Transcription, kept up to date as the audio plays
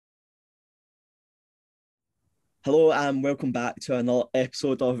Hello and welcome back to another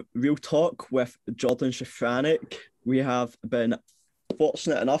episode of Real Talk with Jordan Szafranek. We have been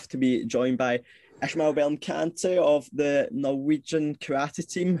fortunate enough to be joined by Ismail Bellemkhannate of the Norwegian Karate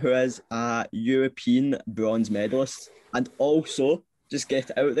Team, who is a European bronze medalist, and also, just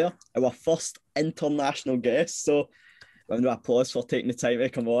get it out there, our first international guest. So, round of applause for taking the time to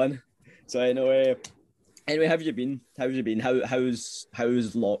come on. So, anyway, how have you been? How's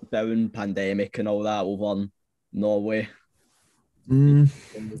lockdown, pandemic, and all that over in Norway?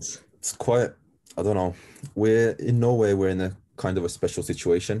 It's quite, I don't know. We're in Norway, we're in a kind of a special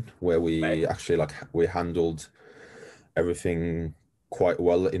situation where we Right. actually we handled everything quite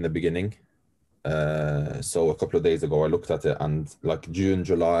well in the beginning. So a couple of days ago, I looked at it and like June,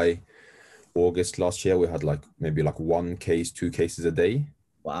 July, August last year, we had like maybe like one case, two cases a day.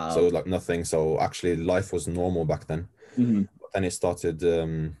 So it Wow. was like nothing. So actually life was normal back then. Mhm. But then it started,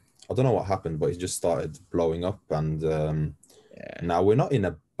 I don't know what happened, but it just started blowing up and Yeah. now we're not in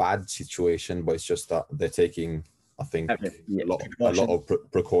a bad situation, but it's just that they're taking, I think, Yeah. a lot Precaution.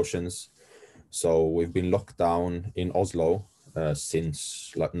 of precautions. So we've been locked down in Oslo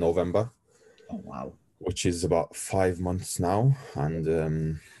since like November, Oh wow. which is about 5 months now,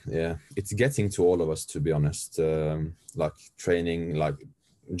 and yeah, it's getting to all of us, to be honest. Like training, like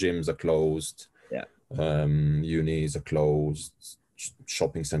gyms are closed, Yeah. unis are closed,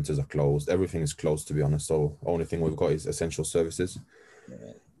 shopping centers are closed, everything is closed, to be honest. So only thing we've got is essential services.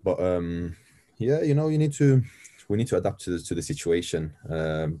 Yeah. But yeah, we need to adapt to the situation.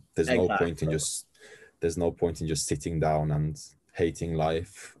 Exactly. There's no point in just sitting down and hating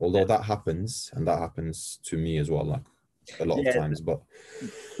life. Although that happens, and that happens to me as well, like a lot of Yeah. times. But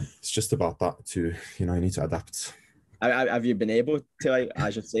it's just about that too. You need to adapt. Have you been able to, like,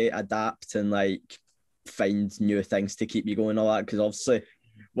 I should say, adapt and like find new things to keep you going, all that? Because obviously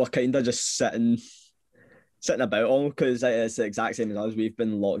we're kind of just sitting about all because it's the exact same as us. We've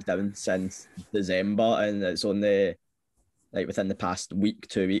been locked down since December, and it's only like within the past week,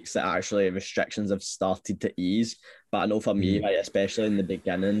 2 weeks, that actually restrictions have started to ease. But I know for me, Mm. like, especially in the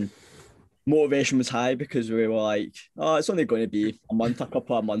beginning, motivation was high because we were like, oh, it's only going to be a month, a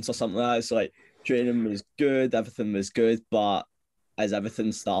couple of months or something like that. It's like training was good, everything was good. But as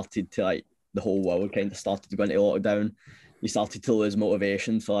everything started to, like, the whole world kind of started to go into lockdown, you started to lose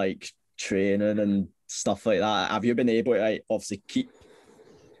motivation for like training and stuff like that. Have you been able to, like, obviously keep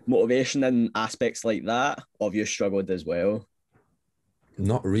motivation in aspects like that, or have you struggled as well?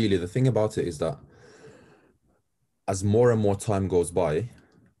 Not really. The thing about it is that as more and more time goes by,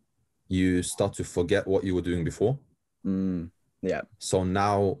 you start to forget what you were doing before. Mm, yeah. So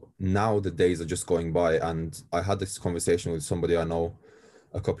now the days are just going by, and I had this conversation with somebody I know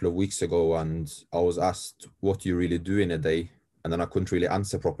a couple of weeks ago, and I was asked, what do you really do in a day? And then I couldn't really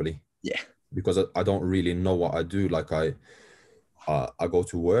answer properly Yeah. because I don't really know what I do. Like I go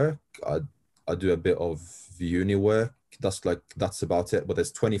to work, I do a bit of uni work. That's about it. But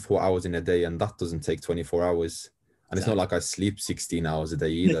there's 24 hours in a day, and that doesn't take 24 hours. And it's not Exactly. like I sleep 16 hours a day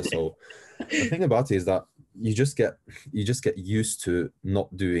either. So the thing about it is that you just get used to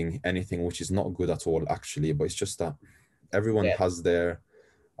not doing anything, which is not good at all, actually. But it's just that everyone Yeah. has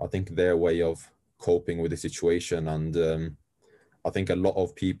I think, their way of coping with the situation, and I think a lot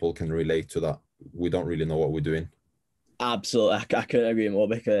of people can relate to that. We don't really know what we're doing. Absolutely, I couldn't agree more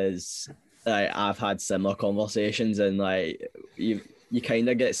because like I've had similar conversations and like you kind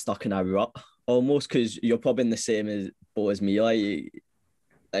of get stuck in a rut almost because you're probably in the same as boat as me. Like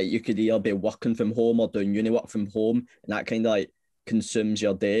you could either be working from home or doing uni work from home, and that kind of like consumes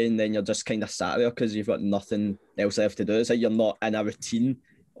your day, and then you're just kind of sat there because you've got nothing else left to do. It's like you're not in a routine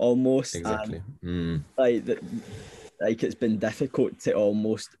almost, and Exactly. Mm. like like it's been difficult to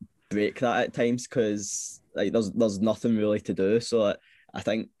almost break that at times because like there's nothing really to do. So like, I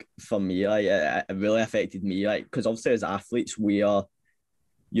think for me, like it really affected me, like because obviously as athletes we are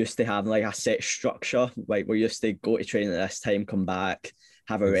used to having like a set structure. Like we're used to go to training at this time, come back,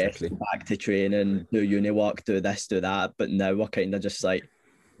 have a rest, Exactly. go back to training, do uni work, do this, do that. But now we're kind of just like,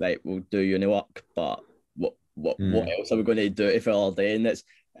 right, we'll do uni work, but what Mm. else are we going to do it for all day? And it's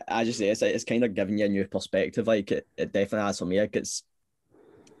I just say it's kind of giving you a new perspective. Like it definitely has for me. Like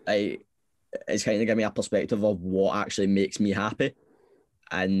like it's kind of giving me a perspective of what actually makes me happy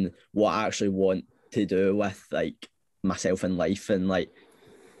and what I actually want to do with like myself in life and like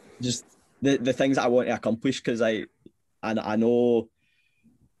just the things that I want to accomplish because I know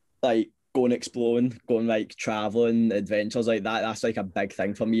like going exploring, going like traveling, adventures like that. That's like a big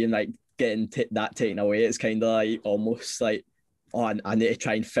thing for me, and like getting that taken away. It's kind of like almost like oh, I need to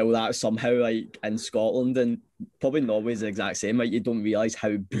try and fill that somehow, like in Scotland and probably Norway's the exact same. Like you don't realize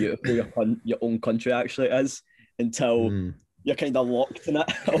how beautiful your own country actually is until you're kind of locked in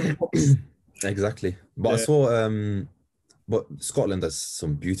it. Exactly. But I saw but Scotland has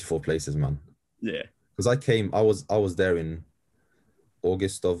some beautiful places, man. Yeah. Because I was there in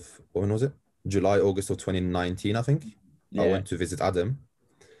August of, when was it? July, August of 2019, I think. Yeah. I went to visit Adam,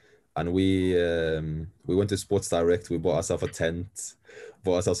 and we went to Sports Direct. We bought ourselves a tent,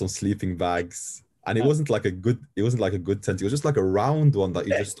 bought ourselves some sleeping bags, and it wasn't like a good tent. It was just like a round one that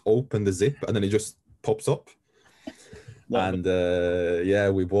you just open the zip and then it just pops up. And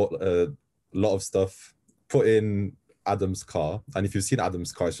we bought a lot of stuff, put in Adam's car, and if you've seen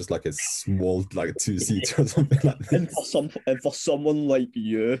Adam's car, it's just like a small, like, two-seater or something like this. And for someone like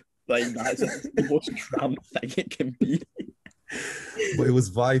you, like, that's the most cramped thing it can be. But it was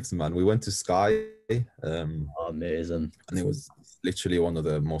vibes, man. We went to Skye. Amazing. And it was literally one of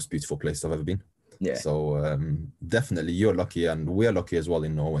the most beautiful places I've ever been. Yeah. So definitely you're lucky, and we're lucky as well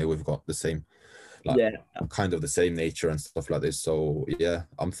in Norway. We've got the same, kind of the same nature and stuff like this. So yeah,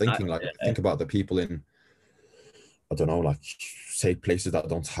 I'm thinking think about the people in, I don't know, like, say places that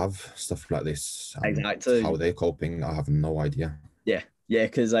don't have stuff like this. Exactly. How they're coping, I have no idea. Yeah,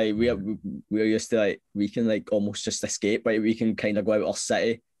 because we're used to, like, we can, like, almost just escape, right? We can kind of go out our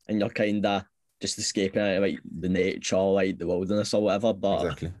city and you're kind of just escaping out of, like, the nature, like the wilderness or whatever. But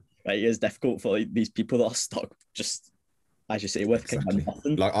exactly, right, it's difficult for, like, these people that are stuck, just as you say, with kind of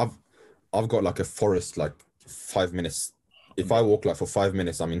nothing. Like I've got like a forest, like 5 minutes. If I walk like for 5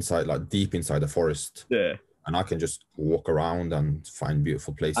 minutes, I'm inside, like deep inside the forest. Yeah. And I can just walk around and find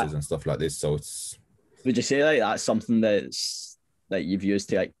beautiful places and stuff like this. So it's. Would you say, like, that's something that's, like, you've used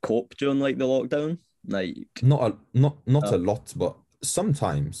to, like, cope during, like, the lockdown? Like, not a lot, but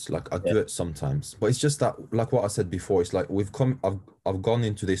sometimes, like, I do it sometimes. But it's just that, like what I said before, it's like I've gone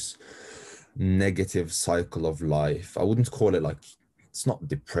into this negative cycle of life. I wouldn't call it, like, it's not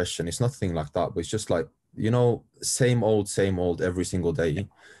depression, it's nothing like that, but it's just like, you know, same old every single day.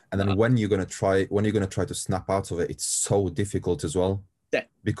 And then when you're gonna try to snap out of it, it's so difficult as well.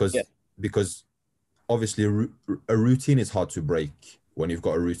 Because obviously a routine is hard to break when you've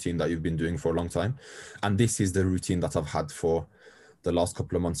got a routine that you've been doing for a long time. And this is the routine that I've had for the last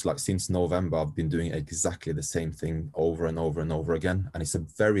couple of months. Like, since November, I've been doing exactly the same thing over and over and over again. And it's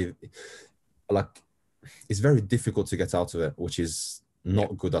very difficult to get out of it, which is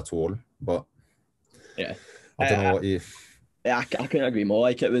not good at all. But I don't know what if. Yeah, I couldn't agree more.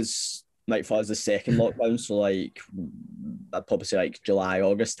 Like, it was, like, for us, the second lockdown, so, like, I'd probably say, like, July,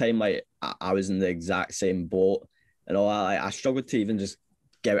 August time, like, I was in the exact same boat. And all, I struggled to even just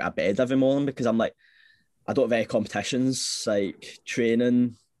get out of bed every morning, because I'm like, I don't have any competitions, like,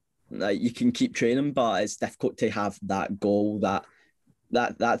 training. Like, you can keep training, but it's difficult to have that goal, that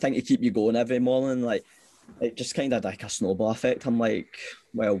thing to keep you going every morning. Like, it just kind of like a snowball effect. I'm like,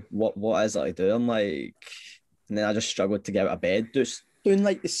 well, what is it I do? I'm like, and then I just struggled to get out of bed, just doing,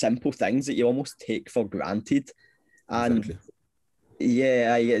 like, the simple things that you almost take for granted. And exactly.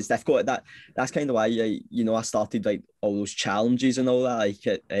 It's difficult. That's kind of why I started, like, all those challenges and all that. Like,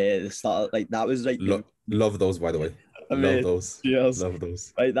 at the start, like, that was, like, love those, by the way. Love those. Yes. Love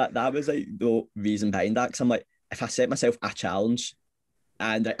those. Right, that was, like, the reason behind that. Because I'm like, if I set myself a challenge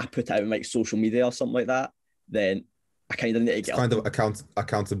and I put it out on, like, social media or something like that, then I kind of need to get kind of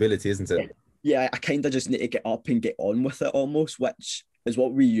accountability, isn't it? Yeah, I kind of just need to get up and get on with it almost, which is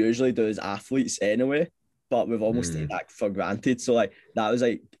what we usually do as athletes anyway. But we've almost taken that for granted. So, like, that was,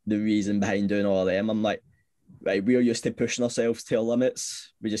 like, the reason behind doing all of them. I'm like, right, we're used to pushing ourselves to our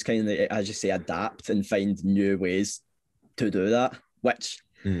limits. We just kind of, as you say, adapt and find new ways to do that, which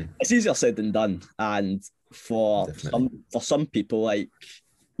it's easier said than done. And for some people, like,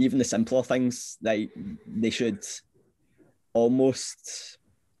 even the simpler things, like, they should almost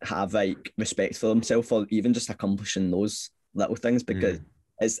have, like, respect for themselves for even just accomplishing those little things, because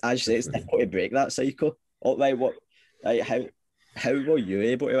it's, as you say, it's difficult to break that cycle. Oh, like, how were you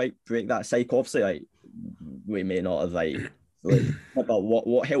able to, like, break that cycle? Obviously, like, we may not have, like but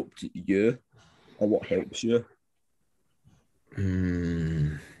what helped you, or what helps you?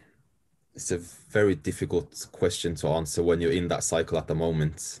 It's a very difficult question to answer when you're in that cycle at the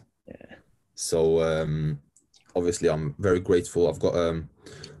moment. So obviously I'm very grateful. I've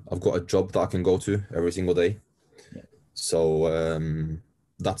got a job that I can go to every single day. So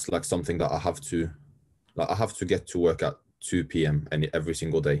that's, like, something that I have to get to work at 2 p.m. every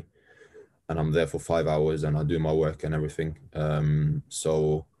single day, and I'm there for 5 hours and I do my work and everything.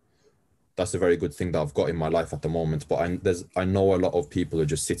 So that's a very good thing that I've got in my life at the moment. But I know a lot of people are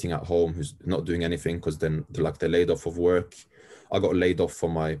just sitting at home who's not doing anything because then they're laid off of work. I got laid off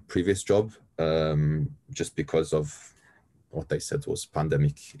from my previous job just because of what they said was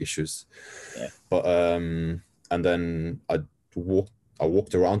pandemic issues. But and then I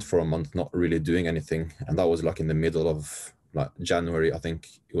walked around for a month, not really doing anything, and that was like in the middle of like January. I think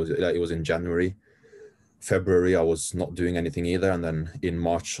it was in January. February I was not doing anything either, and then in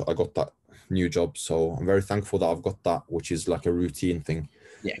March I got that new job. So I'm very thankful that I've got that, which is like a routine thing.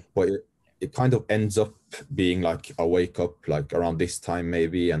 Yeah. But it kind of ends up being like I wake up like around this time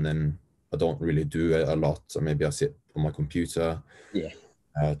maybe, and then I don't really do a lot. So maybe I sit on my computer. Yeah.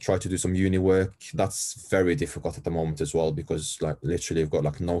 Try to do some uni work. That's very difficult at the moment as well, because like literally you've got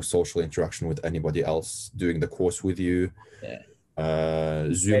like no social interaction with anybody else doing the course with you. Yeah.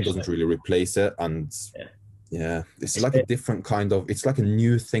 Zoom doesn't really replace it, and yeah, it's like a different kind of, it's like a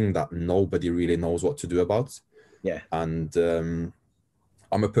new thing that nobody really knows what to do about. Yeah. And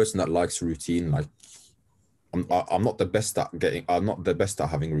I'm a person that likes routine. Like I'm not the best at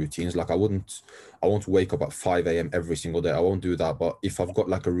having routines. Like I won't wake up at 5 a.m. every single day. I won't do that. But if I've got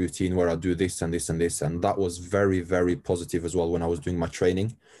like a routine where I do this and this and this, and that was very, very positive as well when I was doing my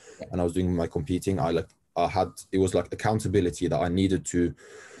training and I was doing my competing. It was like accountability that I needed to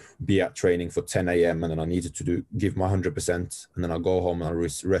be at training for 10 a.m. and then I needed to give my 100%, and then I'll go home and I'll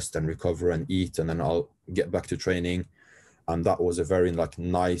rest and recover and eat, and then I'll get back to training. And that was a very like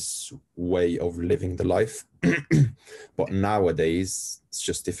nice way of living the life. But nowadays it's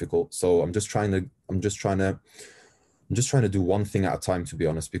just difficult. So I'm just trying to do one thing at a time, to be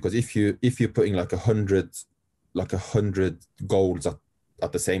honest, because if you're putting like 100 goals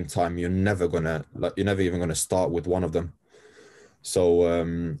at the same time, you're never even gonna start with one of them.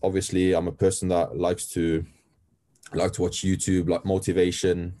 So obviously I'm a person that likes to watch YouTube, like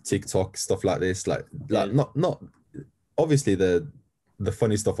motivation, TikTok, stuff like this, like not obviously the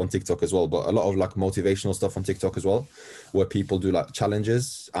funny stuff on TikTok as well, but a lot of like motivational stuff on TikTok as well, where people do like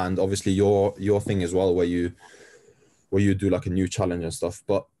challenges, and obviously your thing as well, where you do like a new challenge and stuff.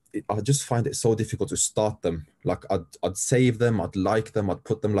 But I just find it so difficult to start them. Like I'd save them, I'd like them, I'd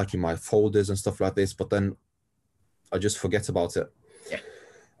put them like in my folders and stuff like this, but then I just forget about it. Yeah.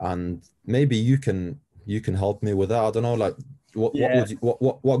 And maybe you can help me with that. I don't know, like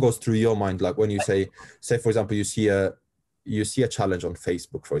what goes through your mind, like when you say for example you see a challenge on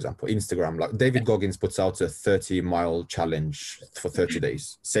Facebook, for example, Instagram, like David Goggins puts out a 30-mile challenge for 30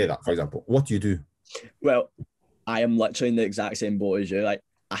 days. Say that, for example. What do you do? Well, I am literally in the exact same boat as you. Like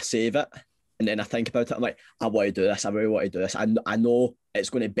I save it and then I think about it. I'm like, I want to do this. I really want to do this. I know it's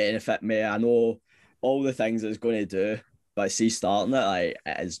going to benefit me. I know all the things it's going to do. But see, starting it, like,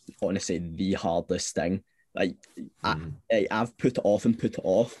 it is honestly the hardest thing. Like I've put it off and put it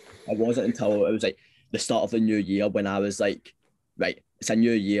off. It wasn't until it was like the start of the new year when I was like, right, it's a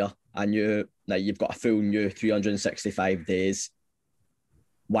new year and you've got a full new 365 days.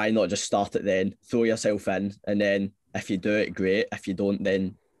 Why not just start it then? Throw yourself in, and then if you do it, great. If you don't,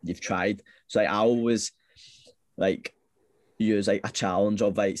 then you've tried. So like, I always like use like a challenge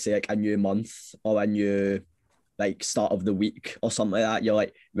of like say like a new month or a new like start of the week or something like that. You're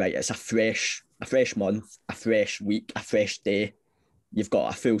like, right, it's a fresh month, a fresh week, a fresh day. You've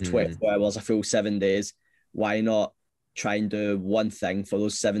got a full 24 hours, a full 7 days. Why not try and do one thing for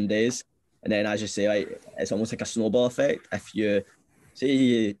those 7 days? And then, as you say, like it's almost like a snowball effect. If you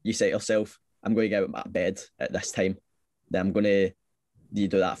say you say to yourself, I'm going to get out of bed at this time, then you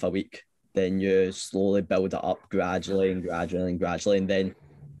do that for a week. Then you slowly build it up gradually, and then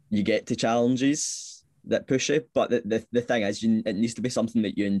you get to challenges that push you. But the thing is, it needs to be something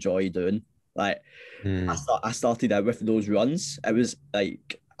that you enjoy doing. Like I started out with those runs. It was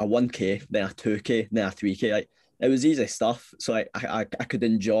like a 1K, then a 2K, then a 3K. Like it was easy stuff, so like I could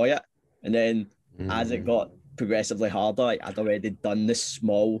enjoy it. And then as it got progressively harder, like I'd already done this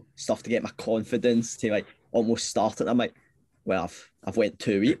small stuff to get my confidence to like almost start it. I'm like, well, I've went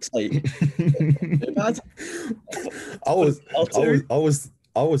 2 weeks. Like too bad.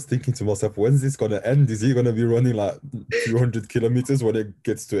 I was thinking to myself, when's this gonna end? Is he gonna be running like 200 kilometers when it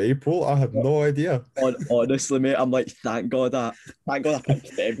gets to April? I have no idea. Honestly, mate, I'm like, thank God I picked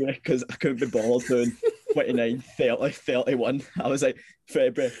February, because I couldn't be bothered doing 29, 30, 31. I was like,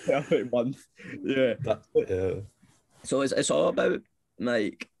 February, perfect month. Yeah. So it's all about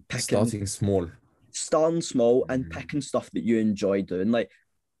like starting small and picking stuff that you enjoy doing. Like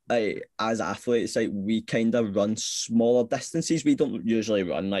as athletes, like we kind of run smaller distances. We don't usually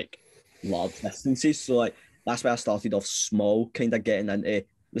run like large distances. So like that's why I started off small, kind of getting into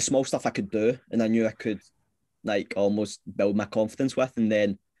the small stuff I could do, and I knew I could like almost build my confidence with, and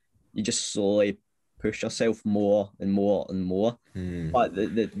then you just slowly push yourself more and more and more. But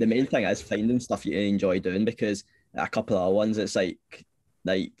the main thing is finding stuff you enjoy doing, because a couple of other ones, it's like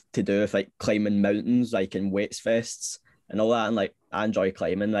to do with like climbing mountains, like in weights fests and all that. And like I enjoy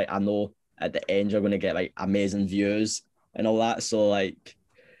climbing. Like I know at the end you're going to get like amazing views and all that. So like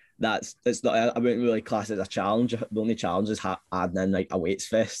it's not, I wouldn't really class it as a challenge. The only challenge is adding in like a weights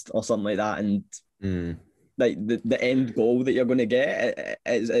fest or something like that, and like the end goal that you're going to get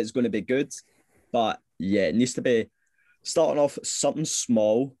is going to be good. But yeah, it needs to be starting off something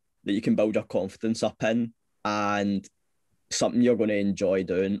small that you can build your confidence up in, and something you're going to enjoy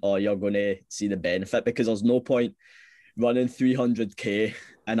doing or you're going to see the benefit, because there's no point running 300k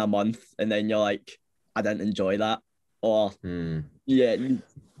in a month and then you're like, I didn't enjoy that. Or yeah,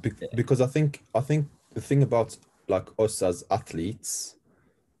 because I think the thing about like us as athletes,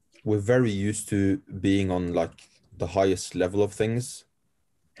 we're very used to being on like the highest level of things.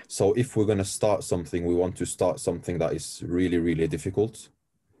 So if we're going to start something, we want to start something that is really, really difficult.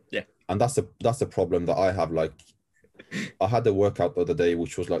 Yeah. And that's a problem that I have. Like, I had a workout the other day,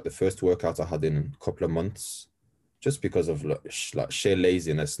 which was like the first workout I had in a couple of months, just because of like sheer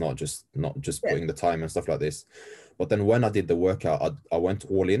laziness, not just putting the time and stuff like this. But then when I did the workout, I went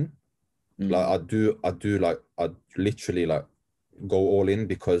all in. Like I'd literally like go all in,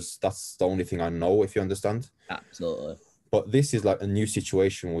 because that's the only thing I know, if you understand. Absolutely. But this is like a new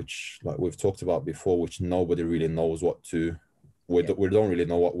situation, which like we've talked about before, which nobody really knows what to. We don't really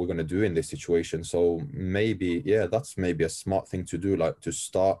know what we're going to do in this situation. So maybe, yeah, that's maybe a smart thing to do, like to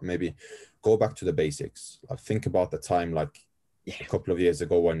start, maybe go back to the basics. Like think about the time, like a couple of years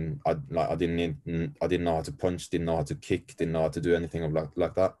ago when I didn't know how to punch, didn't know how to kick, didn't know how to do anything of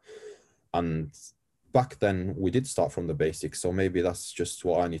like that. And back then we did start from the basics. So maybe that's just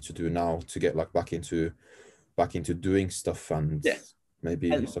what I need to do now to get like back into doing stuff, and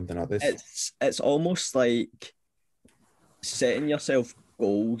maybe something like this. It's almost like setting yourself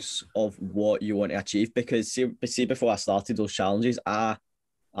goals of what you want to achieve, because see before I started those challenges, I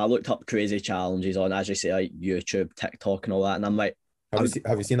looked up crazy challenges on, as you say, like YouTube, TikTok and all that, and I'm like,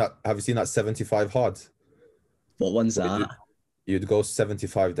 have you seen that 75 hard? What one's that? You'd go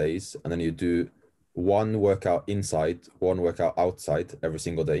 75 days and then you do one workout inside, one workout outside every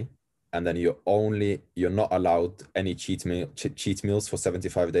single day, and then you're not allowed any cheat meals for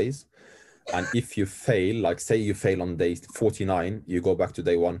 75 days. And if you fail, like say you fail on day 49, you go back to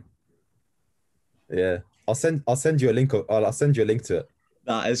day 1. Yeah, I'll send you a link. I'll send you a link to it.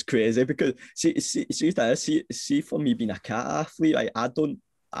 That is crazy, because see for me being a cat athlete, like I don't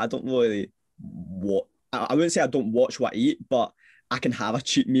really I wouldn't say I don't watch what I eat, but I can have a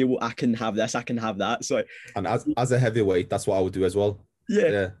cheat meal, I can have this, I can have that. So and as a heavyweight, that's what I would do as well.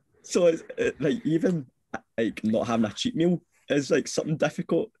 Yeah. So it's like, even like not having a cheat meal is like something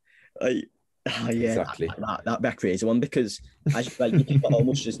difficult. Like, exactly. That'd be a crazy one, because you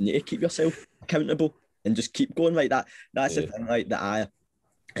almost just need to keep yourself accountable and just keep going like that. That's the thing, like, that I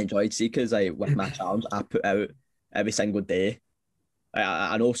enjoyed, see, because like with my challenge, I put out every single day.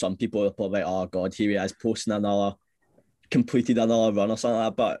 I know some people are probably like, oh god, here he is posting completed another run or something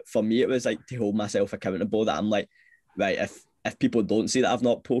like that. But for me, it was like to hold myself accountable, that I'm like, right, if people don't see that I've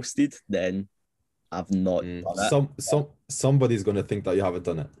not posted, then I've not done it. Somebody's gonna think that you haven't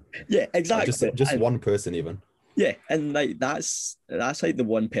done it. Yeah, exactly. Just one person even. Yeah, and like that's like the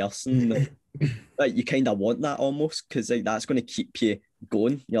one person that, like, you kind of want that almost, because like that's going to keep you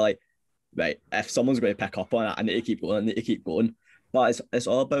going. You're like, right, if someone's going to pick up on it, I need to keep going. I need to keep going. But it's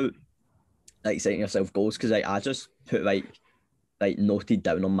all about like setting yourself goals, because like I just put like noted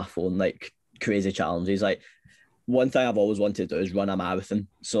down on my phone like crazy challenges. Like, one thing I've always wanted to do is run a marathon.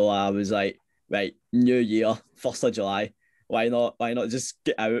 So I was like, right, New Year, 1st of July. Why not just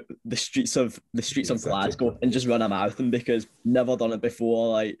get out the streets of Glasgow and just run a marathon, because never done it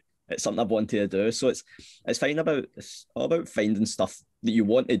before. Like, it's something I've wanted to do. So it's all about finding stuff that you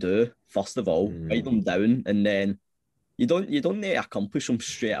want to do first of all, write them down, and then you don't need to accomplish them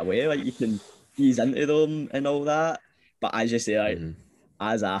straight away. Like, you can ease into them and all that. But as you say, like,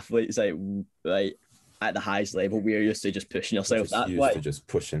 as athletes, like at the highest level, we're used to just pushing yourself. Just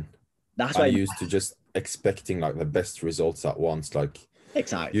pushing. That's why I'm used to just expecting like the best results at once. Like,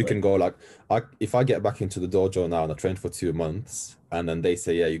 exactly, you can go like, if I get back into the dojo now and I train for 2 months, and then they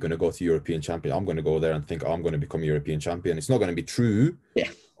say, yeah, you're going to go to European champion, I'm going to go there and think, oh, I'm going to become European champion. It's not going to be true,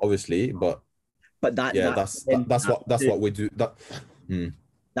 obviously, but that's what we do.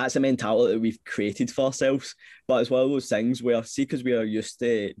 That's the mentality that we've created for ourselves. But it's one of those things where, see, because we are used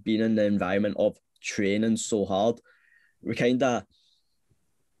to being in the environment of training so hard, we kind of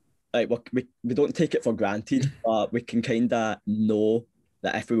like we don't take it for granted, but we can kind of know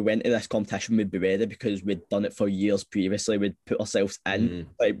that if we went to this competition, we'd be ready, because we'd done it for years previously. We'd put ourselves in.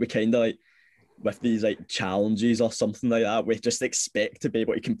 Like, we kind of like, with these like challenges or something like that, we just expect to be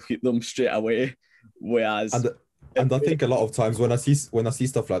able to complete them straight away. Whereas And I think a lot of times when I see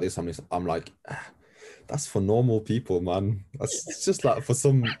stuff like this, I'm like, that's for normal people, man. It's just like for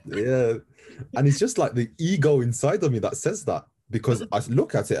some, yeah. And it's just like the ego inside of me that says that, because I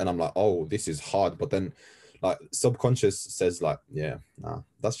look at it and I'm like, oh, this is hard. But then like subconscious says like, yeah, nah,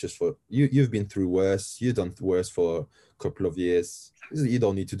 that's just for you. You've been through worse. You've done worse for a couple of years. You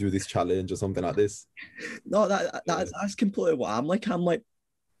don't need to do this challenge or something like this. No, that's completely what I'm like.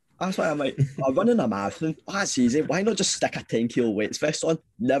 That's why I'm like, I'm running a marathon. Oh, that's easy. Why not just stick a 10 kilo weights vest on?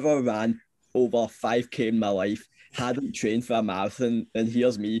 Never ran over 5K in my life. Hadn't trained for a marathon, and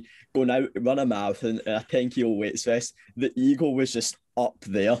here's me going out run a marathon in a 10 kilo weights vest. The ego was just up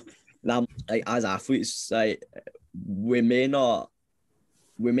there, and I'm like, as athletes, like we may not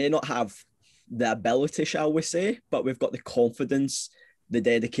have the ability, shall we say, but we've got the confidence, the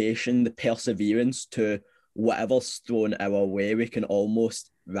dedication, the perseverance to whatever's thrown our way. We can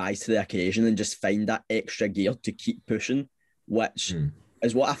almost rise to the occasion and just find that extra gear to keep pushing, which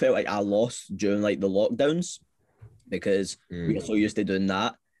is what I felt like I lost during like the lockdowns, because we were so used to doing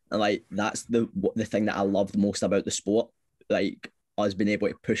that. And like that's the thing that I loved most about the sport, like us being able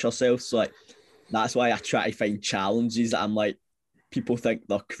to push ourselves. So like that's why I try to find challenges that I'm like, people think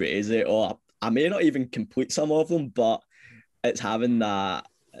they're crazy, or I may not even complete some of them, but it's having that,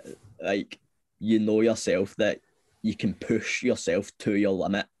 like, you know yourself that you can push yourself to your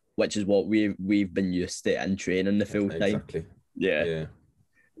limit, which is what we've been used to in training the full time. Exactly. Yeah.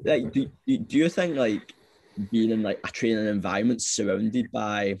 Like, do you think like being in like a training environment surrounded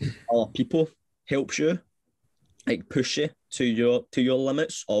by other people helps you, like push you to your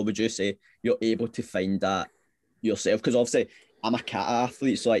limits, or would you say you're able to find that yourself? Because obviously I'm a kata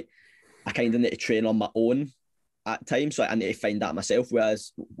athlete, so like I kind of need to train on my own at times, so I need to find that myself.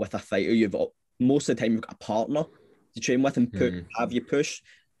 Whereas with a fighter, you've got most of the time you've got a partner to train with and have you push.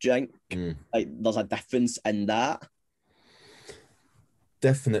 Do you think like there's a difference in that?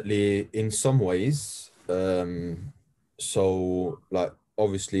 Definitely, in some ways. So like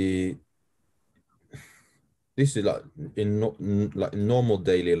obviously, this is like like in normal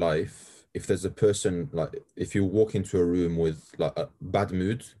daily life. If there's a person, like if you walk into a room with like a bad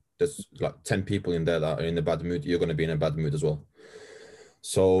mood, there's like 10 people in there that are in a bad mood, you're going to be in a bad mood as well.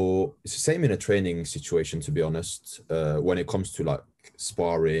 So it's the same in a training situation, to be honest. When it comes to like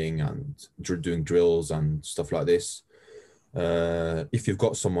sparring and doing drills and stuff like this, if you've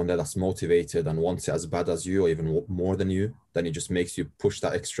got someone there that's motivated and wants it as bad as you or even more than you, then it just makes you push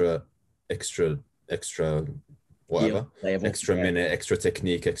that extra whatever, extra minute, extra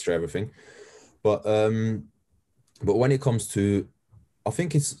technique, extra everything. But when it comes to, I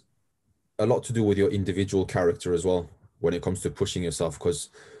think it's a lot to do with your individual character as well when it comes to pushing yourself, because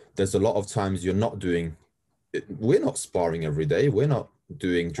there's a lot of times we're not sparring every day, we're not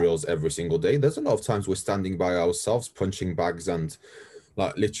doing drills every single day. There's a lot of times we're standing by ourselves, punching bags and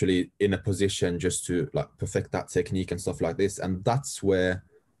like literally in a position just to like perfect that technique and stuff like this. And that's where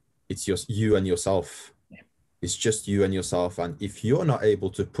it's just you and yourself. It's just you and yourself. And if you're not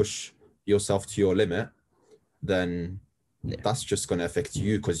able to push yourself to your limit, then that's just going to affect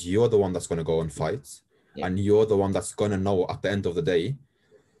you, because you're the one that's going to go and fight. And you're the one that's going to know at the end of the day.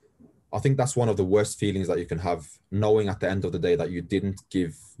 I think that's one of the worst feelings that you can have, knowing at the end of the day that you didn't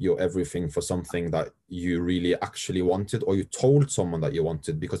give your everything for something that you really actually wanted, or you told someone that you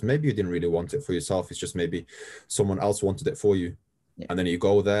wanted, because maybe you didn't really want it for yourself. It's just maybe someone else wanted it for you. And then you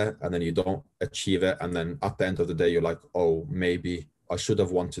go there and then you don't achieve it. And then at the end of the day, you're like, oh, maybe I should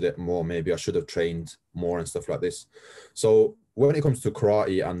have wanted it more. Maybe I should have trained more and stuff like this. So when it comes to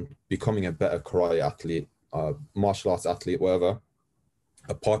karate and becoming a better karate athlete, martial arts athlete, whatever,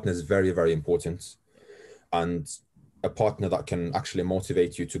 a partner is very, very important. And a partner that can actually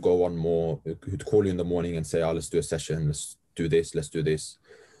motivate you to go on more, who'd call you in the morning and say, oh, let's do a session, let's do this.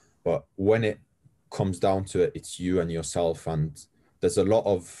 But when it comes down to it, it's you and yourself. And there's a lot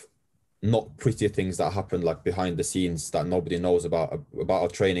of not pretty things that happen like behind the scenes that nobody knows about our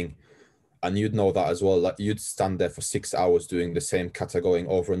training. And you'd know that as well. Like you'd stand there for 6 hours doing the same kata, going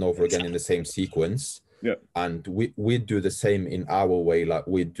over and over again in the same sequence. Yeah. And we do the same in our way. Like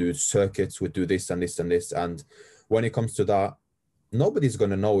we do circuits, we do this and this and this. And when it comes to that, nobody's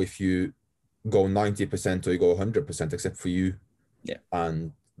going to know if you go 90% or you go 100% except for you. Yeah.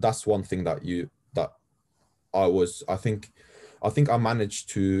 And that's one thing that I think I managed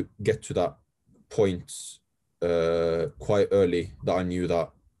to get to that point quite early, that I knew that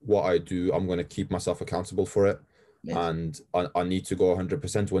what I do, I'm going to keep myself accountable for it. Yeah. And I need to go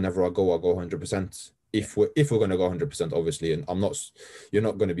 100%. Whenever I go 100%. if we're going to go 100%, obviously. And you're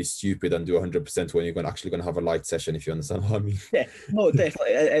not going to be stupid and do 100% when you're actually going to have a light session, if you understand what I mean. Yeah, no,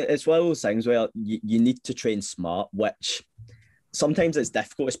 definitely. It's one of those things where you need to train smart, which sometimes it's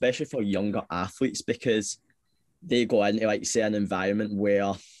difficult, especially for younger athletes, because they go into, like, say, an environment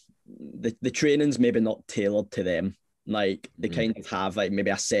where the training's maybe not tailored to them. Like, they kind of have, like,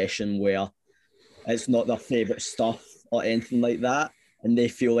 maybe a session where it's not their favorite stuff or anything like that, and they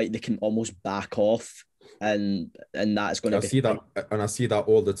feel like they can almost back off, and that's going to be. I see that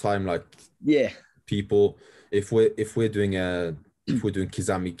all the time. Like, yeah, people, if we're doing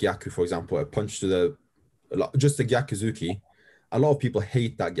Kizami Gyaku, for example, a punch to just the Gyakuzuki. A lot of people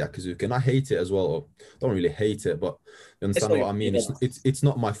hate that Gyakuzuki, and I hate it as well. Don't really hate it, but you understand what I mean. It's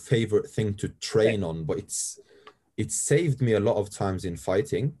not my favorite thing to train on, but it's saved me a lot of times in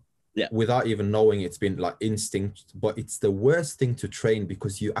fighting. Yeah. Without even knowing, it's been like instinct, but it's the worst thing to train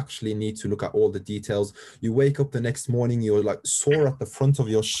because you actually need to look at all the details. You wake up the next morning, you're like sore at the front of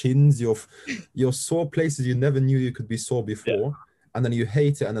your shins, you're sore places you never knew you could be sore before, and then you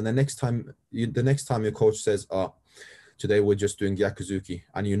hate it. And then the next time your coach says, today we're just doing Gyakuzuki,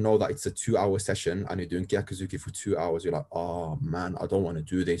 and you know that it's a 2-hour session and you're doing Gyakuzuki for 2 hours, you're like, oh man, I don't want to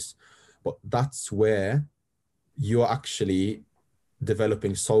do this. But that's where you're actually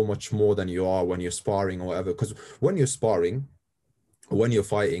developing so much more than you are when you're sparring or whatever. Because when you're sparring, when you're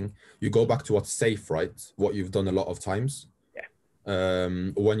fighting, you go back to what's safe, right? What you've done a lot of times. Yeah.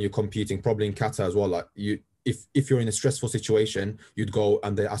 When you're competing, probably in kata as well, like if you're in a stressful situation, you'd go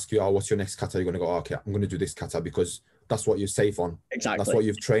and they ask you, what's your next kata? You're going to go, okay, I'm going to do this kata because that's what you're safe on. Exactly. That's what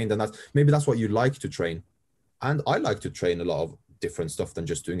you've trained, and that's what you like to train. And I like to train a lot of different stuff than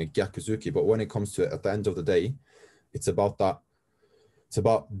just doing a Gyakuzuki. But when it comes to it, at the end of the day, it's about that. It's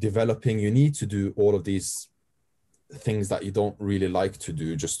about developing. You need to do all of these things that you don't really like to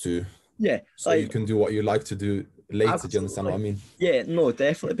do just to so you can do what you like to do later. Absolutely. Do you understand what I mean? Yeah, no,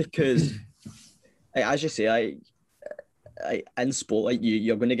 definitely, because as you say, in sport, like,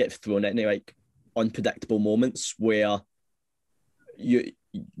 you're going to get thrown into like unpredictable moments where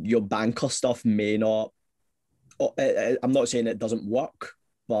your banker stuff may not. I'm not saying it doesn't work,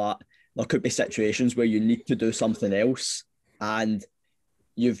 but there could be situations where you need to do something else, and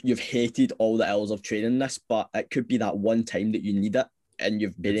you've hated all the hours of training this, but it could be that one time that you need it, and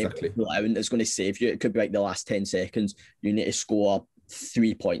you've been able to pull it out, and it's going to save you. It could be like the last 10 seconds. You need to score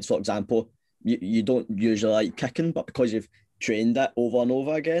 3 points, for example. You don't usually like kicking, but because you've trained it over and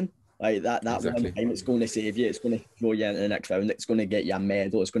over again, like that one time, it's going to save you. It's going to throw you into the next round. It's going to get you a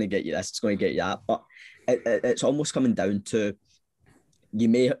medal. It's going to get you this. It's going to get you that. But it's almost coming down to you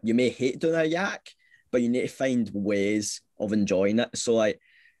may hate doing a yak, but you need to find ways of enjoying it. So like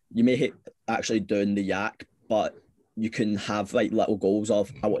you may hate actually doing the yak, but you can have like little goals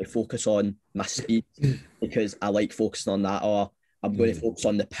of, I want to focus on my speed because I like focusing on that, or I'm going to focus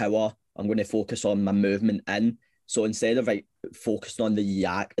on the power. I'm going to focus on my movement in. So instead of like focusing on the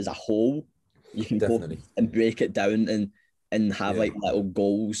yak as a whole, you can focus and break it down and have like little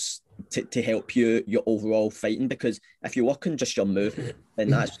goals to help your overall fighting. Because if you work on just your movement, then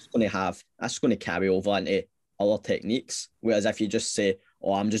that's going to carry over into other techniques. Whereas if you just say,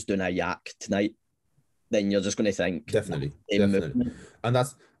 I'm just doing a yak tonight, then you're just going to think definitely. And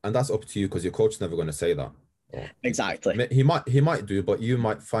that's up to you, because your coach's never going to say that. Exactly. He might do, but you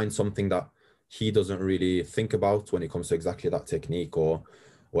might find something that he doesn't really think about when it comes to exactly that technique or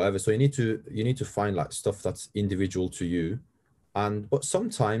whatever. So you need to find like stuff that's individual to you. But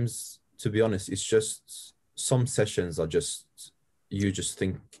sometimes, to be honest, it's just some sessions are just, you just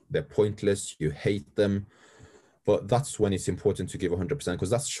think they're pointless, you hate them. But that's when it's important to give 100%, because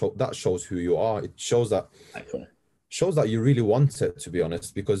that shows who you are. It shows that you really want it, to be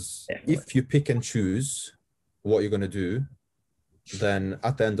honest. Because if you pick and choose what you're going to do, then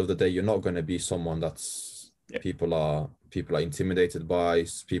at the end of the day, you're not going to be someone that's people are intimidated by.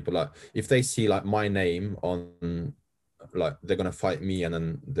 If they see like my name on, like, they're going to fight me, and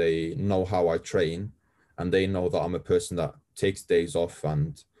then they know how I train, and they know that I'm a person that takes days off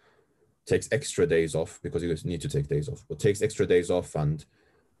and takes extra days off, because you need to take days off, but takes extra days off and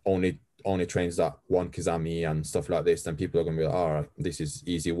only trains that one Kizami and stuff like this, then people are going to be like, all right, this is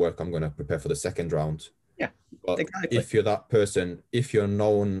easy work. I'm going to prepare for the second round. But if you're that person, if you're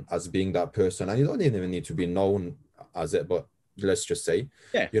known as being that person, and you don't even need to be known as it, but let's just say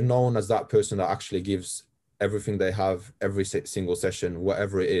you're known as that person that actually gives everything they have every single session,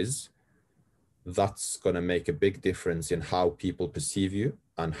 whatever it is, that's going to make a big difference in how people perceive you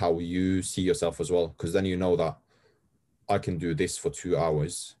and how you see yourself as well. Because then you know that I can do this for 2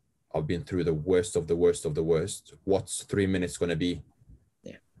 hours. I've been through the worst of the worst of the worst. What's 3 minutes going to be?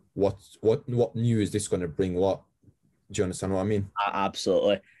 what new is this going to bring? What, do you understand what I mean?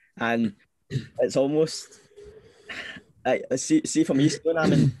 Absolutely. And it's almost like, see for me, when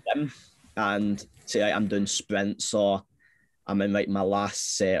I'm in the gym and say like, I'm doing sprints or I'm in like my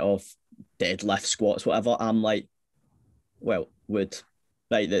last set of deadlift, squats, whatever, I'm like, well, would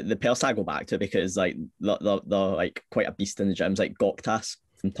like the person I go back to, because like they're like quite a beast in the gyms, like Goktas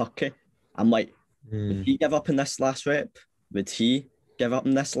from Turkey. I'm like, would he give up in this last rep? Would he give up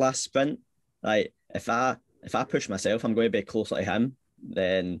in this last sprint? Like if I push myself, I'm going to be closer to him.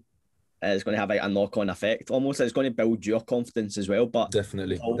 Then it's going to have like a knock-on effect. Almost, it's going to build your confidence as well. But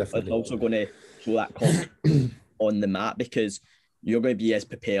Definitely. it's also going to show that confidence on the mat, because you're going to be as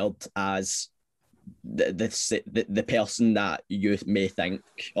prepared as the person that you may think,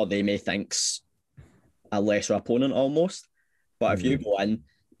 or they may think's a lesser opponent almost. But if you go in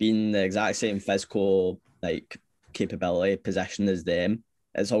being the exact same physical like capability position as them,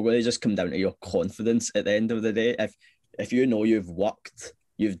 it's all going to just come down to your confidence at the end of the day. If you know you've worked,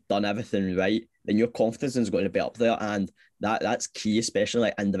 you've done everything right, then your confidence is going to be up there, and that's key, especially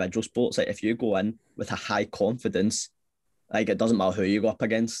like individual sports. Like if you go in with a high confidence, like it doesn't matter who you go up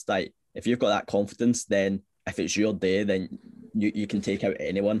against. Like if you've got that confidence, then if it's your day, then you can take out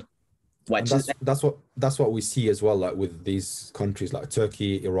anyone. Which and that's what we see as well, like with these countries like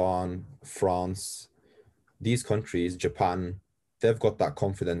Turkey, Iran, France, these countries, Japan, they've got that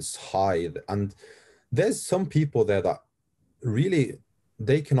confidence high. And there's some people there that really,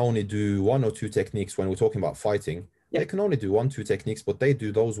 they can only do 1 or 2 techniques. When we're talking about fighting, they can only do 1-2 techniques, but they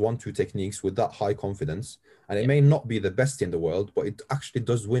do those 1-2 techniques with that high confidence. And it may not be the best in the world, but it actually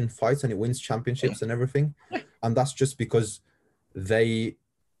does win fights and it wins championships and everything. And that's just because they,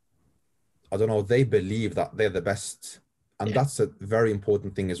 I don't know, they believe that they're the best. And that's a very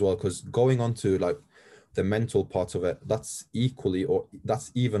important thing as well, because going on to like the mental part of it, that's equally, or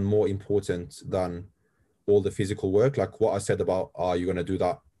that's even more important than all the physical work. Like what I said about, you're going to do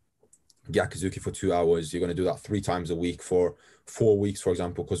that Gyakuzuki for 2 hours, you're going to do that 3 times a week for 4 weeks, for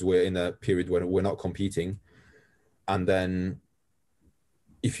example, because we're in a period where we're not competing. And then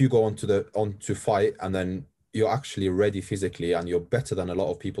if you go on to fight, and then you're actually ready physically and you're better than a lot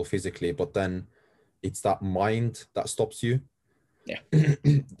of people physically, but then it's that mind that stops you.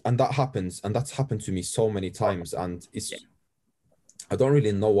 And that happens, and that's happened to me so many times. And it's I don't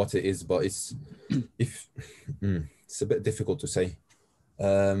really know what it is, but it's a bit difficult to say.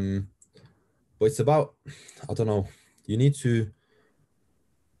 But it's about, I don't know, you need to,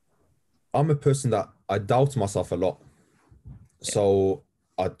 I'm a person that I doubt myself a lot. So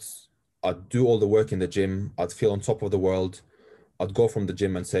I'd do all the work in the gym. I'd feel on top of the world. I'd go from the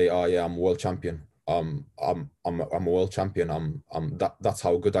gym and say, oh yeah, I'm world champion. I'm a world champion. That's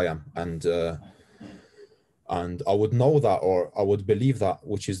how good I am. And I would know that, or I would believe that,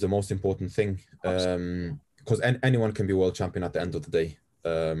 which is the most important thing. Because anyone can be world champion at the end of the day.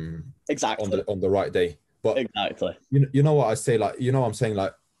 Exactly. On the right day. But exactly. You know what I say, like, you know what I'm saying,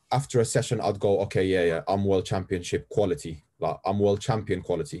 like after a session I'd go, okay, yeah, I'm world championship quality, like I'm world champion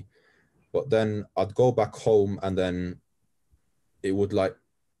quality. But then I'd go back home, and then it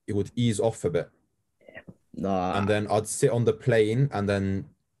would ease off a bit. And then I'd sit on the plane, and then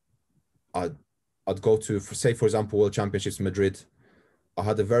I'd go to, say for example, World Championships Madrid. I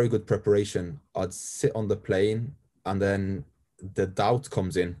had a very good preparation. I'd sit on the plane, and then the doubt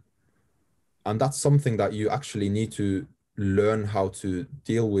comes in. And that's something that you actually need to learn how to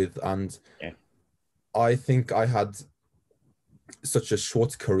deal with. And I think I had such a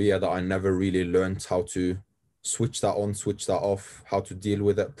short career that I never really learned how to switch that on, switch that off, how to deal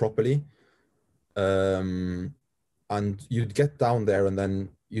with it properly. And you'd get down there, and then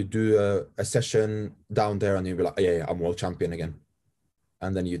you do a session down there, and you'd be like, yeah, I'm world champion again.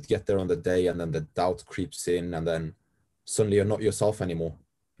 And then you'd get there on the day, and then the doubt creeps in, and then suddenly you're not yourself anymore.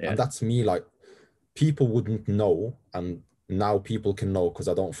 And that's me. Like, people wouldn't know, and now people can know because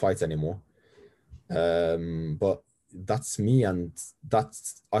I don't fight anymore. But that's me, and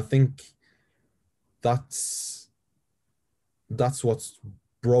I think that's what's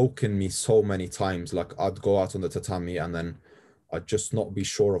broken me so many times. Like, I'd go out on the tatami, and then I'd just not be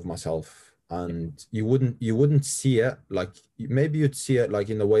sure of myself. And you wouldn't see it. Like, maybe you'd see it like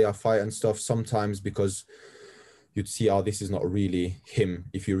in the way I fight and stuff sometimes, because you'd see, oh, this is not really him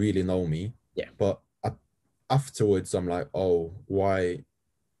if you really know me. But afterwards I'm like, oh, why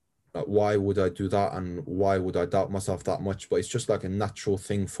would I do that, and why would I doubt myself that much? But it's just like a natural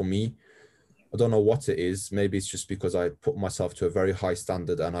thing for me. I don't know what it is. Maybe it's just because I put myself to a very high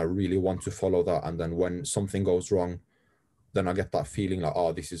standard, and I really want to follow that. And then when something goes wrong, then I get that feeling like,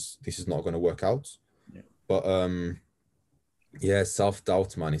 oh, this is not going to work out. But Yeah,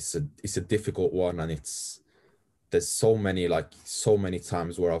 self-doubt, man. It's a difficult one, and there's so many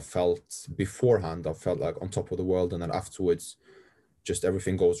times where I felt like on top of the world, and then afterwards just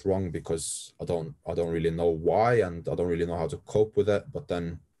everything goes wrong because I don't really know why, and I don't really know how to cope with it. But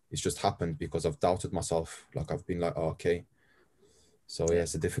then it's just happened because I've doubted myself. Like I've been like, oh, okay. So yeah,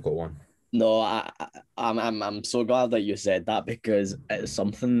 it's a difficult one. No, I'm so glad that you said that, because it's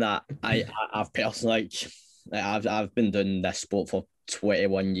something that I've personally, like, I've been doing this sport for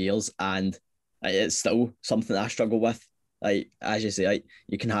 21 years, and it's still something I struggle with. Like, as you say, like,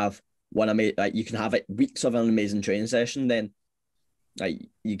 you can have you can have like weeks of an amazing training session, then like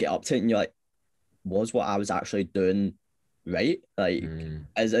you get up to it and you're like, was what I was actually doing right? Like, Mm,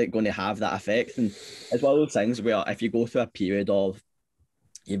 is it going to have that effect? And it's one of those things where if you go through a period of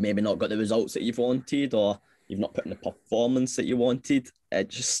you've maybe not got the results that you've wanted, or you've not put in the performance that you wanted, it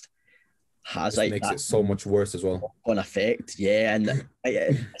just has just like makes that it so much worse as well. on effect. Yeah, and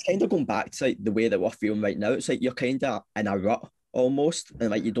it's kind of going back to like the way that we're feeling right now. It's like you're kind of in a rut almost, and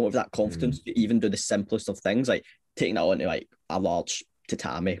like you don't have that Mm. confidence to even do the simplest of things, like taking it on to like a large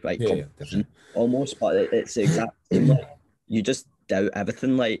tatami like Yeah, yeah, competition definitely. almost. But it's the exact same. Like, you just doubt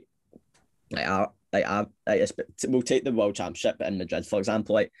everything. We'll take the world championship in Madrid for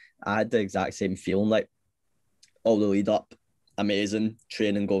example. Like, I had the exact same feeling. Like, all the lead up, amazing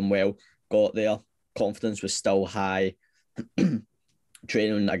training going well. Got there, confidence was still high.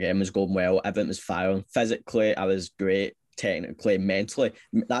 Training again was going well. Everything was firing. Physically, I was great. Technically, mentally,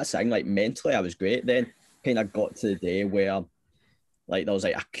 that's the thing. Like, mentally, I was great. Then kind of got to the day where like there was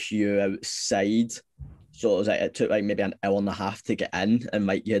like a queue outside. So it was like it took like maybe an hour and a half to get in, and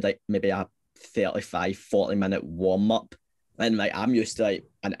like you had like maybe a 35, 40 minute warm up. And like I'm used to like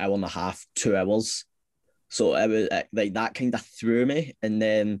an hour and a half, 2 hours. So it was like that kind of threw me. And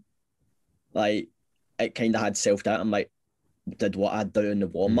then like it kind of had self doubt. I'm like, did what I do in the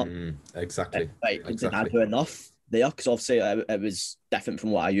warm up? Exactly, Like, did I exactly. do enough there? Because obviously it was different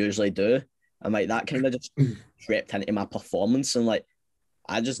from what I usually do. And like that kind of just crept into my performance. And like,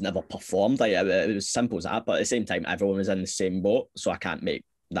 I just never performed. Like, it was simple as that. But at the same time, everyone was in the same boat. So I can't make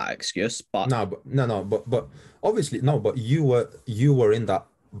that excuse. But No, but no, but obviously no, but you were in that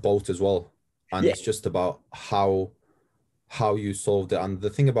boat as well, and yeah, it's just about how you solved it. And the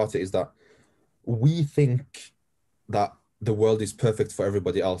thing about it is that we think that the world is perfect for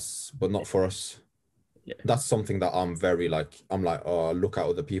everybody else, but not for us. yeah, That's something that I'm like, oh, look at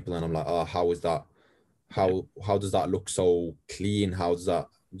other people, and I'm like, oh, how is that? yeah, How does that look so clean? How does that?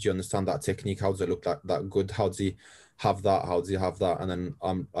 Do you understand that technique? How does it look like that good? How does he have that? How does he have that? And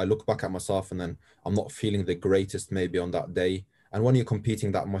then I look back at myself, and then I'm not feeling the greatest maybe on that day. And when you're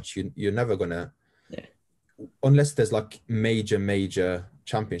competing that much, you're never gonna, yeah, unless there's like major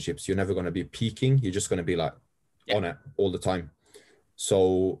championships, you're never gonna be peaking. You're just gonna be like yeah. on it all the time.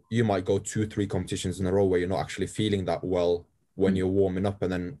 So you might go 2, 3 competitions in a row where you're not actually feeling that well when Mm, you're warming up,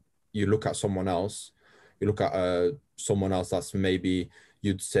 and then you look at someone else, you look at someone else that's maybe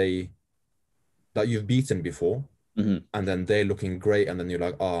you'd say that you've beaten before, mm-hmm. and then they're looking great, and then you're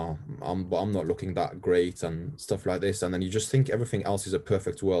like, oh, I'm not looking that great and stuff like this, and then you just think everything else is a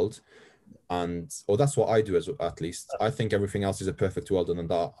perfect world, and or that's what I do as at least. I think everything else is a perfect world, and then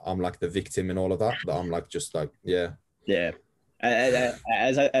that I'm like the victim in all of that. That I'm like just like yeah. Yeah.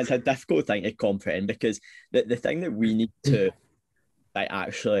 It's a difficult thing to comprehend, because the thing that we need to like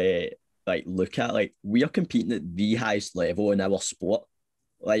actually like look at, like, we are competing at the highest level in our sport.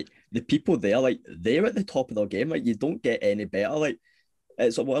 Like, the people there, like, they're at the top of their game. Like, you don't get any better. Like,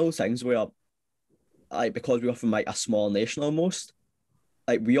 it's one of those things where like, because we are from like a small nation almost,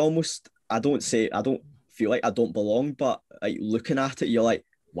 like, we almost, I don't feel like I don't belong, but like looking at it, you're like,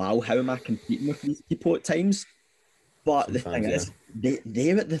 wow, how am I competing with these people at times? But the thing Sometimes yeah. is,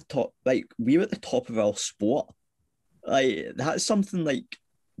 they're at the top. Like, we're at the top of our sport. Like, that's something like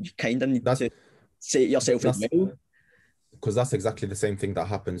you kind of need That's to say to yourself as that's well. because that's exactly the same thing that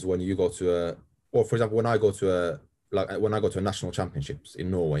happens when you go to a, or for example, when I go to a, like when I go to a national championships in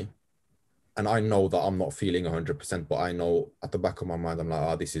Norway, and I know that I'm not feeling 100%, but I know at the back of my mind, I'm like,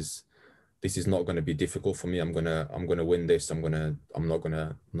 oh, this is not going to be difficult for me. I'm gonna win this. I'm not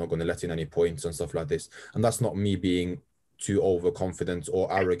gonna let in any points and stuff like this. And that's not me being too overconfident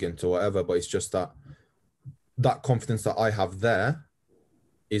or arrogant or whatever, but it's just that that confidence that I have there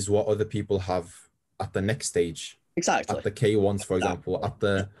is what other people have at the next stage, Exactly. at the K1s, for example, Exactly.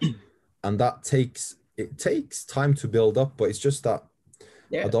 at the, and that takes, it takes time to build up, but it's just that I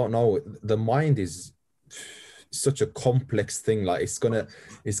Yeah. don't know, the mind is such a complex thing. Like it's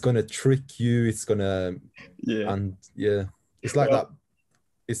gonna trick you, it's gonna, Yeah. and yeah, it's like Well,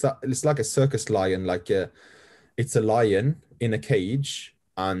 that, it's like a circus lion, like it's a lion, in a cage,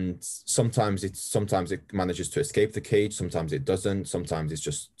 and sometimes it manages to escape the cage, sometimes it doesn't, sometimes it's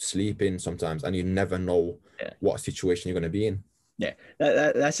just sleeping, and you never know what situation you're going to be in. Yeah,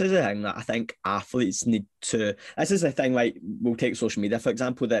 this is the thing that I think athletes need to. This is the thing, like, we'll take social media, for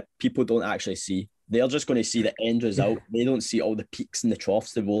example, that people don't actually see. They're just going to see the end result. They don't see all the peaks and the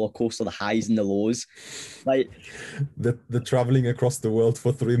troughs, the roller coaster, the highs and the lows. Like the traveling across the world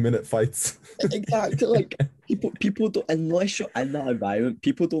for 3-minute fights. Exactly. Like people don't, unless you're in that environment,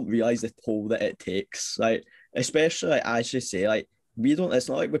 people don't realize the toll that it takes. Like, especially, like, as you say, like, we don't. It's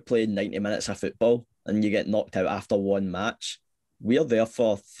not like we play 90 minutes of football and you get knocked out after one match. We're there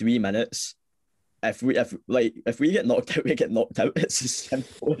for 3 minutes. If we get knocked out, we get knocked out. It's as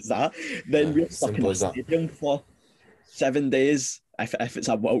simple as that. Then we're stuck in a stadium for 7 days. If it's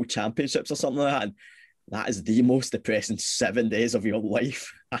a world championships or something like that, and that is the most depressing 7 days of your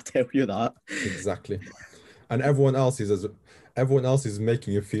life. I tell you that. Exactly. And everyone else is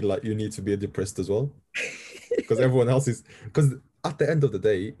making you feel like you need to be depressed as well. Because at the end of the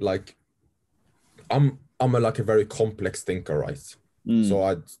day, like, I'm like a very complex thinker, right? So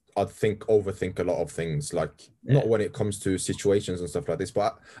I'd overthink a lot of things, like, not when it comes to situations and stuff like this,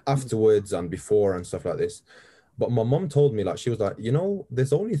 but afterwards and before and stuff like this. But my mom told me, like, she was like,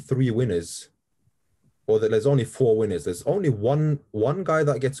 there's only 3 winners, or that there's only 4 winners. There's only one guy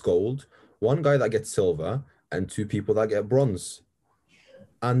that gets gold, 1 guy that gets silver, and 2 people that get bronze.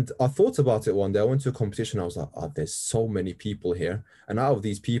 And I thought about it one day. I went to a competition. I was like, oh, there's so many people here. And out of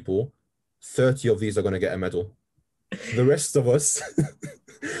these people, 30 of these are going to get a medal. The rest of us,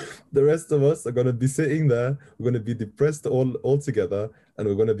 are going to be sitting there. We're going to be depressed all together. And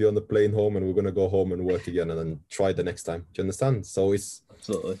we're going to be on the plane home, and we're going to go home and work again and then try the next time. Do you understand? So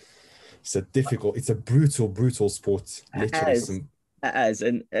absolutely. It's a brutal sport. Literally. It is.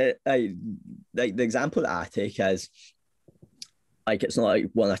 And like, the example that I take is, like, it's not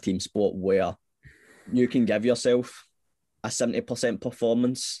like one a team sport where you can give yourself a 70%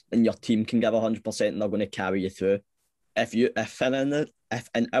 performance and your team can give 100% and they're going to carry you through. If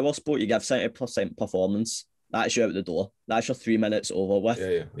in our sport you give 70% performance, that's you out the door. That's your 3 minutes over with.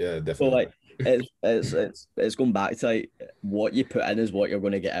 Yeah, definitely. So, like, it's going back to, like, what you put in is what you're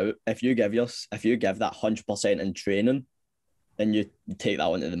going to get out. If you give that 100% in training, and you take that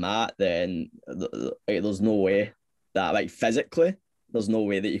onto the mat, then there's no way that, like, physically, there's no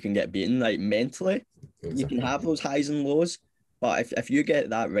way that you can get beaten. Like, mentally, exactly. You can have those highs and lows, but if you get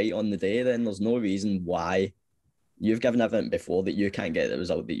that right on the day, then there's no reason why you've given everything before that you can't get the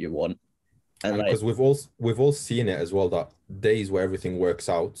result that you want. And because we've all seen it as well, that days where everything works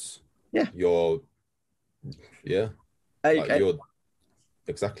out, you're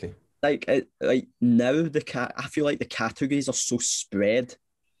exactly. Like now I feel like the categories are so spread.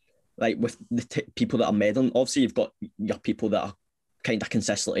 Like, with the people that are medaling, obviously you've got your people that are kind of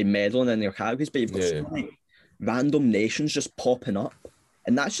consistently medaling in their categories, but you've got so many random nations just popping up,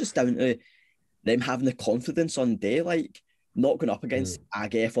 and that's just down to them having the confidence on day, like, not going up against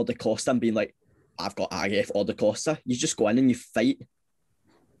Agef or Da Costa and being like, I've got Agef or Da Costa. You just go in and you fight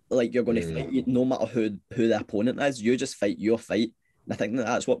like you're going to fight, no matter who the opponent is. You just fight your fight. And I think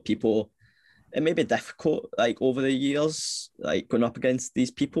that's what people, it may be difficult, like, over the years, like, going up against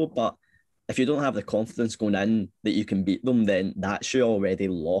these people, but if you don't have the confidence going in that you can beat them, then that's you already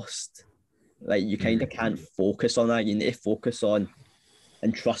lost. Like, you kind of can't focus on that. You need to focus on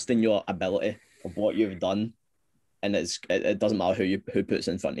and trust in your ability of what you've done. And it doesn't matter who puts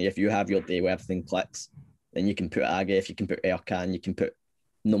in front of you. If you have your day where everything clicks, then you can put Agef, you can put Erkan, you can put,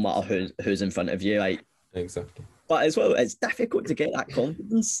 no matter who's in front of you. Like, exactly. But as well, it's difficult to get that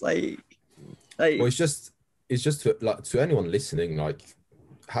confidence. Like well, it's just to anyone listening, like,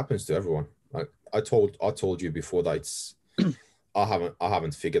 happens to everyone. Like, I told you before that it's I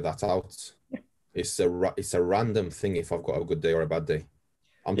haven't figured that out. It's a random thing if I've got a good day or a bad day.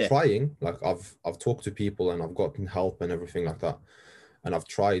 I'm trying. Like, I've talked to people and I've gotten help and everything like that, and I've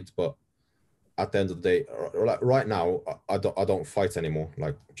tried, but at the end of the day, like right now, I don't fight anymore.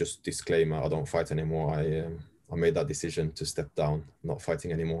 Like, just disclaimer, I don't fight anymore. I made that decision to step down, not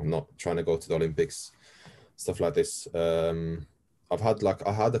fighting anymore, not trying to go to the Olympics, stuff like this. I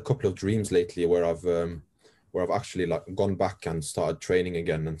had a couple of dreams lately where I've actually, like, gone back and started training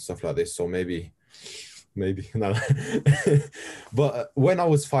again and stuff like this. So maybe no. But when I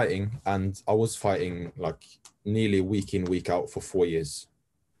was fighting, and I was fighting like nearly week in, week out for 4 years,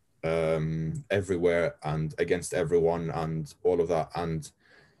 everywhere and against everyone and all of that, and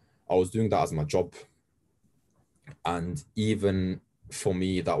I was doing that as my job. And even for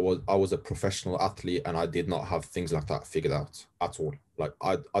me, I was a professional athlete, and I did not have things like that figured out at all. Like,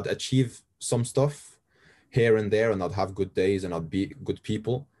 I'd achieve some stuff here and there, and I'd have good days and I'd beat good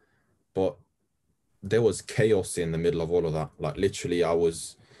people, but there was chaos in the middle of all of that. Like literally,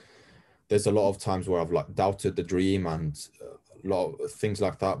 there's a lot of times where I've like doubted the dream and a lot of things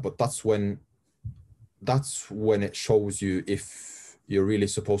like that. But that's when it shows you if you're really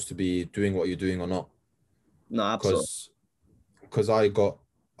supposed to be doing what you're doing or not. No, absolutely. Because I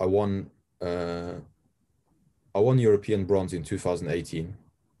won European bronze in 2018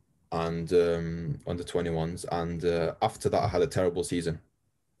 and under 21s, and after that I had a terrible season,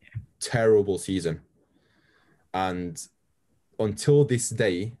 and until this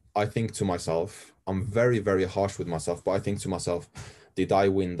day I think to myself, I'm very, very harsh with myself, but I think to myself, did I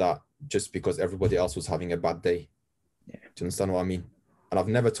win that just because everybody else was having a bad day? Yeah. Do you understand what I mean? And I've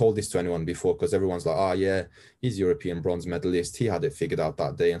never told this to anyone before, because everyone's like, oh yeah, he's European bronze medalist, he had it figured out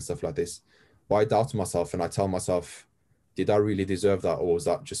that day and stuff like this. But I doubt myself and I tell myself, did I really deserve that, or was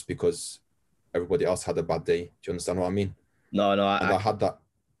that just because everybody else had a bad day? Do you understand what I mean? No, I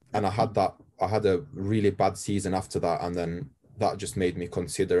had a really bad season after that, and then that just made me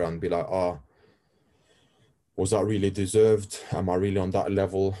consider and be like, oh, was that really deserved? Am I really on that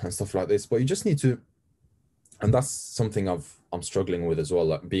level and stuff like this? But you just need to, and that's something I'm struggling with as well,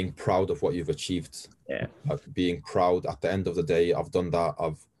 like being proud of what you've achieved. Yeah. Like being proud at the end of the day, I've done that,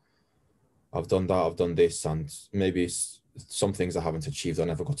 I've done this, and maybe some things I haven't achieved. I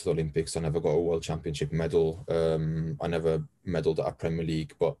never got to the Olympics. I never got a World Championship medal. I never medaled at a Premier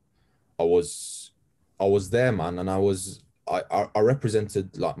League, but I was there, man, and I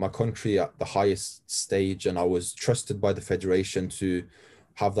represented like my country at the highest stage, and I was trusted by the federation to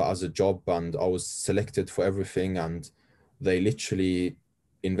have that as a job, and I was selected for everything, and they literally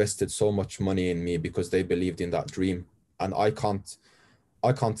invested so much money in me because they believed in that dream, and I can't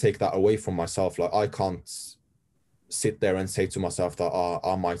take that away from myself. Like I can't sit there and say to myself that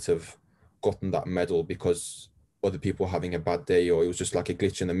I might have gotten that medal because other people were having a bad day, or it was just like a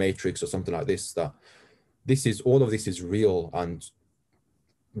glitch in the matrix or something like this. That all of this is real, and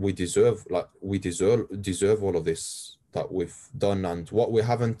we deserve all of this that we've done, and what we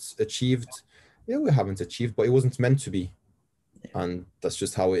haven't achieved, yeah, we haven't achieved, but it wasn't meant to be, and that's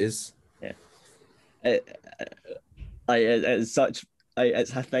just how it is. Yeah. It's such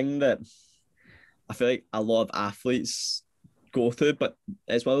it's a thing that I feel like a lot of athletes go through, but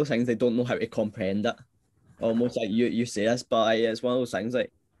it's one of those things they don't know how to comprehend it. Almost like you say this, but it's one of those things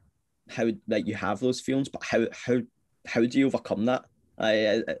like how like you have those feelings, but how do you overcome that?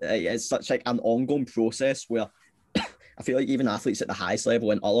 It's such like an ongoing process where I feel like even athletes at the highest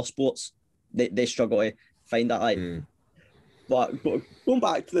level in other sports, they struggle to find that like. But going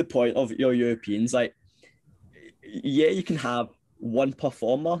back to the point of your Europeans, like, yeah, you can have one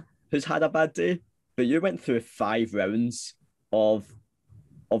performer who's had a bad day, but you went through 5 rounds of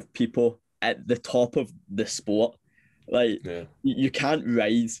people at the top of the sport. Like, you can't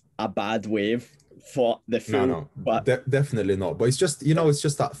ride a bad wave for the full. No, definitely not. But it's just, it's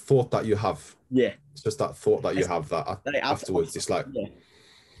just that thought that you have. Yeah. It's just that thought that you have that afterwards. It's like, yeah.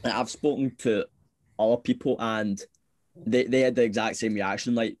 I've spoken to other people and they had the exact same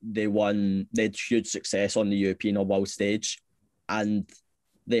reaction. Like they had huge success on the European or world stage, and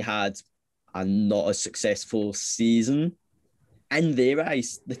they had a not as successful season. In their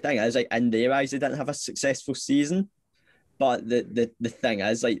eyes, the thing is, like in their eyes, they didn't have a successful season. But the thing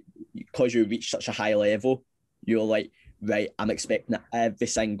is, like, because you reach such a high level, you're like, right, I'm expecting it every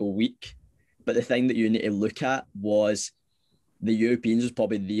single week. But the thing that you need to look at was the Europeans was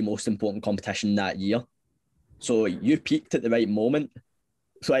probably the most important competition that year. So you peaked at the right moment.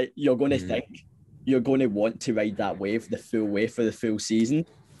 So like, you're going to think you're going to want to ride that wave, the full wave for the full season,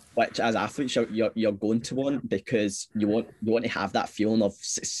 which as athletes you're going to want, because you want to have that feeling of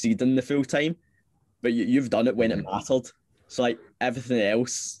succeeding the full time. But you've done it when it mattered. So like everything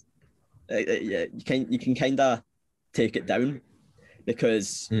else, you can kind of take it down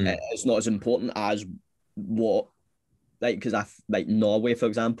because it's not as important as what, like, because like Norway, for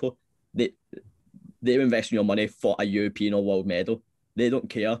example, they're investing your money for a European or world medal. They don't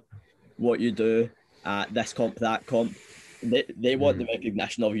care what you do at this comp, that comp. They want the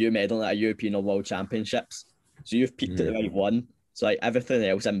recognition of you medaling at a European or world championships. So you've peaked at the right one. So like everything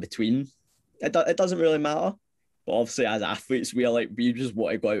else in between, it doesn't really matter. But obviously, as athletes, we just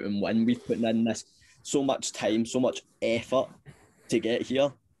want to go out and win. We've put in this so much time, so much effort to get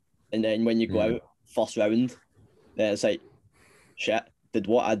here, and then when you go out first round, then it's like, shit, did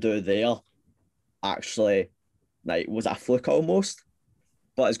what I do there actually, like, was a fluke almost?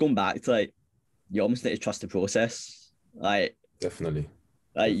 But it's going back to like, you almost need to trust the process. Like, definitely.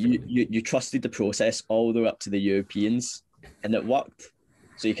 Like you trusted the process all the way up to the Europeans, and it worked.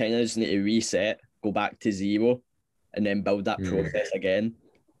 So you kind of just need to reset go back to zero and then build that process again.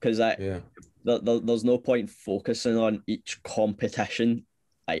 Because there's no point focusing on each competition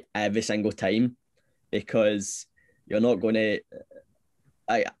like every single time, because you're not going to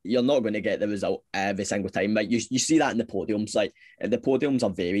get the result every single time. Like you see that in the podiums. Like the podiums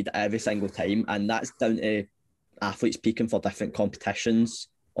are varied every single time, and that's down to athletes peaking for different competitions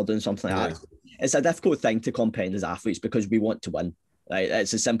or doing something like that. It's a difficult thing to comprehend as athletes because we want to win. Right?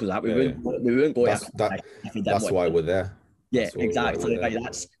 It's as simple as that. We wouldn't go. That's why we're there. Yeah, exactly. Like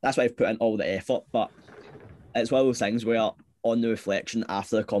that's why I've put in all the effort. But it's one of those things where, on the reflection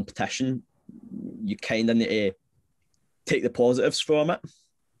after the competition, you kind of need to take the positives from it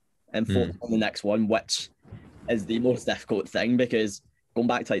and focus on the next one, which is the most difficult thing, because going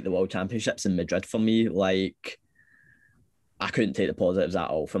back to like the World Championships in Madrid for me, like I couldn't take the positives at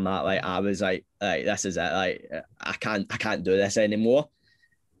all from that. Like I was like this is it. Like I can't do this anymore.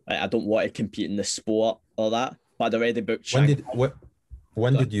 Like, I don't want to compete in the sport or that. But I'd already booked.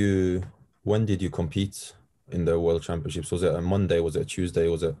 When did you compete in the World Championships? Was it a Monday? Was it a Tuesday?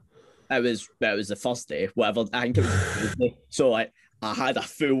 Was it? It was the first day, whatever. I think it was Tuesday. So like I had a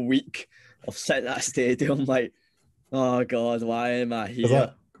full week of sitting at a stadium like, oh God, why am I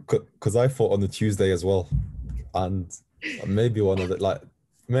here? Because I fought on the Tuesday as well, and maybe one of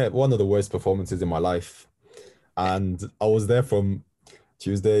the worst performances in my life. And I was there from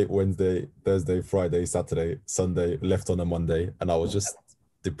Tuesday, Wednesday, Thursday, Friday, Saturday, Sunday, left on a Monday, and I was just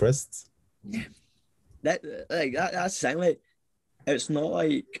depressed. That's the thing. Like, it's not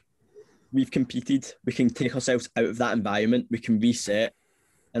like we've competed. We can take ourselves out of that environment. We can reset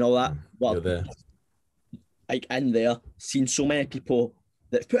and all that. Well, you're there. Like in there, seen so many people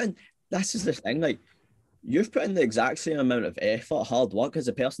that put in. This is the thing. Like, you've put in the exact same amount of effort, hard work as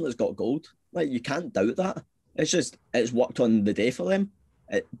the person that's got gold. Like, you can't doubt that. It's worked on the day for them.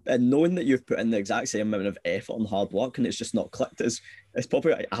 And knowing that you've put in the exact same amount of effort and hard work and it's just not clicked is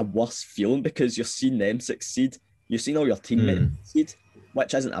probably like a worse feeling, because you're seeing them succeed. You've seen all your teammates succeed,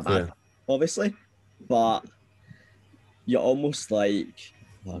 which isn't a bad thing, obviously. But you're almost like,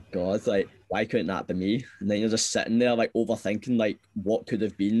 oh God, like, why couldn't that be me? And then you're just sitting there like overthinking like what could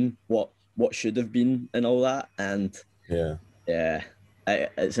have been, what should have been and all that. And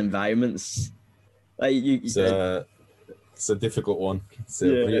it's environments like it's a difficult one. It's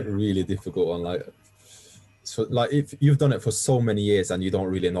a really difficult one. Like, so like if you've done it for so many years and you don't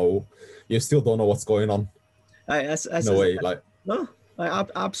really know, you still don't know what's going on. No, like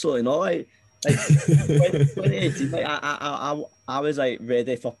absolutely not. Like 2018, like I was like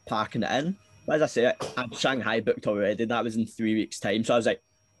ready for packing it in. But as I say, I'm Shanghai booked already. That was in 3 weeks' time. So I was like,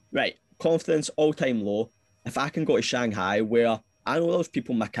 right, confidence all time low. If I can go to Shanghai, where I know those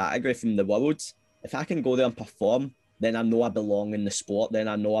people in my category from the Worlds, if I can go there and perform, then I know I belong in the sport. Then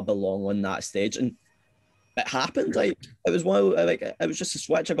I know I belong on that stage. And it happened. Like, it was it was just a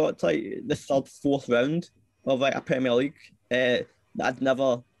switch. I got to like the third, fourth round of like a Premier League that I'd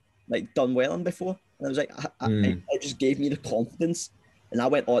never like done well in before. And I was like, it just gave me the confidence. And I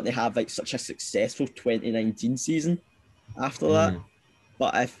went on to have like such a successful 2019 season after that.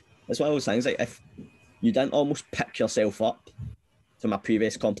 But if it's one of those things, like if you didn't almost pick yourself up from a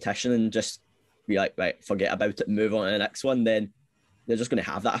previous competition and just be like, right, forget about it, move on to the next one, then you're just going to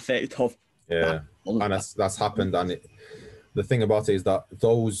have that effect of and that's happened. And the thing about it is that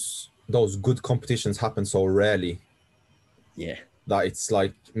those good competitions happen so rarely. Yeah. That it's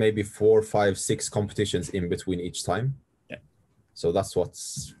like maybe 4, 5, 6 competitions in between each time. Yeah. So that's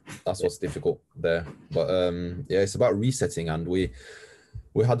what's difficult there. But it's about resetting, and we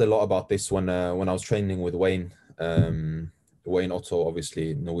had a lot about this when I was training with Wayne. Wayne Otto,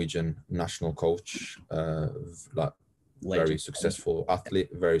 obviously Norwegian national coach, like very successful athlete,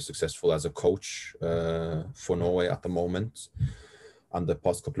 very successful as a coach for Norway at the moment and the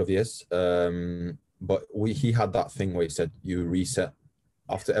past couple of years. But he had that thing where he said, you reset.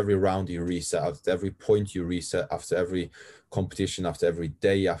 After every round, you reset. After every point, you reset. After every competition, after every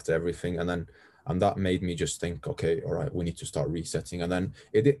day, after everything. And that made me just think, okay, all right, we need to start resetting. And then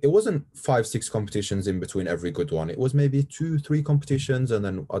it wasn't 5, 6 competitions in between every good one. It was maybe 2, 3 competitions, and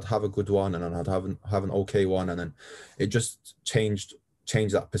then I'd have a good one, and then I'd have an okay one. And then it just changed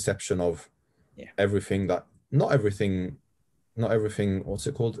that perception of everything, that not everything, what's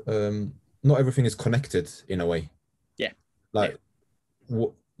it called? Not everything is connected in a way. Yeah. Like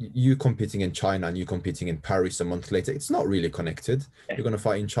you competing in China and you competing in Paris a month later, it's not really connected. Yeah. You're going to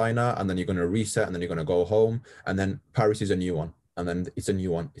fight in China, and then you're going to reset, and then you're going to go home, and then Paris is a new one, and then it's a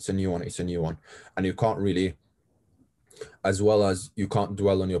new one, it's a new one, it's a new one. And you can't really, as well as you can't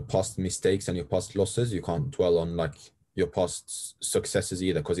dwell on your past mistakes and your past losses, you can't dwell on like your past successes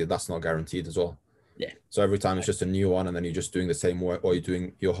either, because that's not guaranteed as well. Yeah. So every time it's just a new one, and then you're just doing the same work, or you're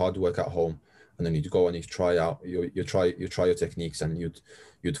doing your hard work at home, and then you go and you try out, you try your techniques, and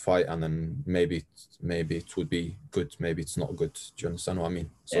you'd fight, and then maybe it would be good, maybe it's not good. Do you understand what I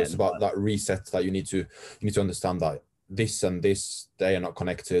mean? So it's about that reset that you need to understand that this and this, they are not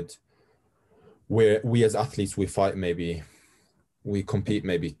connected. Where we as athletes, we fight, maybe we compete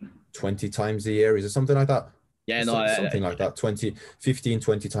maybe 20 times a year. Is it something like that? Yeah, Something like that, 20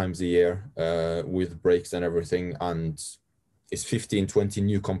 times a year, with breaks and everything. And it's 15, 20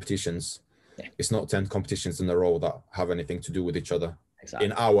 new competitions. Yeah. It's not 10 competitions in a row that have anything to do with each other.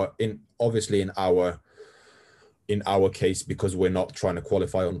 Exactly. Obviously in our case, because we're not trying to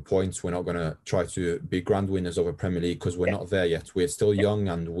qualify on points, we're not going to try to be grand winners of a Premier League, because we're not there yet. We're still young,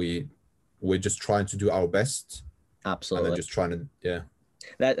 and we're just trying to do our best. Absolutely. And then just trying to, yeah.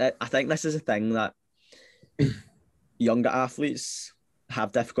 I think this is a thing that younger athletes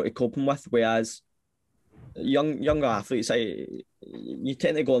have difficulty coping with, whereas younger athletes, you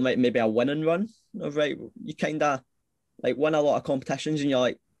tend to go on like maybe a winning run of, right, you kind of like win a lot of competitions, and you're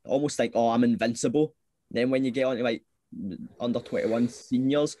like almost like, oh, I'm invincible. Then when you get onto like under 21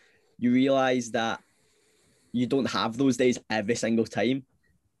 seniors, you realize that you don't have those days every single time.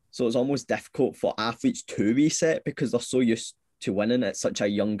 So it's almost difficult for athletes to reset, because they're so used to winning at such a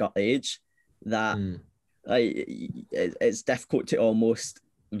younger age that like it's difficult to almost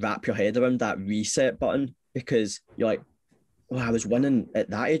wrap your head around that reset button, because you're like, well, I was winning at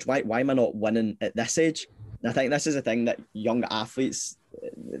that age. Why am I not winning at this age? And I think this is a thing that younger athletes,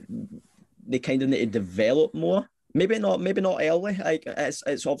 they kind of need to develop more. Maybe not early. Like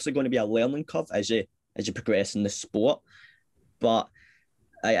it's obviously going to be a learning curve as you progress in the sport, but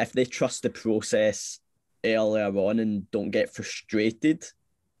if they trust the process earlier on and don't get frustrated,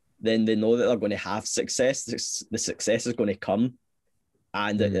 then they know that they're going to have success. The success is going to come,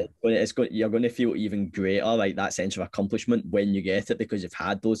 and you're going to feel even greater, like that sense of accomplishment when you get it, because you've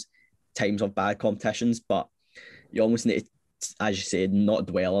had those times of bad competitions. But you almost need to, as you said, not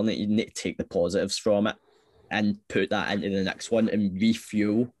dwell on it. You need to take the positives from it and put that into the next one, and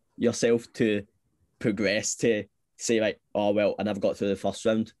refuel yourself to progress, to say, like, oh, well, I never got through the first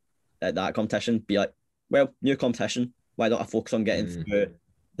round at that competition. Be like, well, new competition. Why don't I focus on getting through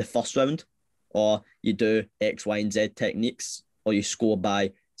the first round? Or you do X, Y, and Z techniques, or you score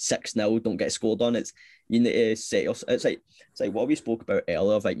by 6-0, don't get scored on. You need to set yourself. It's like what we spoke about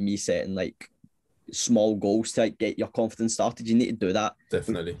earlier, of like me setting like small goals to like get your confidence started. You need to do that.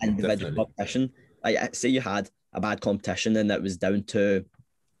 Definitely. Individual competition. Like, say you had a bad competition and it was down to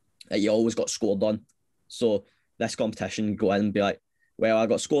you always got scored on. So this competition, go in and be like, well, I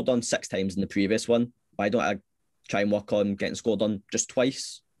got scored on 6 times in the previous one. Why don't I try and work on getting scored on just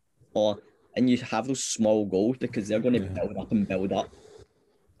twice? And you have those small goals, because they're going to build up and build up.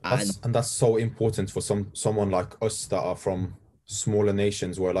 And that's so important for someone like us that are from smaller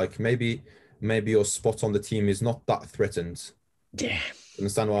nations, where like maybe your spot on the team is not that threatened. Yeah.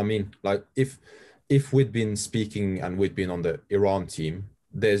 Understand what I mean? Like if we'd been speaking and we'd been on the Iran team,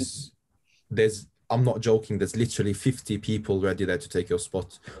 there's I'm not joking, there's literally 50 people ready there to take your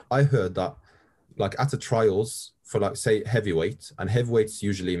spot. I heard that like at the trials for like say heavyweight, and heavyweight's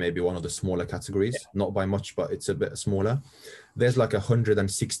usually maybe one of the smaller categories, not by much, but it's a bit smaller. There's like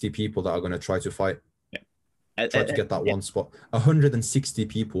 160 people that are going to try to fight, try to get that one spot. 160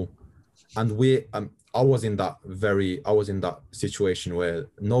 people. And I was in that situation where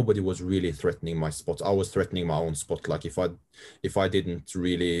nobody was really threatening my spot. I was threatening my own spot. Like if I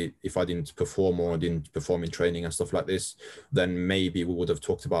didn't perform, or didn't perform in training and stuff like this, then maybe we would have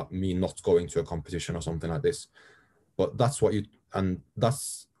talked about me not going to a competition or something like this. But that's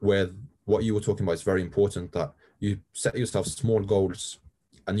where what you were talking about is very important, that you set yourself small goals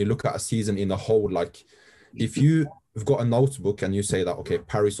and you look at a season in a whole. Like if you've got a notebook and you say that, okay,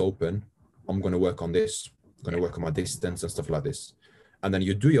 Paris Open, I'm going to work on this, I'm going to work on my distance and stuff like this. And then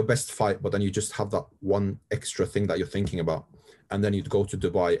you do your best fight, but then you just have that one extra thing that you're thinking about. And then you'd go to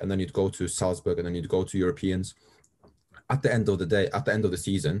Dubai, and then you'd go to Salzburg, and then you'd go to Europeans. At the end of the day, at the end of the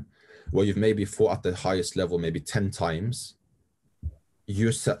season, where you've maybe fought at the highest level maybe 10 times,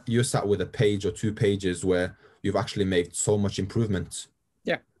 you're sat with a page or 2 pages where you've actually made so much improvement.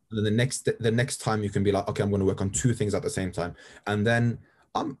 Yeah. And then the next time you can be like, okay, I'm going to work on 2 things at the same time. And then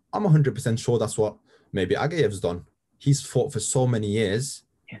I'm 100% sure that's what maybe Agayev's done. He's fought for so many years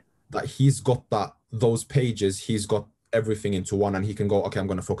that he's got those pages, he's got everything into one, and he can go, okay, I'm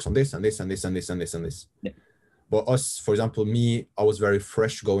going to focus on this and this and this and this and this and this. Yeah. But us, for example, me, I was very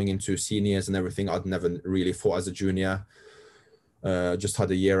fresh going into seniors and everything. I'd never really fought as a junior. Just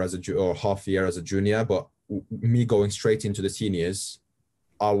had a year or half a year as a junior. But me going straight into the seniors,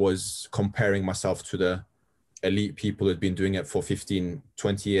 I was comparing myself to the elite people who'd been doing it for 15,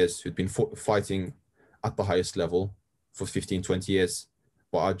 20 years, who'd been fighting at the highest level for 15, 20 years,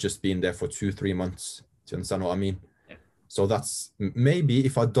 but I'd just been there for 2-3 months. Do you understand what I mean? Yeah. So that's, maybe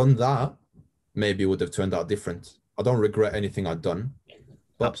if I'd done that, maybe it would have turned out different. I don't regret anything I'd done.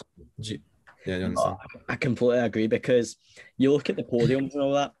 But absolutely. Yeah, you understand? I completely agree, because you look at the podiums and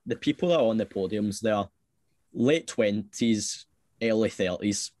all that, the people that are on the podiums, they're late 20s, early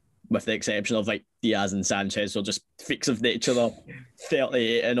 30s, with the exception of like Diaz and Sanchez, so just freaks of nature, they're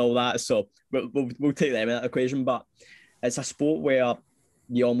 38 and all that. So we'll take them in that equation. But it's a sport where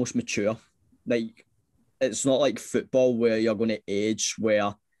you almost mature. Like, it's not like football where you're going to age,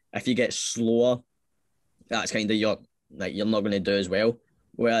 where if you get slower, that's kind of you're not going to do as well.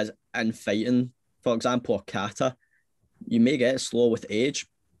 Whereas in fighting, for example, or kata, you may get slow with age,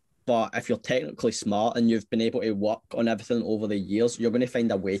 but if you're technically smart and you've been able to work on everything over the years, you're going to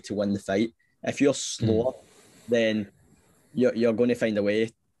find a way to win the fight. If you're slower, then you're going to find a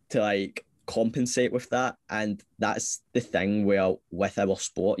way to like compensate with that. And that's the thing where with our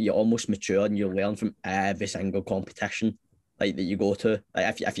sport, you almost mature and you learn from every single competition like that you go to.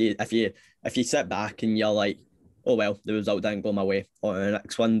 Like if you sit back and you're like, oh well, the result didn't go my way on the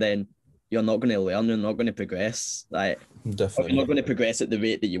next one, then you're not going to learn, you're not going to progress. Like, definitely, you're not going to progress at the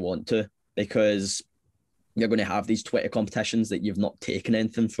rate that you want to, because you're going to have these 20 competitions that you've not taken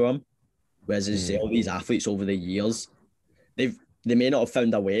anything from. Whereas as you say, all these athletes over the years, they may not have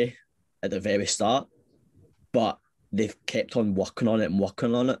found a way at the very start, but they've kept on working on it,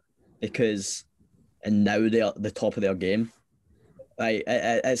 and now they're at the top of their game. Like,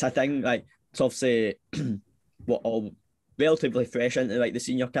 it's a thing, like, it's obviously what all relatively fresh into like the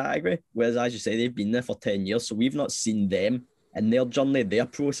senior category, whereas as you say, they've been there for 10 years, so we've not seen them in their journey, their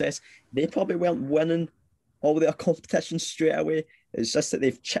process. They probably weren't winning all their competitions straight away. It's just that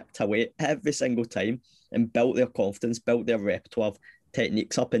they've chipped away every single time and built their confidence, built their repertoire of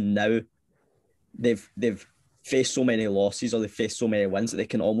techniques up, and now they've faced so many losses, or they've faced so many wins, that they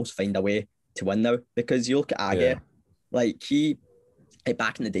can almost find a way to win now. Because you look at Age, like, he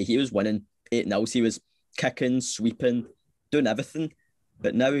back in the day, he was winning 8-0, he was kicking, sweeping, doing everything.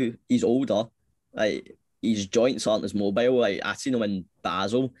 But now he's older, like, his joints aren't as mobile. Like, I seen him in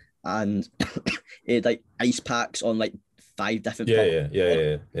Basel, and he had like ice packs on like 5 different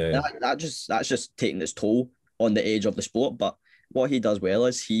That's just taking its toll on the age of the sport. But what he does well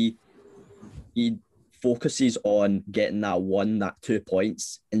is he focuses on getting that 2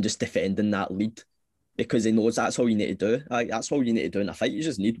 points and just defending that lead, because he knows that's all you need to do. Like, that's all you need to do in a fight. You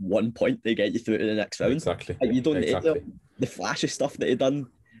just need 1 point to get you through to the next round. Exactly. Like, you don't need to do the flashy stuff that he done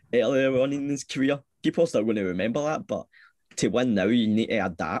earlier on in his career. People are still going to remember that, but to win now, you need to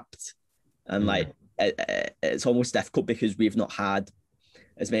adapt. And like, it's almost difficult, because we've not had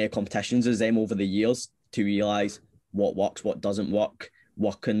as many competitions as them over the years to realise what works, what doesn't work,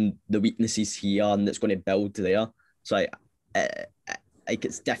 what can the weaknesses here, and it's going to build there. So like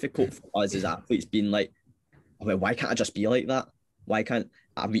it's difficult for us as athletes being like, well, why can't I just be like that? Why can't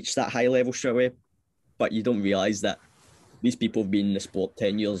I reach that high level straight away? But you don't realise that these people have been in the sport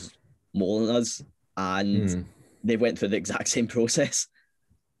 10 years more than us, and they went through the exact same process.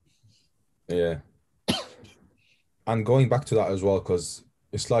 Yeah. And going back to that as well, because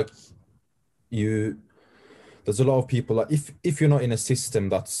it's like there's a lot of people, like, if you're not in a system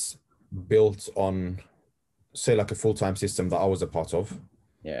that's built on, say, like a full-time system that I was a part of,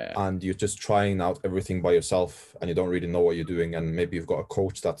 and you're just trying out everything by yourself and you don't really know what you're doing, and maybe you've got a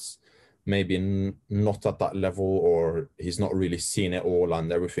coach that's maybe not at that level, or he's not really seen it all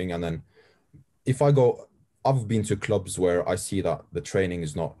and everything. And then I've been to clubs where I see that the training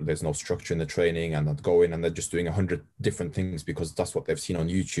there's no structure in the training, and I'd go in and they're just doing 100 different things because that's what they've seen on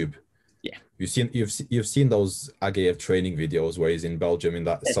YouTube. Yeah. You've seen those Ageyev training videos where he's in Belgium in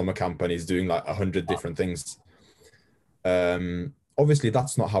that summer camp and he's doing like 100 different things. Obviously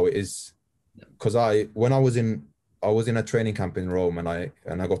that's not how it is. Because when I was in a training camp in Rome, and I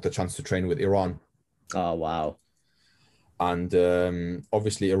got the chance to train with Iran. Oh wow. And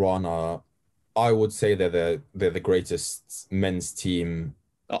obviously Iran I would say they're the greatest men's team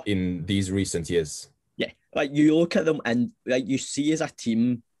in these recent years. Yeah. Like, you look at them and like you see as a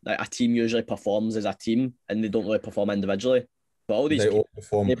team, like a team usually performs as a team and they don't really perform individually. But all these all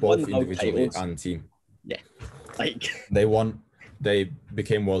perform both individually and team. Yeah. Like they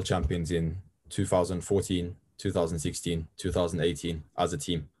became world champions in 2014, 2016, 2018 as a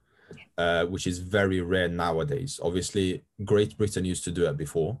team, which is very rare nowadays. Obviously, Great Britain used to do it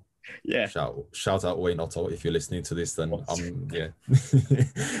before. Yeah. Shout out Wayne Otto if you're listening to this. Then yeah.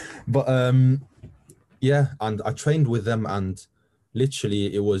 But yeah, and I trained with them, and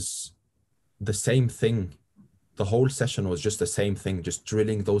literally it was the same thing. The whole session was just the same thing, just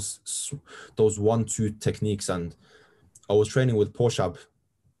drilling those 1-2 techniques. And I was training with Porshab,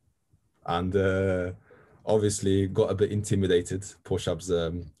 and obviously got a bit intimidated. Porshab's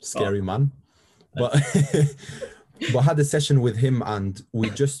scary man, but but I had a session with him, and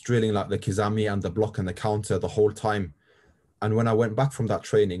we just drilling like the Kizami and the block and the counter the whole time. And when I went back from that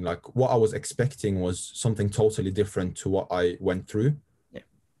training, like what I was expecting was something totally different to what I went through.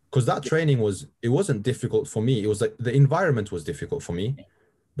 Because that training it wasn't difficult for me. It was like the environment was difficult for me,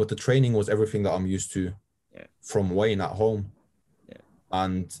 but the training was everything that I'm used to from weighing at home.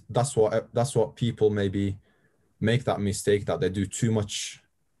 And that's what people maybe make that mistake, that they do too much.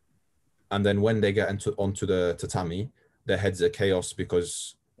 And then when they get onto the tatami, their heads are chaos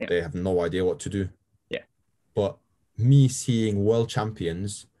because they have no idea what to do. But me seeing world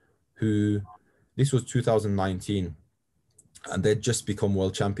champions who, this was 2019, and they'd just become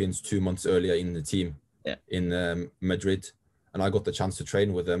world champions 2 months earlier in the team in Madrid. And I got the chance to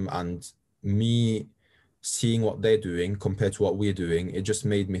train with them, and me seeing what they're doing compared to what we're doing, it just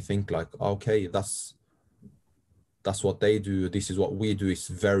made me think like, okay, that's what they do. This is what we do. It's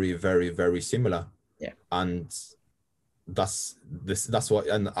very, very, very similar. And that's what,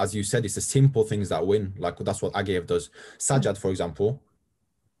 and as you said, it's the simple things that win. Like that's what Agev does. Sajjad, for example,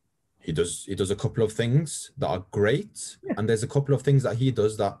 he does a couple of things that are great, and there's a couple of things that he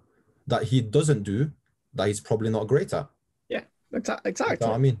does that he doesn't do that he's probably not great at. Exactly. You know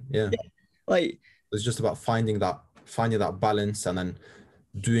what I mean? Like it's just about finding that balance, and then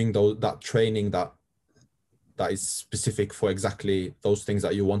doing that training that is specific for exactly those things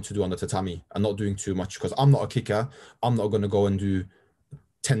that you want to do on the tatami, and not doing too much. Because I'm not a kicker, I'm not going to go and do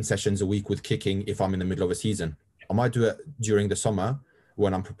 10 sessions a week with kicking if I'm in the middle of a season. I might do it during the summer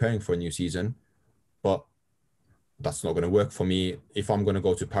when I'm preparing for a new season, but that's not going to work for me. If I'm going to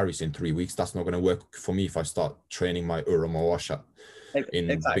go to Paris in 3 weeks, that's not going to work for me if I start training my Uromawasha in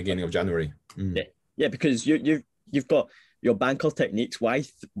the beginning of January. Because you've got your banker techniques. Why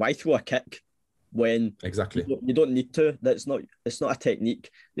throw a kick when you don't need to? It's not a technique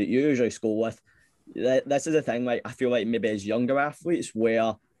that you usually score with. This is the thing. Like I feel like maybe as younger athletes,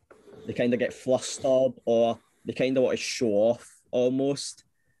 where they kind of get flustered or they kind of want to show off almost,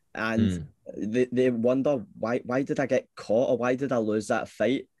 and they wonder why did I get caught, or why did I lose that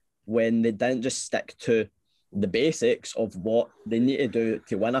fight, when they didn't just stick to the basics of what they need to do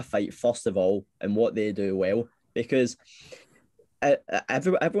to win a fight first of all, and what they do well. Because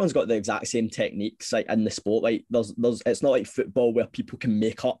everyone's got the exact same techniques like in the sport. Like there's it's not like football where people can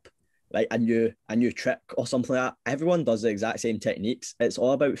make up like a new trick or something like that. Everyone does the exact same techniques. It's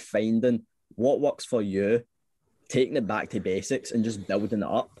all about finding what works for you, taking it back to basics and just building it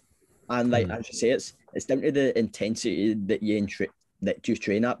up. And like as you say, it's down to the intensity that you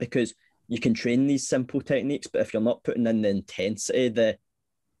train at, because you can train these simple techniques, but if you're not putting in the intensity, the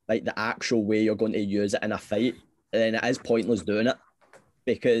actual way you're going to use it in a fight, then it is pointless doing it,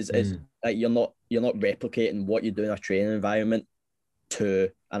 because it's like you're not replicating what you do in a training environment to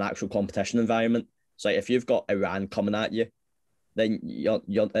an actual competition environment. So like if you've got Iran coming at you, then you're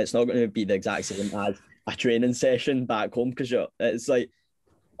it's not going to be the exact same as a training session back home, because it's like,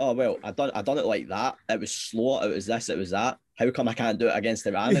 oh well, I done it like that. It was slow. It was this. It was that. How come I can't do it against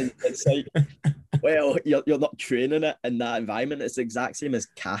Iran? And it's like, well, you're not training it in that environment. It's the exact same as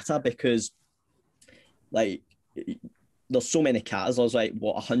kata, because like there's so many katas. There's like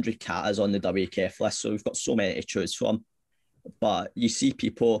 100 katas on the WKF list, so we've got so many to choose from. But you see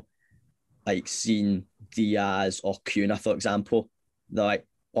people like seeing Diaz or Kuna, for example. They're like,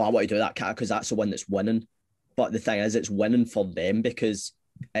 oh, I want to do that kata because that's the one that's winning. But the thing is, it's winning for them because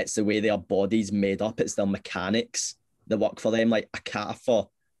it's the way their body's made up. It's their mechanics that work for them. Like a kata for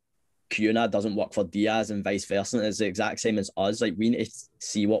Kuna doesn't work for Diaz and vice versa. And it's the exact same as us. Like we need to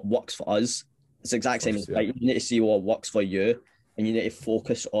see what works for us. It's the exact same as fighting. You need to see what works for you, and you need to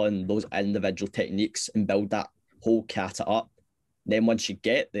focus on those individual techniques and build that whole kata up. Then once you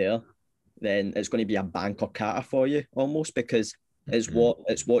get there, then it's going to be a banker kata for you almost, because it's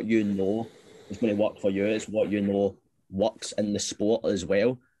what you know is going to work for you. It's what you know works in the sport as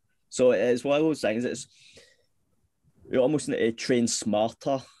well. So it's one of those things. You almost need to train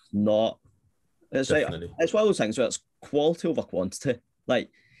smarter, not. It's Definitely. Like it's one of those things where it's quality over quantity. Like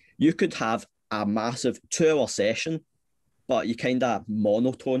you could have a massive 2-hour session, but you kind of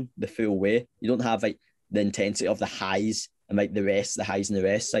monotone the full way. You don't have like the intensity of the highs and like the highs and the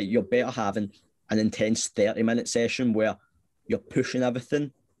rest. Like you're better having an intense 30-minute session where you're pushing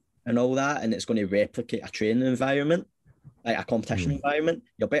everything and all that, and it's going to replicate a training environment, like a competition environment.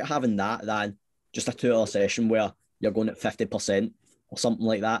 You're better having that than just a 2-hour session where you're going at 50% or something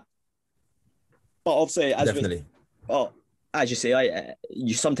like that. But obviously, Definitely. as you say, like,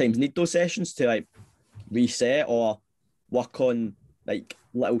 you sometimes need those sessions to like reset or work on like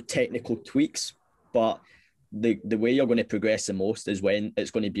little technical tweaks. But the way you're going to progress the most is when it's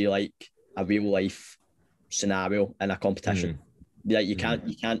going to be like a real life scenario in a competition. Like you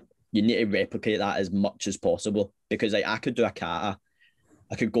need to replicate that as much as possible, because like I could do a kata,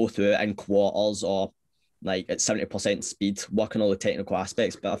 I could go through it in quarters or like at 70% speed, working all the technical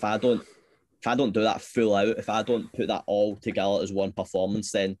aspects. But if I don't do that full out, if I don't put that all together as one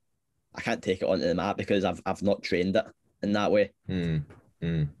performance, then I can't take it onto the mat because I've not trained it in that way.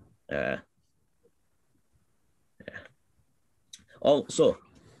 Yeah. Also,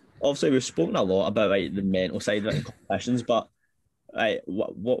 obviously we've spoken a lot about like the mental side of it in competitions, but like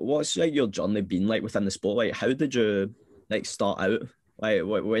what's like your journey been like within the sport? Like how did you like start out? Like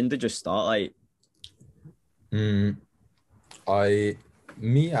when did you start? Like I,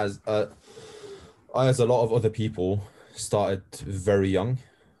 as a lot of other people, started very young,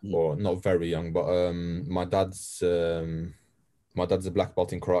 or not very young, but my dad's a black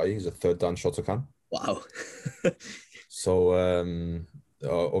belt in karate. He's a third dan Shotokan. Wow. So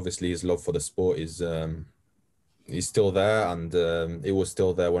obviously his love for the sport is he's still there, and it was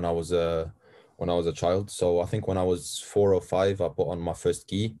still there when I was a child. So I think when I was 4 or 5, I put on my first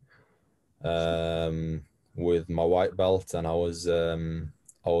gi with my white belt, and I was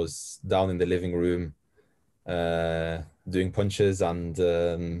down in the living room doing punches and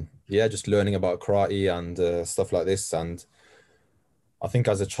just learning about karate and stuff like this. And I think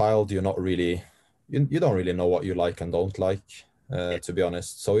as a child, you're not really you don't really know what you like and don't like, to be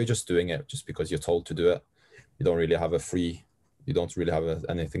honest. So you're just doing it just because you're told to do it. You don't really have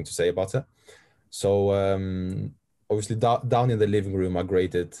anything to say about it. So obviously down in the living room, I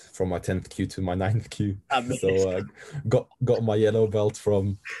graded from my 10th kyu to my 9th kyu. So got my yellow belt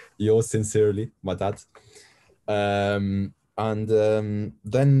from yours sincerely, my dad. And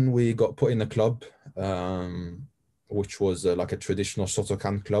then we got put in a club, which was like a traditional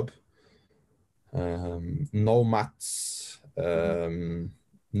Shotokan club. No mats,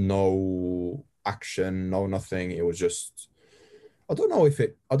 no action, no nothing. It was just, I don't know if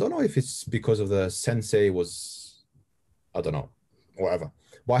it's because of the sensei was, I don't know, whatever.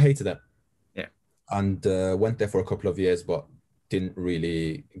 But I hated it. Yeah. And went there for a couple of years, but didn't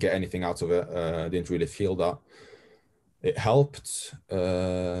really get anything out of it. Didn't really feel that it helped.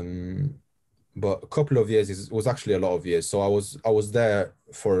 But a couple of years was actually a lot of years. So I was there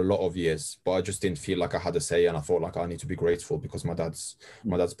for a lot of years, but I just didn't feel like I had a say, and I thought like I need to be grateful because my dad's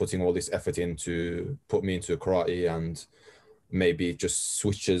putting all this effort in to put me into karate, and maybe it just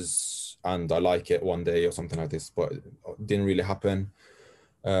switches and I like it one day or something like this, but it didn't really happen.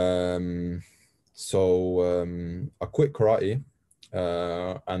 So I quit karate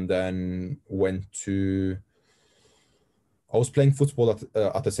and then I was playing football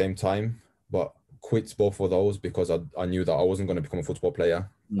at the same time, but quit both of those because I knew that I wasn't going to become a football player,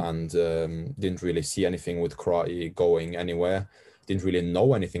 and didn't really see anything with karate going anywhere. Didn't really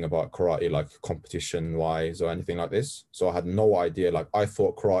know anything about karate, like competition wise or anything like this. So I had no idea. Like I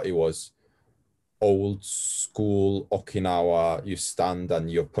thought karate was old school Okinawa. You stand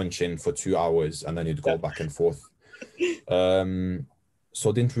and you're punching for 2 hours and then you'd go back and forth.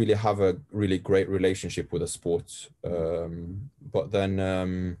 So didn't really have a really great relationship with the sport. But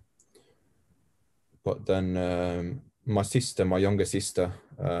then my younger sister,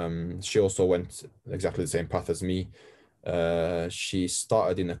 she also went exactly the same path as me. She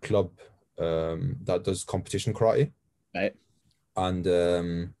started in a club that does competition karate. Right.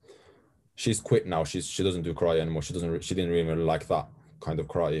 And she's quit now. She doesn't do karate anymore. She didn't really like that kind of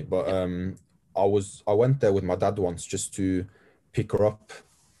karate. But I went there with my dad once just to pick her up,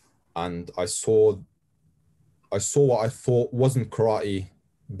 and I saw what I thought wasn't karate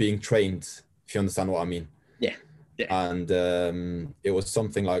being trained, if you understand what I mean. Yeah. And it was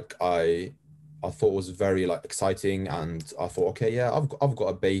something like I thought was very like exciting, and I thought, okay, yeah, I've got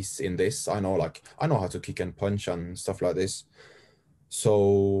a base in this. I know how to kick and punch and stuff like this.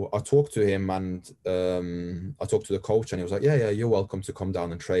 So I talked to him, and I talked to the coach, and he was like, yeah, you're welcome to come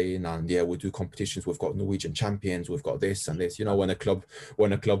down and train. And yeah, we do competitions. We've got Norwegian champions. We've got this and this, when a club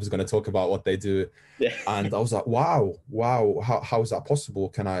is going to talk about what they do. Yeah. And I was like, wow, how is that possible?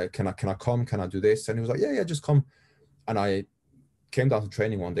 Can I come? Can I do this? And he was like, yeah, just come. And I came down to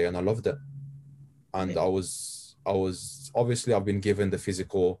training one day, and I loved it. And I was obviously, I've been given the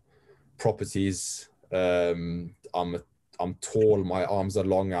physical properties. I'm tall, my arms are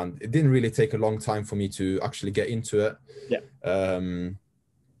long, and it didn't really take a long time for me to actually get into it. Yeah.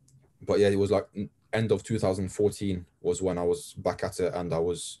 But yeah, it was like end of 2014 was when I was back at it, and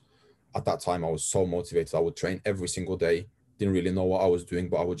at that time I was so motivated. I would train every single day. Didn't really know what I was doing,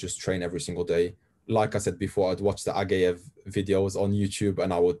 but I would just train every single day. Like I said before, I'd watch the Agaev videos on YouTube,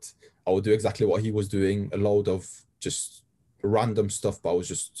 and I would do exactly what he was doing, a load of just random stuff, but I was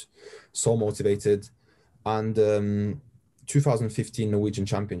just so motivated. And 2015 Norwegian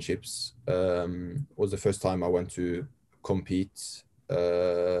Championships was the first time I went to compete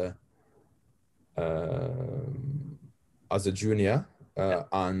as a junior,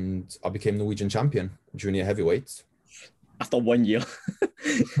 and I became Norwegian champion, junior heavyweight. After 1 year.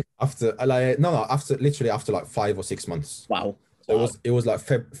 After literally after like 5 or 6 months. Wow. So it was like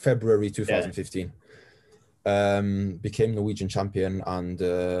February 2015. Became Norwegian champion, and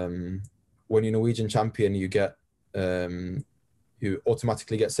when you're Norwegian champion, you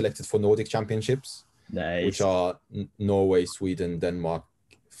automatically get selected for Nordic championships. Nice. Which are Norway, Sweden, Denmark,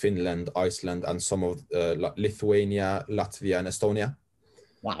 Finland, Iceland, and some of like Lithuania, Latvia, and Estonia.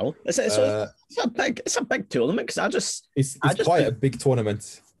 Wow, it's a big tournament, because it's quite a big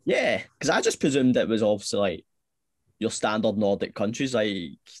tournament. Yeah, because I just presumed it was obviously like your standard Nordic countries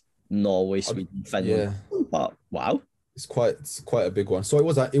like Norway, Sweden, Finland. Yeah. But wow, it's quite a big one. So it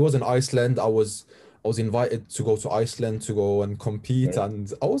was in Iceland. I was invited to go to Iceland to go and compete,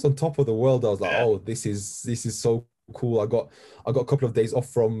 and I was on top of the world. I was like, oh, this is so cool. I got a couple of days off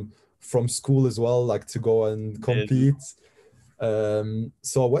from school as well, like to go and compete.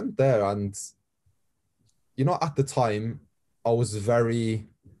 So I went there, and at the time I was very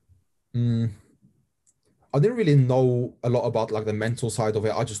I didn't really know a lot about like the mental side of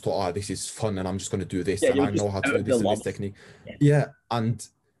it. I just thought, this is fun, and I'm just going to do this, and I know how to do this and this technique. Yeah, and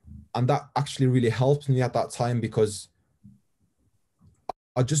that actually really helped me at that time, because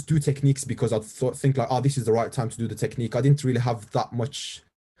I just do techniques because I think like, this is the right time to do the technique. I didn't really have that much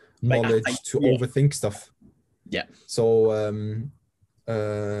knowledge to overthink stuff. Yeah. So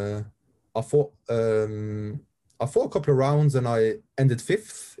I fought a couple of rounds, and I ended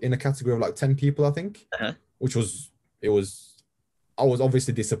 5th in a category of like 10 people, I think, which I was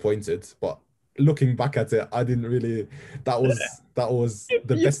obviously disappointed, but looking back at it, I didn't really, that was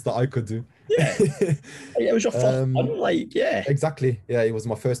the best that I could do. Yeah. It was your first one, like, yeah. Exactly. Yeah, it was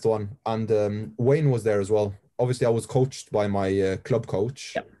my first one. And Wayne was there as well. Obviously, I was coached by my club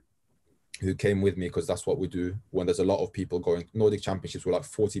coach, who came with me, because that's what we do when there's a lot of people going. Nordic Championships were like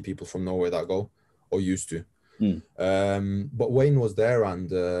 40 people from Norway that go, or used to. But Wayne was there,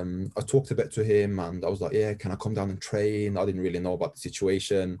 and I talked a bit to him, and I was like, yeah, can I come down and train? I didn't really know about the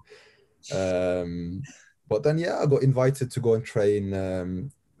situation. But then, I got invited to go and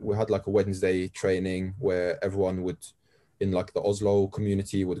train. We had like a Wednesday training where everyone would, in like the Oslo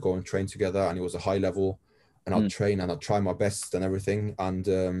community, would go and train together, and it was a high level, and I'd train and I'd try my best and everything.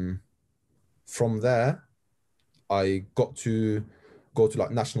 And from there, I got to go to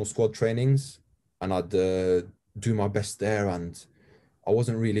like national squad trainings, and I'd do my best there. And I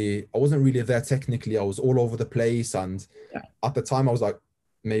wasn't really there technically. I was all over the place, and at the time I was like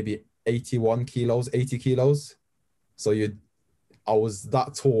maybe 80 kilos. So I was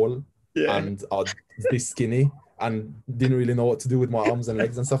that tall, and I was this skinny, and didn't really know what to do with my arms and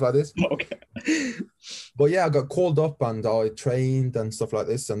legs and stuff like this. Okay. But I got called up, and I trained and stuff like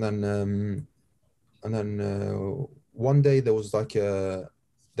this, and then one day there was like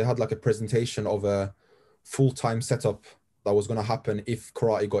they had like a presentation of a full-time setup that was going to happen if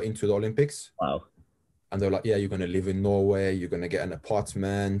karate got into the Olympics. Wow. And they're like, you're going to live in Norway, you're going to get an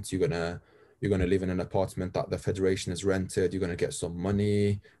apartment, you're going to live in an apartment that the federation has rented, you're going to get some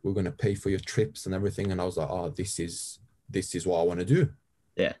money, we're going to pay for your trips and everything. And I was like, this is what I want to do.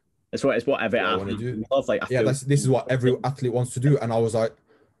 Yeah. It's what every athlete do. loves. Like, this is what every athlete wants to do. And I was like,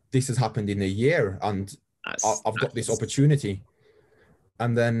 this has happened in a year, and I've got this opportunity.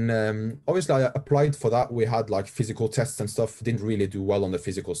 And then obviously I applied for that. We had like physical tests and stuff. Didn't really do well on the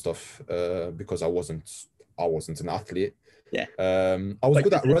physical stuff because I wasn't an athlete. Yeah. I was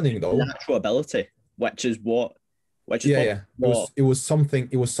good at running though. Natural ability, which is what. It was something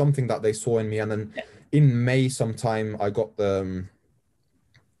that they saw in me. And then in May sometime, I got a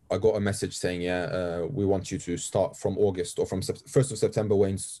message saying, we want you to start from August, or from 1st of September.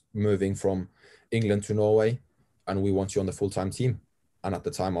 Wayne's moving from England to Norway, and we want you on the full-time team. And at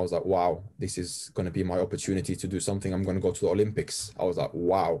the time I was like, wow, this is going to be my opportunity to do something. I'm going to go to the Olympics. I was like,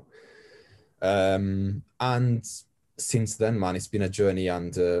 wow. And since then, man, it's been a journey.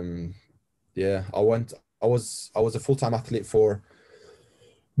 And I was a full-time athlete for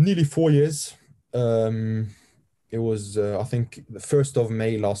nearly 4 years. It was, I think the 1st of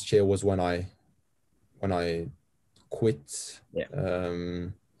May last year was when I quit.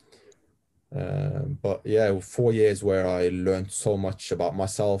 But yeah, 4 years where I learned so much about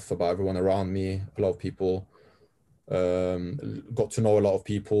myself, about everyone around me, a lot of people, got to know a lot of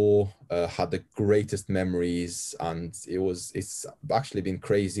people, had the greatest memories, and it's actually been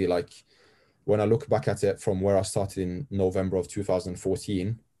crazy. Like when I look back at it from where I started in November of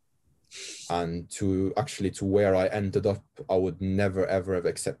 2014 and to where I ended up, I would never ever have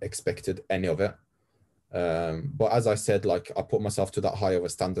expected any of it. But as I said, like I put myself to that high of a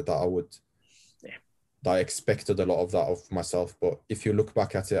standard that I expected a lot of that of myself. But if you look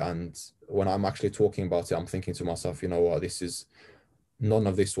back at it, and when I'm actually talking about it, I'm thinking to myself, you know what, none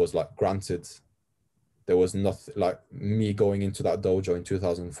of this was like granted. There was nothing like me going into that dojo in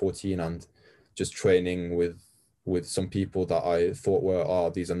 2014 and just training with some people that I thought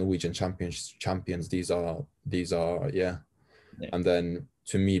were, these are Norwegian champions. These are yeah. And then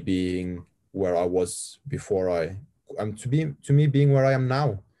to me being where I was before to me being where I am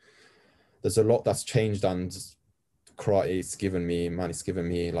now, there's a lot that's changed, and karate it's given me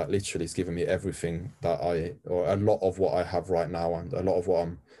like literally it's given me everything or a lot of what I have right now, and a lot of what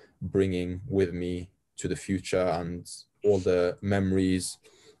I'm bringing with me to the future, and all the memories.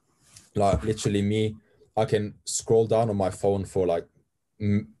 Like literally I can scroll down on my phone for like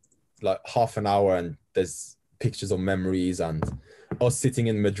half an hour and there's pictures of memories and us sitting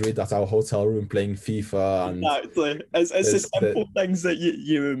in Madrid at our hotel room playing FIFA. And exactly, it's the simple things that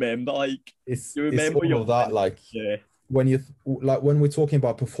you remember. Like you remember all of that. Like when we're talking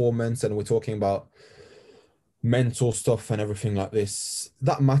about performance and we're talking about mental stuff and everything like this,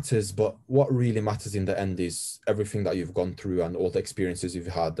 that matters, but what really matters in the end is everything that you've gone through and all the experiences you've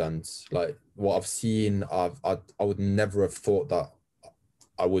had. And like what I've seen, I would never have thought that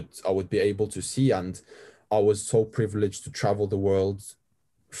I would be able to see. And I was so privileged to travel the world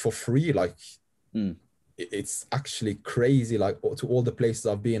for free. Like it's actually crazy, like to all the places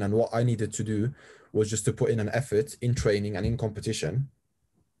I've been, and what I needed to do was just to put in an effort in training and in competition,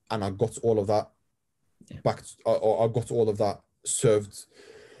 and I got all of that back, or I got all of that served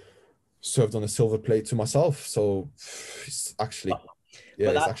on a silver plate to myself. So it's actually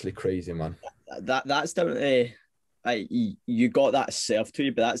it's actually crazy, man. That's down to like you got that self to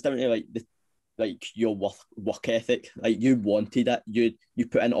you, but that's down to like your work ethic. Like you wanted it, you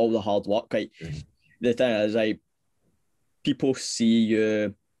put in all the hard work. Like the thing is, like people see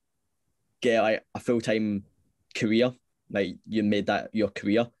you get like a full-time career, like you made that your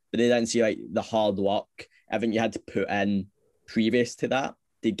career, but they didn't see like the hard work, everything you had to put in previous to that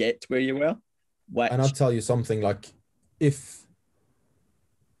to get to where you were. And I'll tell you something, like if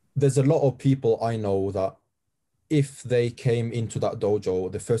there's a lot of people I know that if they came into that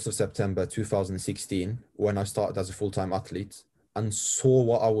dojo the 1st of September 2016, when I started as a full-time athlete, and saw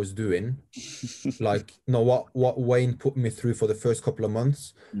what I was doing, like what Wayne put me through for the first couple of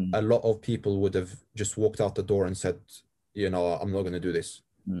months, a lot of people would have just walked out the door and said, you know, I'm not going to do this.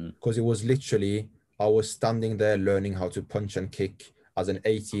 Because it was literally, I was standing there learning how to punch and kick as an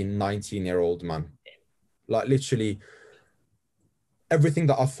 18, 19-year-old man. Like literally everything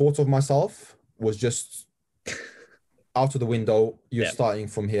that I thought of myself was just out of the window. You're starting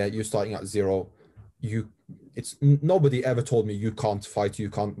from here, you're starting at zero. Nobody ever told me you can't fight, you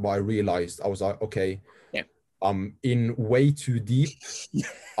can't, but I realized, I was like, okay, I'm in way too deep.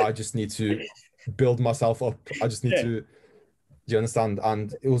 I just need to build myself up. I just need to, do you understand?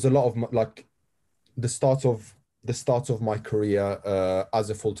 And it was a lot of like the start of my career as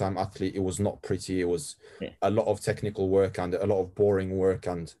a full-time athlete. It was not pretty. It was a lot of technical work and a lot of boring work,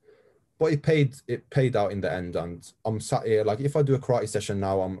 but it paid out in the end. And I'm sat here, like if I do a karate session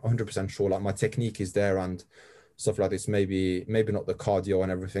now, I'm 100% sure like my technique is there and stuff like this. Maybe not the cardio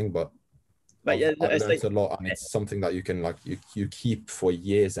and everything, but I've learned a lot, and it's something that you can like you keep for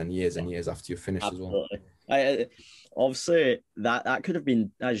years and years and years after you finish as well. Obviously that could have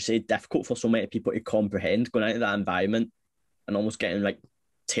been, as you say, difficult for so many people to comprehend, going into that environment and almost getting like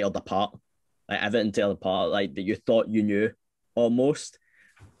teared apart, like everything teared apart, like that you thought you knew almost.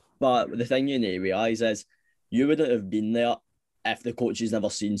 But the thing you need to realize is you wouldn't have been there if the coaches never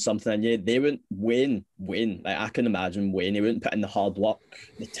seen something in you. They wouldn't, Wayne, like I can imagine Wayne, he wouldn't put in the hard work,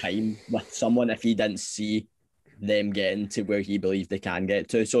 the time with someone if he didn't see them getting to where he believed they can get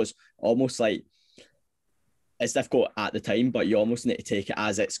to. So it's almost like, it's difficult at the time, but you almost need to take it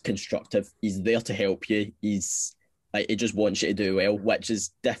as it's constructive. He's there to help you. He's like, he just wants you to do well, which is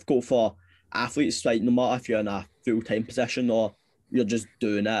difficult for athletes. Like no matter if you're in a full-time position or you're just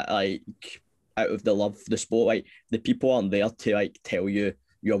doing it like out of the love of the sport, like the people aren't there to like tell you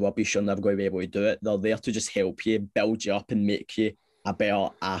you're rubbish, you're never going to be able to do it. They're there to just help you, build you up and make you a better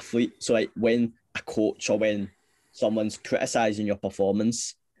athlete. So like when a coach or when someone's criticizing your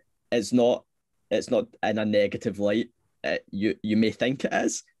performance, it's not in a negative light. You may think it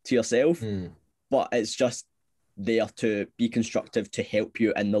is to yourself, but it's just there to be constructive to help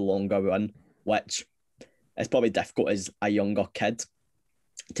you in the longer run, which is probably difficult as a younger kid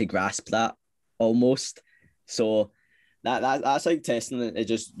to grasp that almost. So that's like testing it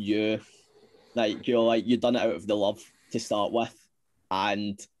just you, like you done it out of the love to start with,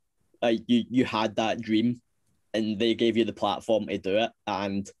 and like you had that dream and they gave you the platform to do it.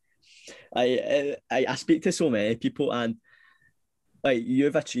 And I speak to so many people, and like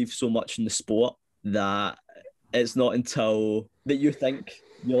you've achieved so much in the sport that it's not until that you think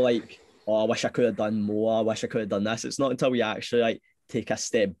you're like, oh, I wish I could have done more, I wish I could have done this. It's not until you actually like take a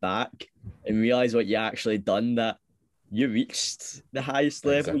step back and realize what you actually done that you reached the highest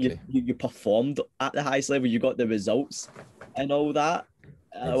level. Exactly. You performed at the highest level, you got the results and all that.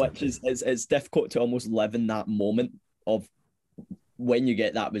 Which is it's difficult to almost live in that moment of when you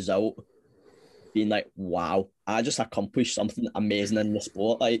get that result, being like, wow, I just accomplished something amazing in the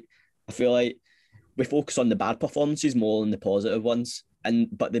sport. Like, I feel like we focus on the bad performances more than the positive ones,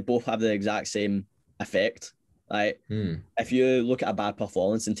 but they both have the exact same effect. Like, if you look at a bad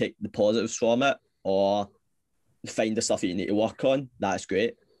performance and take the positives from it, or find the stuff that you need to work on, that's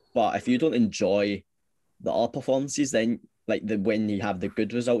great. But if you don't enjoy the other performances, then like when you have the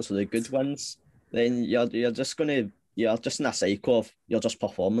good results or the good wins, then you're just in a cycle of you're just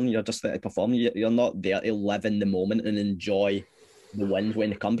performing, you're just there to perform. You're not there to live in the moment and enjoy the wins when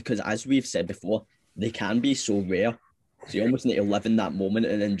they come, because as we've said before, they can be so rare. So you almost need to live in that moment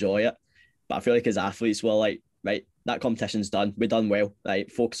and enjoy it. But I feel like as athletes, we're like, right, that competition's done, we've done well,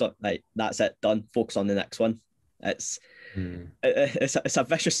 right, focus on, like, that's it, done, focus on the next one. It's a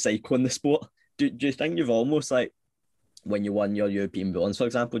vicious cycle in the sport. Do you think you've almost, like, when you won your European bronze, for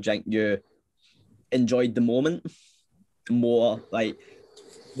example, do you think you enjoyed the moment more? Like,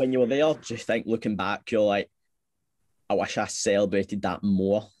 when you were there, do you think looking back, you're like, I wish I celebrated that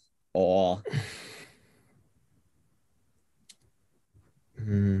more? Or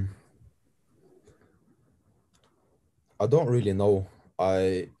I don't really know.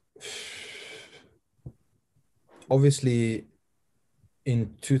 Obviously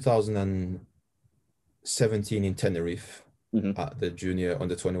in 2017 in Tenerife at the Junior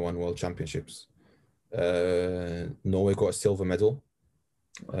Under 21 World Championships, Norway got a silver medal.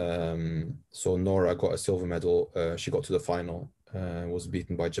 So Nora got a silver medal. She got to the final, was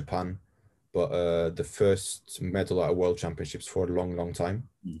beaten by Japan, but the first medal at a World Championships for a long time,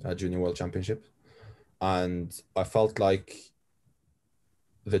 Junior World Championship. And I felt like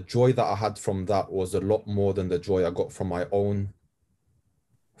the joy that I had from that was a lot more than the joy I got from my own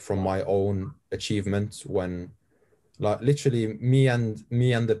achievement, when, like, literally me and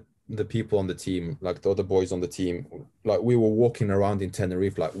the people on the team, like the other boys on the team, like, we were walking around in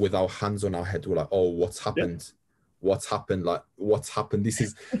Tenerife, like, with our hands on our head. We're like, oh, what's happened? What's happened? Like, what's happened? This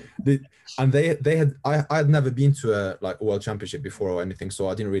is and I had never been to a World Championship before or anything, so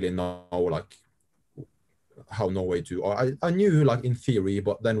I didn't really know like how Norway do. Or I knew, like, in theory,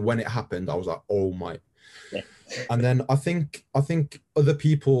 but then when it happened, I was like, oh my. And then I think other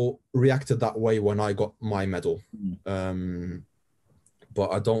people reacted that way when I got my medal. But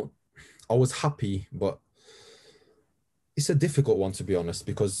I was happy, but it's a difficult one, to be honest,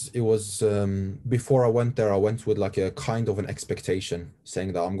 because it was, before I went there, I went with like a kind of an expectation,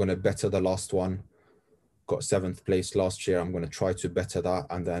 saying that I'm going to better the last one. Got 7th place last year, I'm going to try to better that.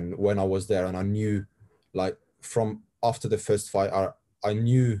 And then when I was there, and I knew, like, from after the first fight, I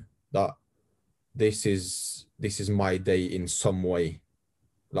knew that this is my day in some way.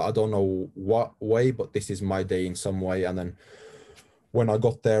 Like, I don't know what way, but this is my day in some way. And then when I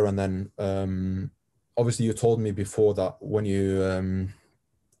got there, and then obviously you told me before that when you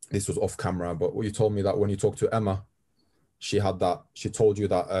this was off camera, but you told me that when you talked to Emma, she told you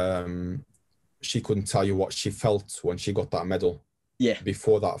that she couldn't tell you what she felt when she got that medal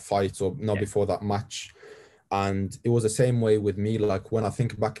before that fight, or not before that match. And it was the same way with me. Like, when I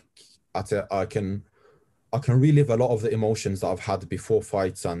think back at it, I can relive a lot of the emotions that I've had before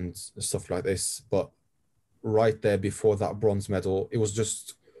fights and stuff like this. But right there before that bronze medal, it was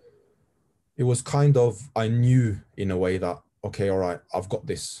kind of, I knew in a way that, okay, all right, I've got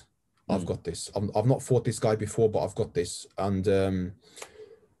this. I've got this. I've not fought this guy before, but I've got this. And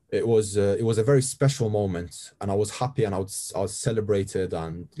it was a very special moment, and I was happy, and I was celebrated,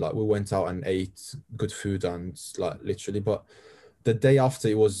 and like, we went out and ate good food, and like, literally, but the day after,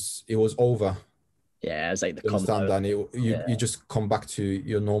 it was over. Yeah, it's like the understand, and you just come back to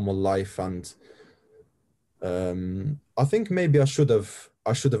your normal life. And I think maybe I should have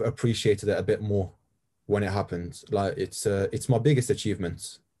appreciated it a bit more when it happened. Like, it's my biggest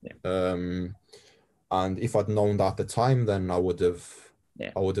achievement And if I'd known that at the time, then I would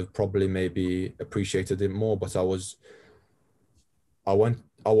have probably maybe appreciated it more. But I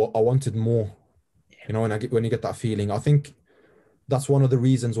wanted more. You know, when you get that feeling, I think that's one of the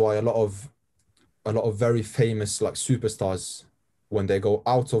reasons why a lot of very famous like superstars, when they go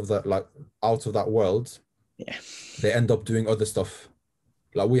out of that world, they end up doing other stuff.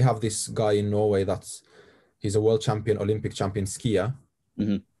 Like we have this guy in Norway he's a world champion, Olympic champion skier,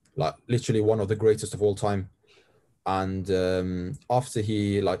 like literally one of the greatest of all time. And after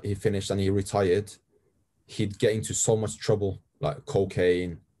he finished and he retired, he'd get into so much trouble, like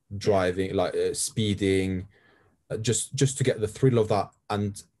cocaine, driving, speeding, just to get the thrill of that.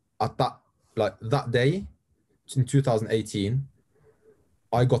 And at that day in 2018,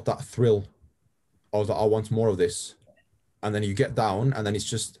 I got that thrill. I was like, I want more of this. And then you get down, and then it's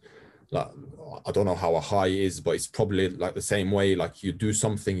just like, I don't know how a high is, but it's probably like the same way. Like you do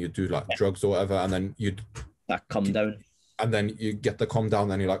something, you do like drugs or whatever, and then that calm down, and then you get the calm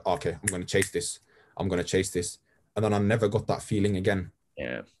down, and you're like, okay, I'm going to chase this. And then I never got that feeling again.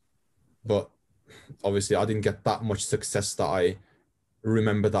 Yeah. But obviously I didn't get that much success that I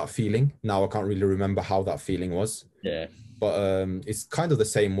remember that feeling. Now I can't really remember how that feeling was. Yeah. But it's kind of the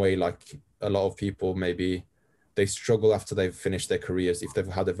same way, like a lot of people, maybe they struggle after they've finished their careers, if they've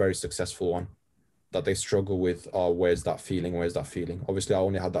had a very successful one, that they struggle with, where's that feeling? Obviously I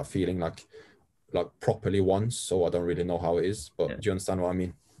only had that feeling like properly once, so I don't really know how it is, but do you understand what I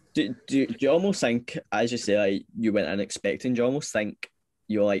mean? Do you almost think, as you say, like you went in expecting, do you almost think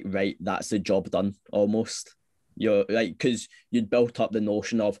you're like, right, that's the job done almost? You're like, because you'd built up the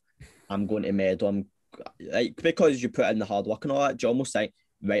notion of, I'm going to medal, I'm like, because you put in the hard work and all that, do you almost think,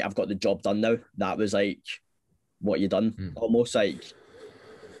 right, I've got the job done now? That was like what you done, almost like.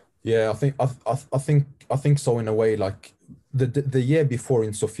 Yeah, I think so in a way. Like the year before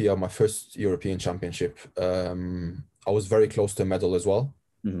in Sofia, my first European Championship, I was very close to a medal as well.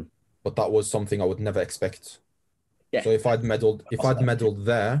 But that was something I would never expect. Yeah. So if I'd medaled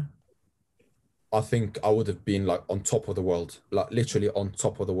there, I think I would have been like on top of the world, like literally on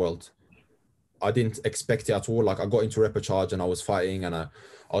top of the world. I didn't expect it at all. Like I got into repechage and I was fighting, and I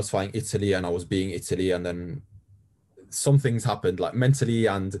was fighting Italy, and I was beating Italy, and then some things happened like mentally,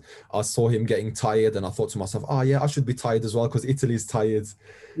 and I saw him getting tired, and I thought to myself, oh yeah, I should be tired as well because Italy's tired.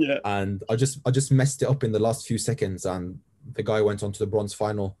 Yeah. And I just messed it up in the last few seconds, and the guy went on to the bronze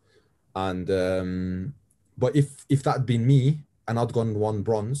final. And but if that had been me and I'd gone won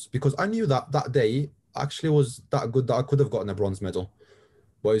bronze, because I knew that day actually was that good that I could have gotten a bronze medal,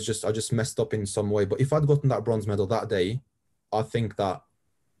 but it's just I just messed up in some way. But if I'd gotten that bronze medal that day, I think that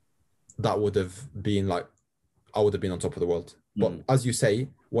would have been like, I would have been on top of the world. But as you say,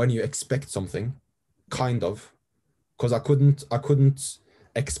 when you expect something, kind of, because I couldn't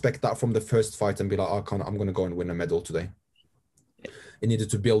expect that from the first fight and be like, I'm going to go and win a medal today. It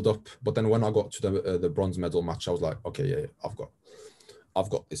needed to build up. But then when I got to the bronze medal match, I was like, okay, yeah, I've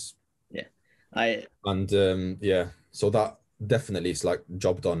got this. Yeah. So that definitely is like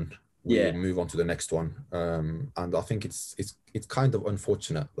job done. We move on to the next one. And I think it's kind of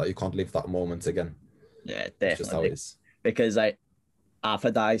unfortunate that you can't live that moment again. Yeah, definitely. It's just how it is. Because like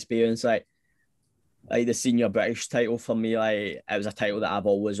after that experience, like the senior British title for me, like it was a title that I've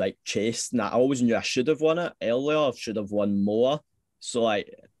always like chased, and I always knew I should have won it earlier. I should have won more. So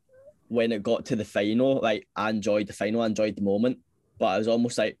like when it got to the final, like I enjoyed the final, I enjoyed the moment, but I was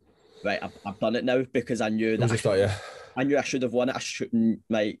almost like, right, I've done it now, because I knew that I knew I should have won it. I shouldn't,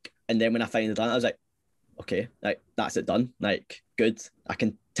 like, and then when I finally done it, I was like, okay, like that's it done. Like good, I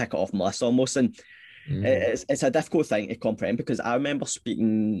can tick it off my list almost. And it's a difficult thing to comprehend, because I remember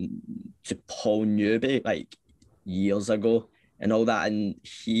speaking to Paul Newby like years ago and all that, and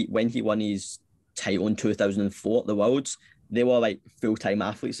when he won his title in 2004 at the Worlds, they were like full-time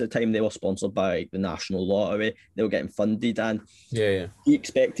athletes at the time. They were sponsored by like the National Lottery. They were getting funded, and he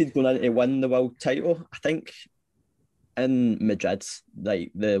expected going in to win the world title, I think, in Madrid,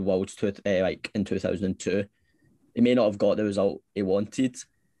 like the Worlds like in 2002. He may not have got the result he wanted,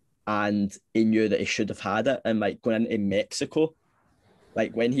 and he knew that he should have had it. And like going into Mexico,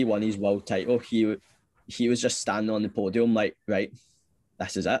 like when he won his world title, he was just standing on the podium like, right,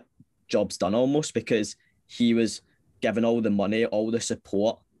 this is it, job's done almost, because he was given all the money, all the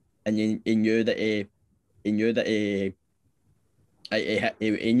support, and he knew that he knew that he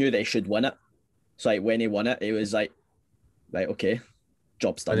knew that he should win it. So like when he won it, he was like, right, okay,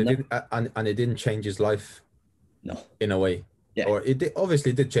 job's done. And it didn't change his life. No. In a way. Yeah. Or it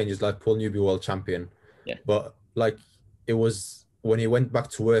obviously did change his life. Paul Newby, world champion. Yeah. But like it was when he went back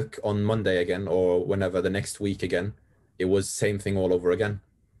to work on Monday again, or whenever the next week again, it was same thing all over again.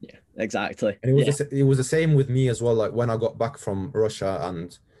 Yeah, exactly. And it was the same with me as well. Like when I got back from Russia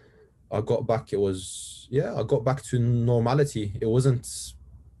and I got back, I got back to normality. It wasn't,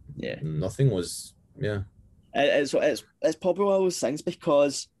 Yeah. nothing was, It's probably one of those things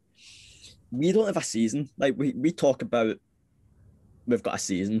because we don't have a season. Like we talk about we've got a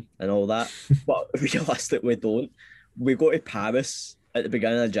season and all that, but realistically we don't. We go to Paris at the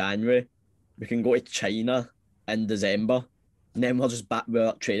beginning of January. We can go to China in December, and then we're just back with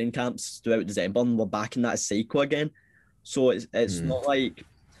our training camps throughout December, and we're back in that cycle again. So it's not like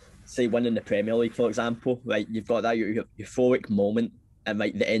say winning the Premier League, for example. Right, you've got that euphoric moment at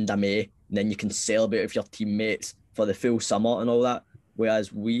like the end of May, and then you can celebrate with your teammates for the full summer and all that.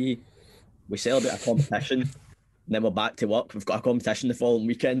 Whereas we celebrate a competition, and then we're back to work. We've got a competition the following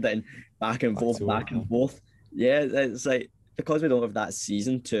weekend, and back and forth, back and forth. Yeah, it's like because we don't have that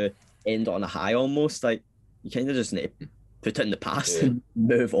season to end on a high almost, like you kind of just need to put it in the past and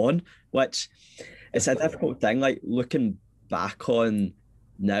move on, which it's a difficult thing. Like looking back on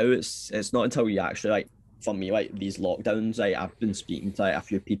now, it's not until you actually like for me like these lockdowns, like I've been speaking to like, a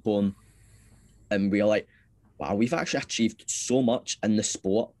few people and we're like, wow, we've actually achieved so much in the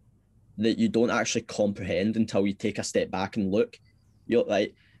sport that you don't actually comprehend until you take a step back and look. You're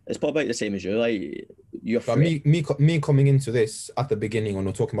like, it's probably like the same as you. Like, you're but me coming into this at the beginning when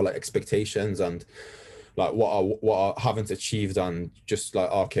we're talking about like expectations and like what I haven't achieved and just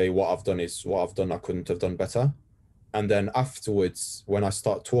like, okay, what I've done is what I've done. I couldn't have done better. And then afterwards, when I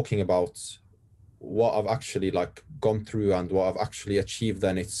start talking about what I've actually like gone through and what I've actually achieved,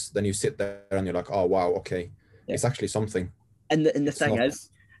 then you sit there and you're like, oh wow, okay, it's actually something. And the thing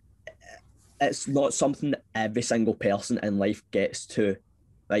is, it's not something that every single person in life gets to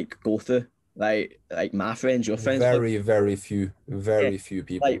like go through. Like my friends, your friends, very few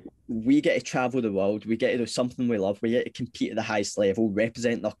people. Like we get to travel the world, we get to do something we love, we get to compete at the highest level,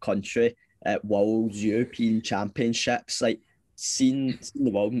 represent our country at worlds, European championships, like seeing the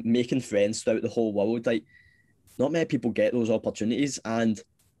world, making friends throughout the whole world. Like not many people get those opportunities, and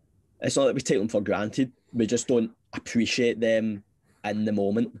it's not that we take them for granted. We just don't appreciate them in the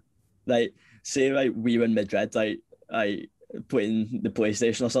moment. Like say like we were in Madrid, like playing the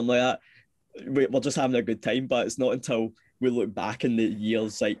PlayStation or something like that. We're just having a good time, but it's not until we look back in the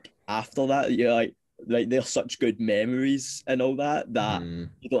years like after that you're like they're such good memories and all that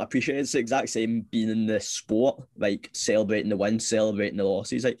you don't appreciate it. It's the exact same being in the sport, like celebrating the wins, celebrating the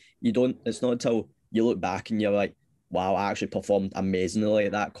losses. Like you don't, it's not until you look back and you're like, wow, I actually performed amazingly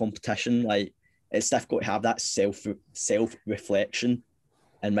at that competition. Like it's difficult to have that self reflection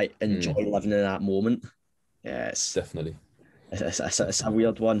and like enjoy living in that moment. Yes, definitely. It's a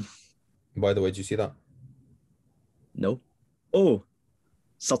weird one. By the way, did you see that? No. Oh,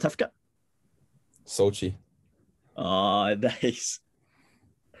 certificate. Sochi. Oh, nice.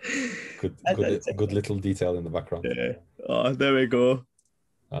 Good little detail in the background. Yeah. Oh, there we go.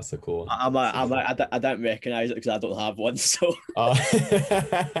 That's a cool one. I don't recognize it because I don't have one. So. Like,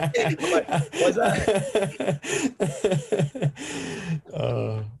 what's that?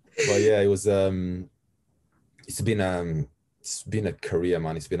 But yeah, it was. It's been a career,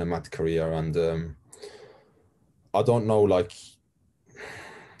 man. It's been a mad career, and I don't know, like,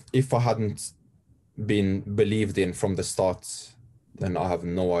 if I hadn't been believed in from the start, then I have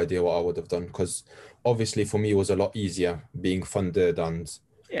no idea what I would have done. Because obviously, for me, it was a lot easier being funded, and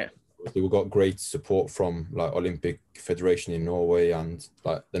we got great support from like Olympic Federation in Norway and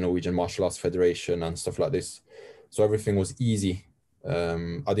like the Norwegian Martial Arts Federation and stuff like this. So everything was easy.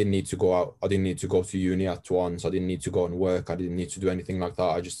 I didn't need to go out. I didn't need to go to uni at once. I didn't need to go and work. I didn't need to do anything like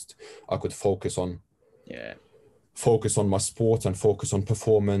that. I could focus on my sport and focus on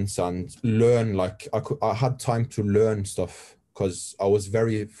performance and learn. Like I had time to learn stuff because I was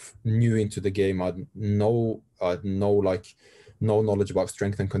very new into the game. I had no knowledge about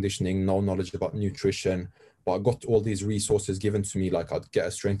strength and conditioning, no knowledge about nutrition, but I got all these resources given to me. Like I'd get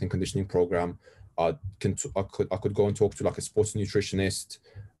a strength and conditioning program. I could go and talk to like a sports nutritionist.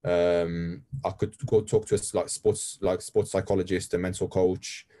 I could go talk to a sports psychologist, a mental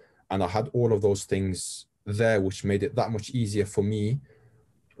coach, and I had all of those things there, which made it that much easier for me,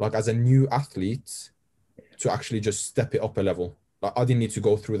 like as a new athlete, to actually just step it up a level. Like I didn't need to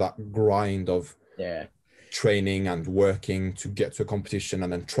go through that grind of training and working to get to a competition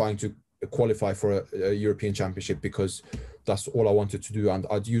and then trying to qualify for a European Championship, because that's all I wanted to do, and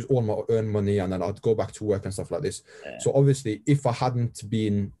I'd use all my earned money and then I'd go back to work and stuff like this. So obviously, if I hadn't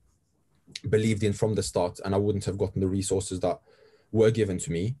been believed in from the start and I wouldn't have gotten the resources that were given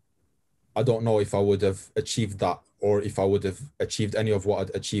to me, I don't know if I would have achieved that or if I would have achieved any of what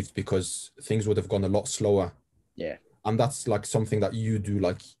I'd achieved, because things would have gone a lot slower. And that's like something that you do,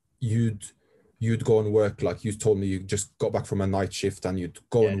 like you'd go and work, like you told me you just got back from a night shift and you'd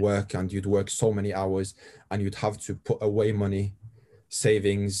go and work and you'd work so many hours and you'd have to put away money,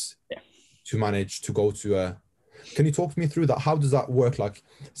 savings to manage to go to a. Can you talk me through that? How does that work? Like,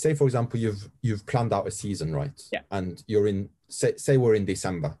 say for example, you've planned out a season, right? Yeah. And you're in, say we're in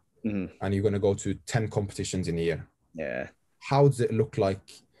December, mm-hmm. and you're going to go to 10 competitions in a year. Yeah. How does it look like?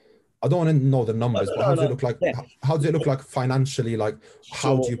 I don't want to know the numbers, but how does it look like? Yeah. How does it look like financially? Like,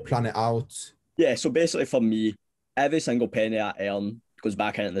 how do you plan it out? Yeah, so basically for me, every single penny I earn goes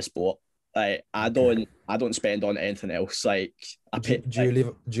back into the sport. Like I don't spend on anything else. Like Do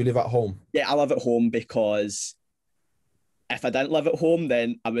you live at home? Yeah, I live at home because if I didn't live at home,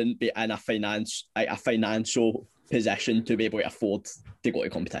 then I wouldn't be in a financial position to be able to afford to go to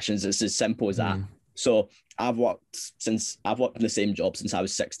competitions. It's as simple as that. So I've worked in the same job since I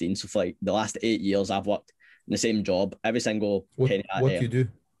was 16. So for like the last 8 years, I've worked in the same job. Every single penny I earn. What do you do?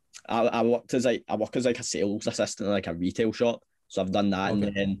 I work as like a sales assistant in like a retail shop. So I've done that, and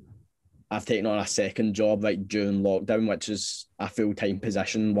then I've taken on a second job like during lockdown, which is a full-time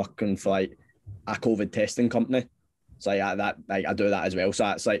position working for like a COVID testing company. So I do that as well. So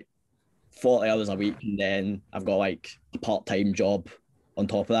that's like 40 hours a week, and then I've got like a part-time job on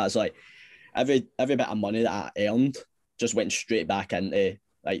top of that. So like every bit of money that I earned just went straight back into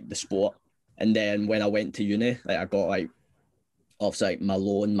like the sport. And then when I went to uni, like I got like obviously like my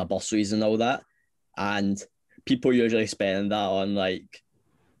loan, my bursaries and all that. And people usually spend that on like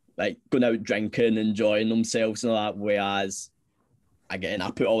going out drinking, enjoying themselves and all that. Whereas again,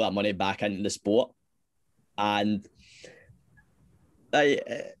 I put all that money back into the sport. And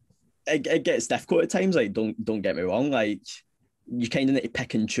it gets difficult at times. Like don't get me wrong. Like you kind of need to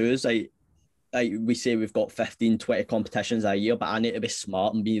pick and choose. Like we say we've got 15, 20 competitions a year, but I need to be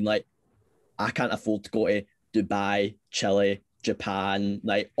smart and being like, I can't afford to go to Dubai, Chile, Japan,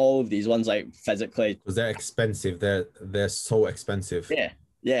 like all of these ones, like physically, because they're expensive. They're so expensive.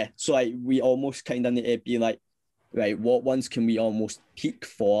 Yeah. So like we almost kind of need to be like, right, what ones can we almost peak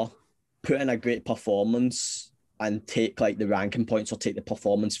for, put in a great performance, and take like the ranking points or take the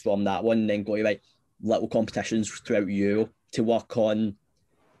performance from that one, and then go to like little competitions throughout Europe to work on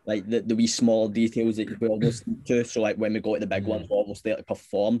like the wee small details that we almost need to. So like when we go to the big ones, we're almost there to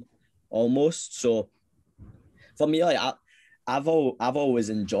perform almost. So for me, like I've always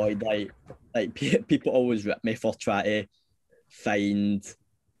enjoyed like people always rip me for trying to find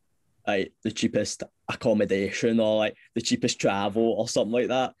like the cheapest accommodation or like the cheapest travel or something like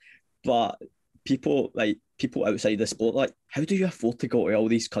that. But people outside the sport, like, how do you afford to go to all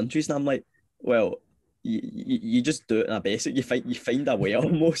these countries? And I'm like, well, you just do it in a basic. You find a way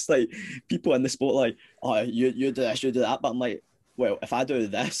almost. Like people in the sport, like, oh, you do this, you do that. But I'm like, well, if I do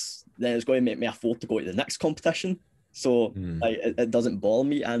this, then it's going to make me afford to go to the next competition. So like it doesn't bother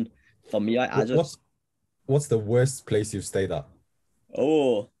me. And for me, I just what's the worst place you've stayed at?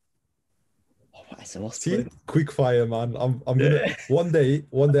 What is the worst place? Quick fire, man. I'm gonna one day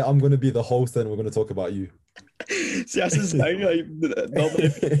I'm gonna be the host and we're gonna talk about you. See, that's the thing. Like, not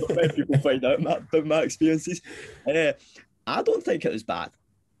many people find out about my experiences. I don't think it was bad,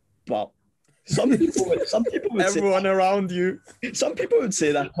 but some people would everyone around you. Some people would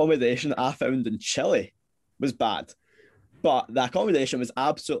say the accommodation I found in Chile was bad, but the accommodation was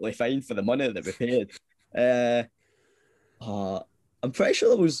absolutely fine for the money that we paid. I'm pretty sure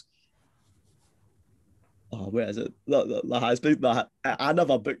there was. Oh, where is it? That has been that. I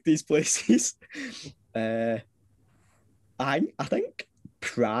never booked these places. I think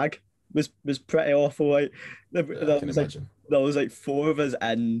Prague was pretty awful. Like there was like 4 of us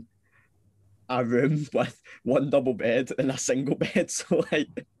in a room with one double bed and a single bed. So like,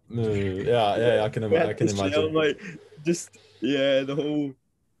 I can imagine. Like just the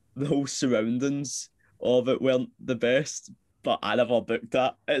whole surroundings of it weren't the best. But I never booked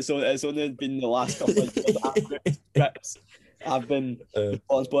that. It's only been the last couple of years trips I've been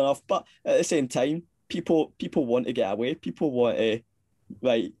responsible enough. But at the same time, people want to get away. People want to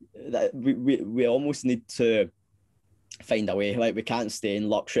like that. We almost need to find a way. Like we can't stay in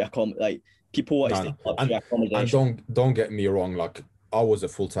luxury like people want to stay in luxury accommodation. And don't get me wrong. Like I was a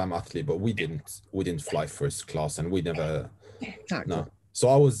full-time athlete, but we didn't fly first class, and we never. Exactly. No. So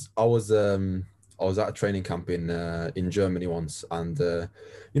I was at a training camp in Germany once, and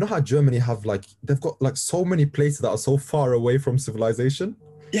you know how Germany have like they've got like so many places that are so far away from civilization.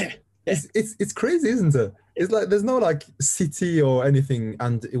 Yeah. It's crazy, isn't it? It's like there's no like city or anything.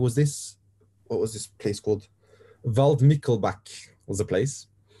 And it was what was this place called? Waldmichelbach was the place,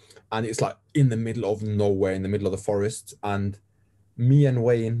 and it's like in the middle of nowhere, in the middle of the forest. And me and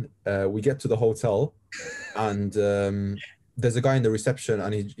Wayne, we get to the hotel, and there's a guy in the reception,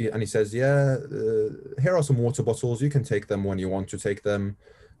 and he says, "Yeah, here are some water bottles. You can take them when you want to take them,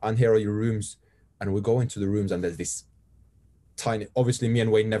 and here are your rooms." And we go into the rooms, and there's this tiny. Obviously, me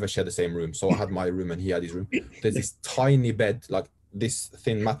and Wayne never share the same room, so I had my room and he had his room. There's this tiny bed, like this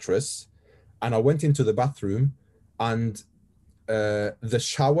thin mattress, and I went into the bathroom, and the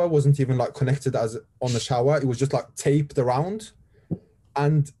shower wasn't even like connected as on the shower. It was just like taped around,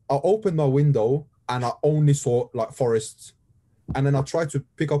 and I opened my window and I only saw like forests. And then I tried to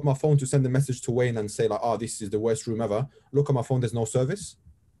pick up my phone to send a message to Wayne and say like, "Oh, this is the worst room ever." Look at my phone, there's no service.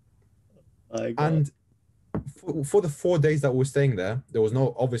 And for the 4 days that we were staying there, there was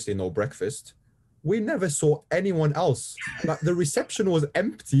obviously no breakfast. We never saw anyone else. Like the reception was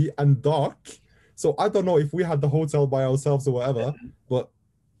empty and dark. So I don't know if we had the hotel by ourselves or whatever, but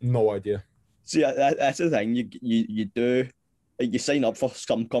no idea. See, that's the thing. You do, like, you sign up for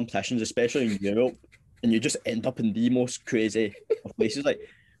some competitions, especially in Europe, and you just end up in the most crazy of places. Like,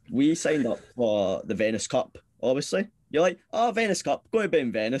 we signed up for the Venice Cup, obviously. You're like, "Oh, Venice Cup, go to be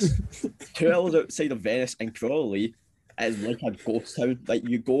in Venice." 2 hours outside of Venice in Crawley is like a ghost town. Like,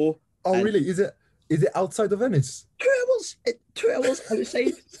 you go. Oh, really? Is it outside of Venice? 2 hours, 2 hours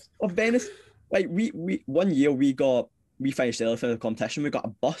outside of Venice. Like, we 1 year we finished early for the competition. We got a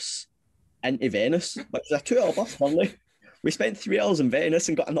bus into Venice, which was a 2 hour bus only. We spent 3 hours in Venice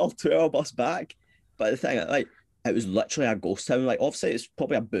and got another 2 hour bus back. But the thing, like, it was literally a ghost town. Like, obviously it's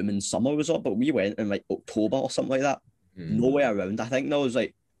probably a booming summer resort, but we went in like October or something like that. Nowhere around. I think there was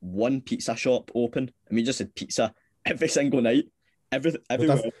like one pizza shop open, and we just had pizza every single night. Everywhere.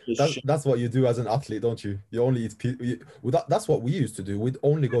 That's what you do as an athlete, don't you? You only eat pizza. That's what we used to do. We'd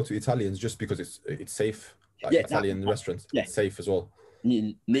only go to Italians just because it's safe. Like, yeah, Italian restaurants, yeah. It's safe as well.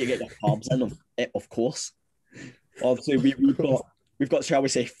 You need to get your carbs in them, of course. Obviously, we've got, shall we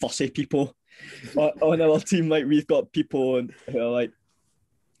say, fussy people on our team. Like, we've got people who are like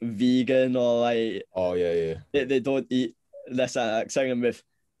vegan or like, oh yeah, they don't eat this singing with.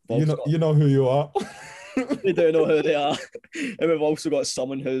 You know who you are. They do know who they are, and we've also got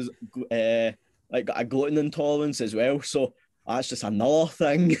someone who's like got a gluten intolerance as well. So that's just another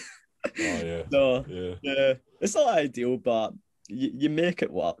thing. Oh yeah. So yeah, it's not ideal, but you make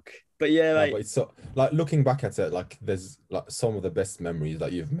it work. But yeah, like, but it's so, like, looking back at it, like, there's like some of the best memories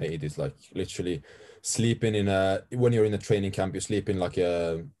that you've made is like literally sleeping when you're in a training camp, you sleep in like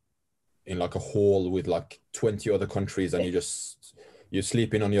a hall with like 20 other countries, and you're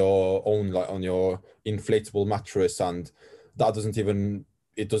sleeping on your own, like on your inflatable mattress, and that doesn't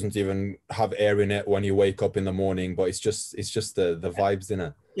even have air in it when you wake up in the morning, but it's just the vibes in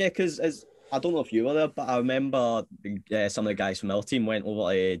it. Yeah, because I don't know if you were there, but I remember some of the guys from our team went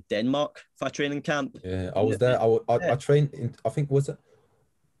over to Denmark for a training camp. Yeah, I was there. I trained in, I think, was it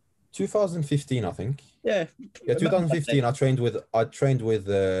 2015? I think. Yeah. 2015. I trained with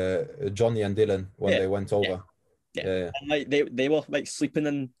Johnny and Dylan when they went over. Yeah. And like they were like sleeping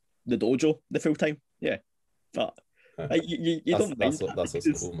in the dojo the full time. Yeah. But like you don't mind that's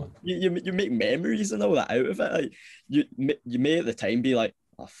what's cool, man. You make memories and all that out of it. Like you may at the time be like,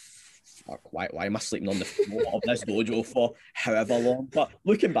 "Oh, fuck, why am I sleeping on the floor of this dojo for however long?" But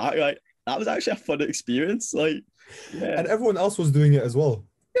looking back, like, that was actually a fun experience. Like, yeah. And everyone else was doing it as well.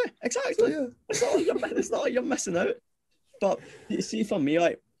 Yeah, exactly. So, yeah. It's not like you're missing out. But you see, for me,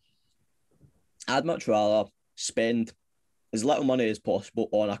 like, I'd much rather spend as little money as possible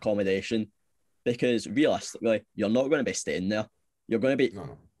on accommodation, because realistically, you're not going to be staying there. You're going to be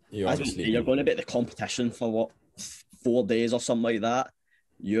you're going to be at the competition for what, 4 days or something like that.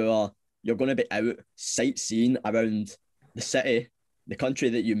 You're going to be out sightseeing around the city, the country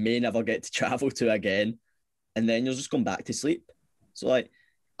that you may never get to travel to again, and then you're just going back to sleep. So like,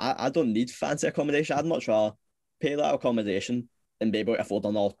 I don't need fancy accommodation. I'd much rather pay that accommodation and be able to afford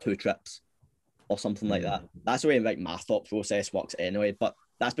another 2 trips or something like that. That's the way like my thought process works anyway. But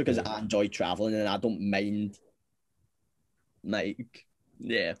that's because I enjoy traveling and I don't mind like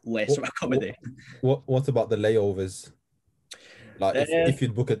lesser accommodation. What about the layovers? Like if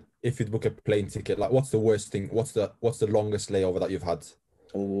you'd book a plane ticket, like what's the worst thing? What's the longest layover that you've had?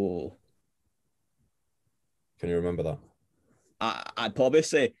 Oh, can you remember that? I'd probably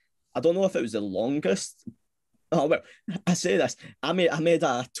say, I don't know if it was the longest. Oh well, I say this. I made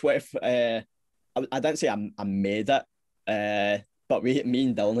a 20. I didn't say I made it. But me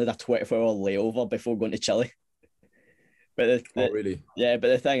and Dylan had a 24-hour layover before going to Chile. But really? Yeah, but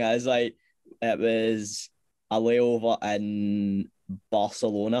the thing is, like, it was a layover in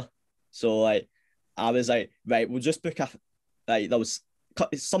Barcelona. So like, I was like, right, we'll just book there was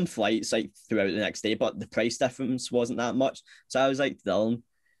some flights like throughout the next day, but the price difference wasn't that much. So I was like, Dylan,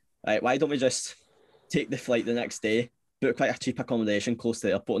 right, why don't we just take the flight the next day, book quite a cheap accommodation close to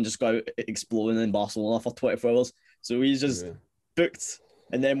the airport, and just go out exploring in Barcelona for 24 hours. So we just booked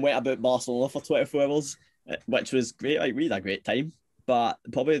and then went about Barcelona for 24 hours, which was great. Like, we had a great time. But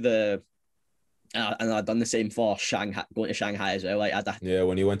probably and I'd done the same for Shanghai, going to Shanghai as well. Like,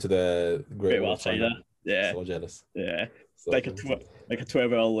 when you went to the Great Wall of China. Yeah. So jealous. Yeah. So like a 12-hour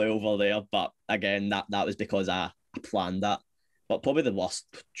layover there. But again, that was because I planned that. But probably the worst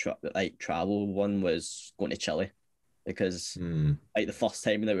travel one was going to Chile, because like the first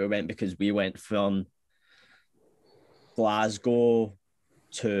time that we went, because we went from Glasgow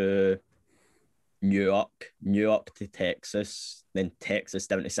to New York to Texas, then Texas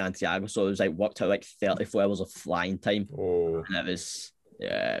down to Santiago. So it was like worked out like 34 hours of flying time. Oh. And it was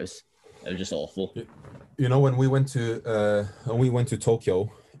just awful. You know, when we went to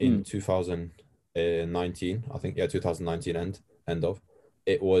Tokyo in 2019, I think, 2019 end of,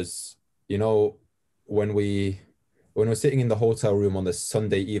 it was, you know, when we were sitting in the hotel room on the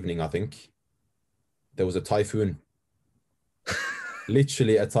Sunday evening, I think there was a typhoon.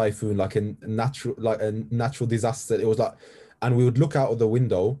 Literally a typhoon, like a natural disaster. It was like, and we would look out of the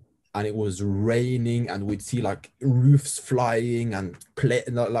window and it was raining, and we'd see like roofs flying and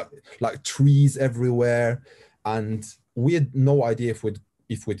like trees everywhere, and we had no idea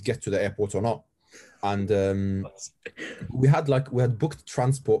if we'd get to the airport or not. And we had booked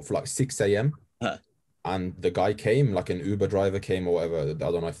transport for like 6 a.m. And the guy came, like an Uber driver came or whatever. I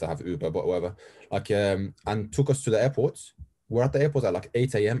don't know if they have Uber, but whatever. Like, and took us to the airport. We're at the airport at like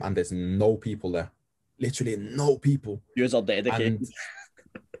 8 a.m. and there's no people there. Literally no people. You are dedicated.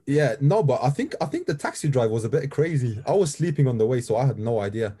 Yeah, no, but I think the taxi driver was a bit crazy. I was sleeping on the way, so I had no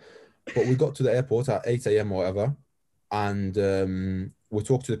idea. But we got to the airport at 8 a.m. or whatever. And we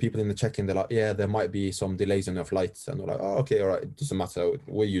talked to the people in the check-in. They're like, yeah, there might be some delays on your flights. And we're like, oh, okay, all right. It doesn't matter.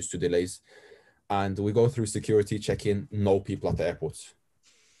 We're used to delays. And we go through security check-in, no people at the airport.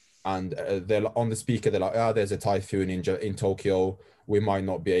 And they're on the speaker, they're like, there's a typhoon in Tokyo. We might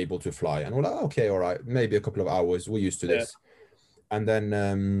not be able to fly. And we're like, okay, all right, maybe a couple of hours. We're used to this. And then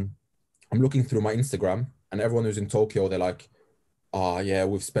I'm looking through my Instagram, and everyone who's in Tokyo, they're like,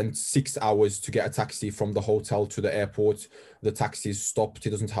 we've spent 6 hours to get a taxi from the hotel to the airport. The taxi's stopped.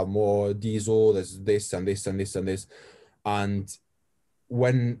 It doesn't have more diesel. There's this and this and this and this. And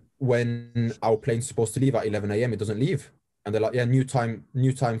when our plane's supposed to leave at 11 a.m., it doesn't leave. And they're like, yeah, new time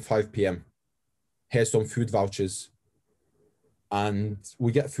 5 p.m. Here's some food vouchers. And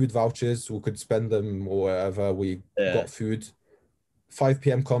we get food vouchers. We could spend them or wherever. We got food. 5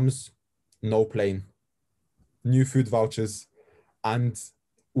 p.m. comes, no plane. New food vouchers. And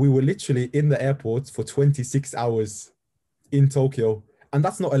we were literally in the airport for 26 hours in Tokyo. And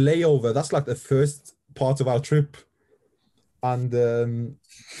that's not a layover. That's like the first part of our trip. And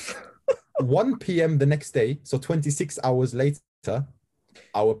 1 p.m. the next day, so 26 hours later,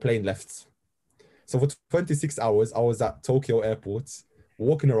 our plane left. So for 26 hours, I was at Tokyo airport,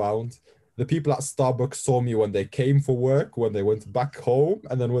 walking around. The people at Starbucks saw me when they came for work, when they went back home,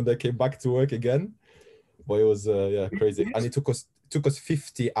 and then when they came back to work again. But it was crazy. And it took us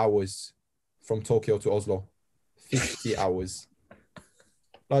 50 hours from Tokyo to Oslo. 50 hours.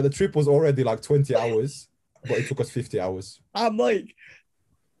 Like, the trip was already like 20 hours, but it took us 50 hours. I'm like,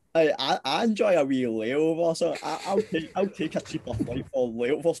 I enjoy a wee layover, so I'll take a cheaper flight for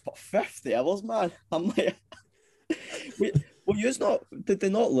layovers, but 50 hours, man. I'm like, did they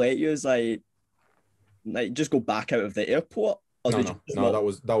not let you like just go back out of the airport? Or no,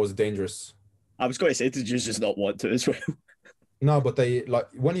 that was dangerous. I was going to say, did you just not want to as well? No, but they, like,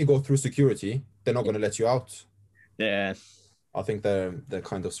 when you go through security, they're not going to let you out. Yeah. I think they're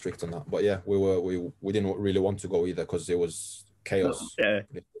kind of strict on that. But yeah, we didn't really want to go either because it was chaos. Yeah.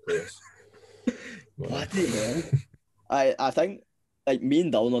 What the hell? I think, like, me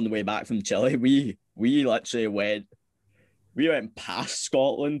and Dylan on the way back from Chile, we literally went past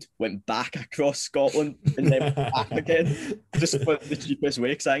Scotland, went back across Scotland, and then back again, just for the cheapest way.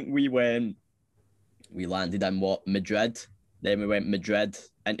 Because I think we landed in Madrid, then we went Madrid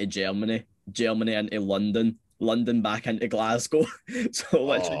into Germany into London back into Glasgow. So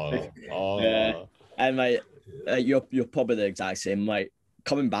literally, and like you're probably the exact same. Like,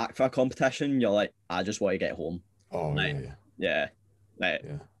 coming back for a competition, you're like, I just want to get home. Yeah.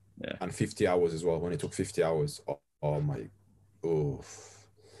 And 50 hours as well. When it took 50 hours, but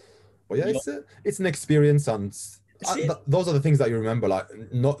yeah, it's an experience, and those are the things that you remember. Like,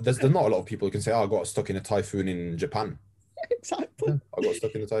 there's not a lot of people who can say, I got stuck in a typhoon in Japan. Exactly. I got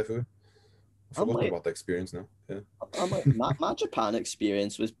stuck in a typhoone. I've forgotten about the experience now. Yeah. I'm like, my Japan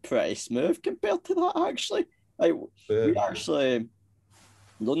experience was pretty smooth compared to that, actually. Like, we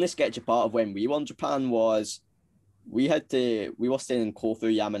the only sketchy part of when we were in Japan was we were staying in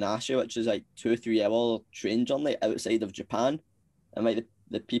Kofu Yamanashi, which is like 2-3 hour train journey outside of Japan, and like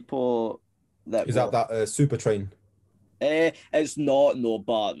the people that Is that super train? It's not, no,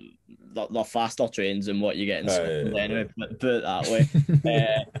 but they're faster trains than what you get in Scotland anyway, put it that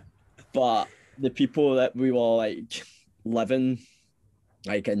way. But the people that we were like living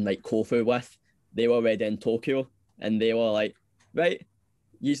like in like Kofu with, they were already in Tokyo, and they were like, right,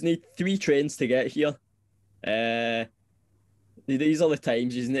 you need 3 trains to get here. These are the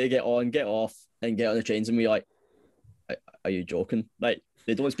times you need to get on, get off, and get on the trains. And we're like, are you joking? Like,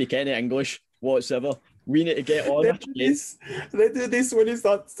 they don't speak any English whatsoever. We need to get on. They do this when it's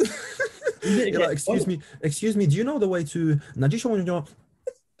not. You're like, excuse me, do you know the way to Najisho?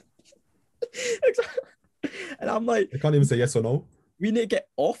 And I'm like, I can't even say yes or no. We need to get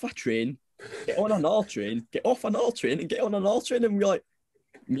off a train, get on another train, get off another train, and get on another train. And we're like,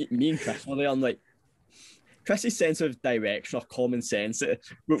 me and Chris were there. I'm like, Chris's sense of direction or common sense,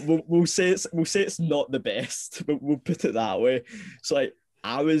 we'll say it's not the best, but we'll put it that way. So like,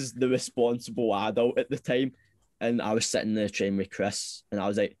 I was the responsible adult at the time, and I was sitting in the train with Chris, and I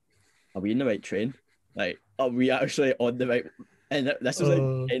was like, are we in the right train? Like, are we actually on the right? And this was like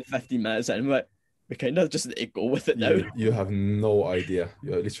 10-15 minutes in, but we kind of just need to go with it now. You have no idea.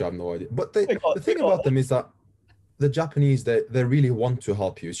 You literally have no idea. But the thing about them is that the Japanese, they really want to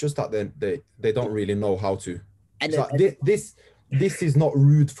help you. It's just that they don't really know how to. And this is not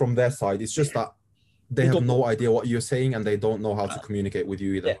rude from their side. It's just that they have no idea what you're saying, and they don't know how to communicate with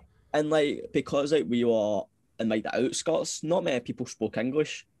you either. Yeah. And like, because like we were in like the outskirts, not many people spoke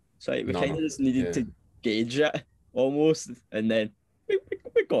English, so like, we kind of just needed to gauge it almost, and then we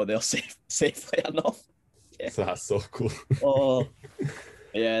got there safely enough. Yeah. So that's so cool. Oh,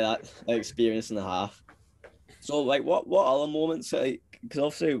 yeah, that experience and a half. So like, what other moments, like, because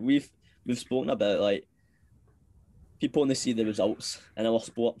obviously we've spoken about like people only see the results in our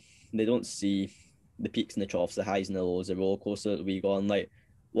sport, they don't see the peaks and the troughs, the highs and the lows, the roller coaster that we go on. Like,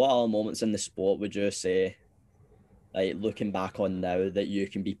 what other moments in the sport would you say, like, looking back on now, that you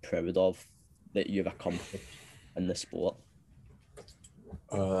can be proud of that you've accomplished in the sport?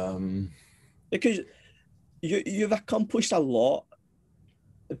 Because you've accomplished a lot,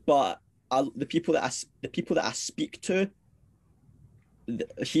 but the people that I speak to,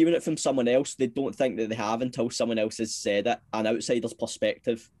 hearing it from someone else, they don't think that they have until someone else has said it, an outsider's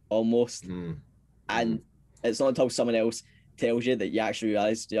perspective almost. And it's not until someone else tells you that you actually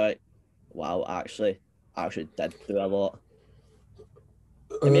realise, you're like, wow, I actually did do a lot.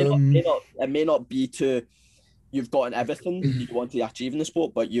 It may not be to you've gotten everything you want to achieve in the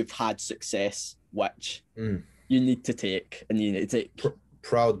sport, but you've had success, which you need to take, and you need to take.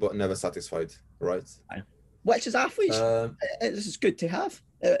 Proud but never satisfied, right? Which is athletes, it's good to have.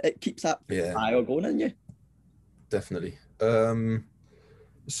 It keeps that fire going in you. Definitely.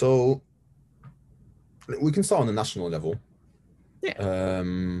 So we can start on the national level. Yeah.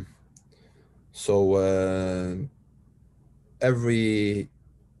 So every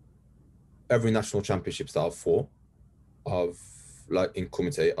national championships that I've fought, like in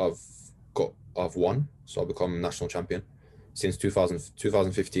Kumite, I've won. So I've become national champion since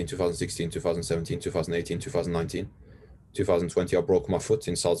 2015, 2016, 2017, 2018, 2019. 2020, I broke my foot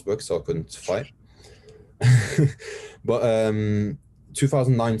in Salzburg, so I couldn't fight. But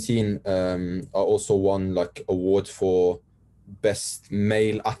 2019, I also won like award for best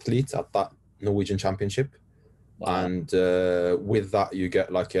male athlete at that Norwegian championship. Wow. And with that, you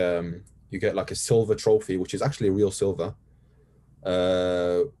get like a silver trophy, which is actually real silver,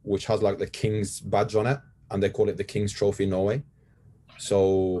 which has like the King's badge on it, and they call it the King's Trophy in Norway.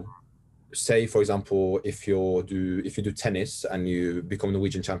 So say, for example, if you do tennis and you become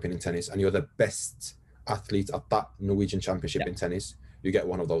Norwegian champion in tennis, and you're the best athlete at that Norwegian championship in tennis, you get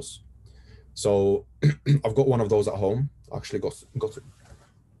one of those. So I've got one of those at home. I actually got to. Do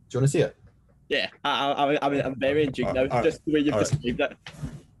you want to see it? Yeah, I'm very intrigued now, just the way you've described it.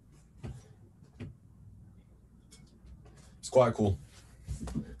 It's quite cool.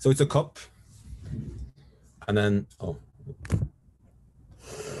 So it's a cup, and then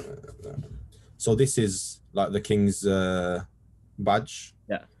so this is like the King's badge.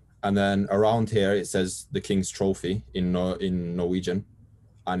 Yeah. And then around here it says the King's Trophy in Norwegian,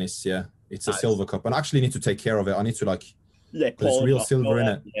 and it's a silver cup. And I actually need to take care of it. I need to there's real silver in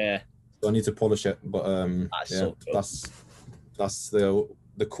it. Yeah. So I need to polish it. But so cool. That's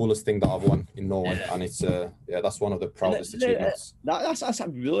the coolest thing that I've won in Norway, and it's that's one of the proudest achievements. That's a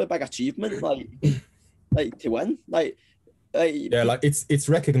really big achievement, like to win, it's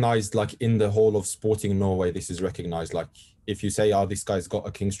recognized like in the whole of sporting in Norway. This is recognized like if you say, "Oh, this guy's got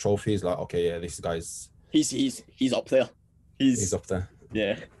a King's Trophy," it's like, okay, yeah, this guy's he's up there. He's up there.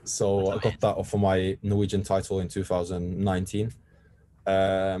 Yeah. So I got that for my Norwegian title in 2019.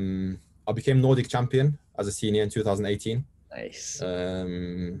 I became Nordic champion as a senior in 2018. Nice.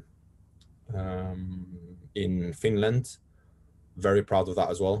 In Finland. Very proud of that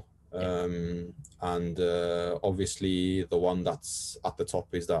as well. And obviously the one that's at the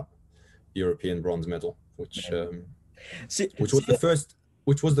top is that European bronze medal, which was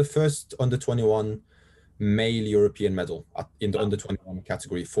the first under 21 male European medal in the under 21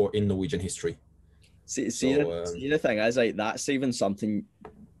 category in Norwegian history. See, the thing is, like, that's even something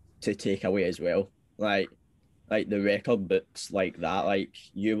to take away as well. Like the record books like that, like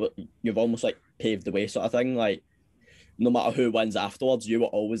you've almost like paved the way sort of thing. Like, no matter who wins afterwards, you were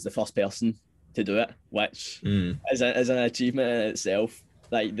always the first person to do it, which is an achievement in itself,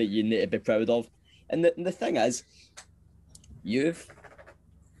 like, that you need to be proud of. And the thing is, you've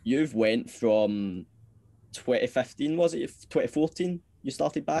went from 2015, was it 2014 you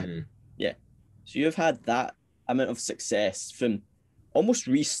started back? Yeah. So you've had that amount of success from almost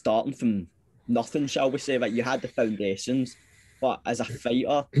restarting from nothing, shall we say. Like, you had the foundations, but as a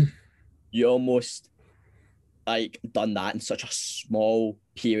fighter, you almost like done that in such a small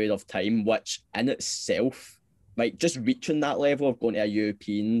period of time, which in itself, like, just reaching that level of going to a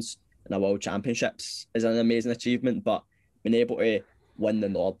Europeans and a World Championships is an amazing achievement. But being able to win the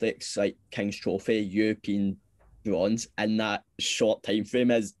Nordics, like King's Trophy, European bronze in that short time frame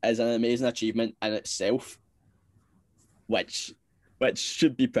is an amazing achievement in itself, which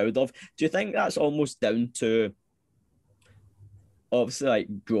should be proud of. Do you think that's almost down to, obviously, like,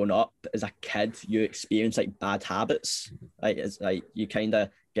 growing up as a kid, you experience like bad habits, like it's like you kind of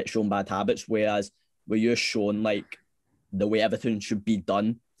get shown bad habits, whereas were you shown like the way everything should be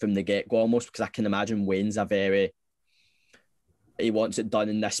done from the get-go almost? Because I can imagine Wayne's he wants it done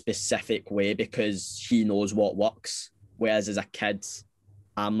in this specific way because he knows what works, whereas as a kid,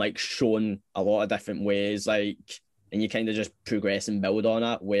 I'm like shown a lot of different ways, like, and you kind of just progress and build on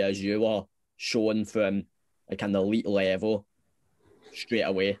it, whereas you are shown from like an elite level straight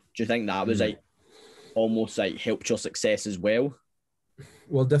away. Do you think that was like almost like helped your success as well?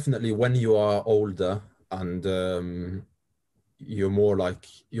 Well, definitely when you are older and you're more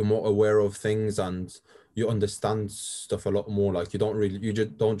aware of things and you understand stuff a lot more. Like, you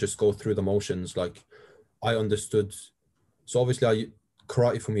just don't just go through the motions. Like, I understood. So obviously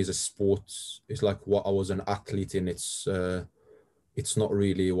karate for me is a sport. It's like what I was an athlete in. It's not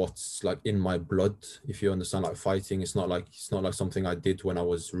really what's like in my blood, if you understand. Like, fighting, it's not like something I did when I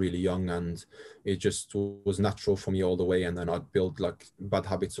was really young, and it just was natural for me all the way, and then I'd build like bad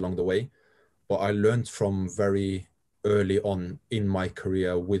habits along the way. But I learned from very early on in my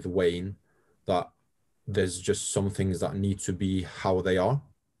career with Wayne that there's just some things that need to be how they are.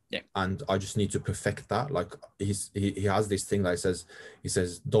 Yeah. And I just need to perfect that. Like, he has this thing that he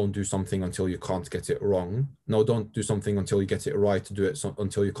says, don't do something until you can't get it wrong. No, don't do something until you get it right. Do it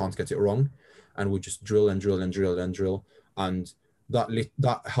until you can't get it wrong. And we just drill and drill and drill and drill. And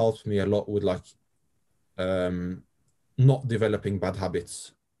that helped me a lot with like not developing bad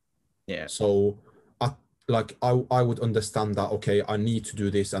habits. Yeah. So I would understand that, okay, I need to do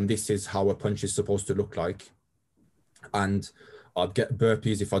this, and this is how a punch is supposed to look like. And I'd get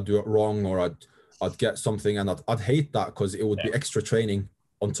burpees if I do it wrong, or I'd get something, and I'd hate that because it would be extra training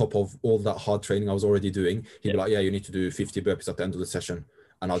on top of all that hard training I was already doing. He'd be like, yeah, you need to do 50 burpees at the end of the session.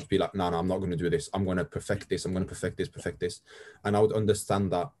 And I'd be like, no, I'm not going to do this. I'm going to perfect this. I'm going to perfect this. And I would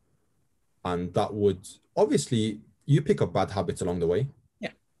understand that. And that would, obviously, you pick up bad habits along the way.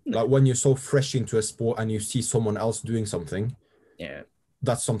 Yeah. Like, when you're so fresh into a sport and you see someone else doing something,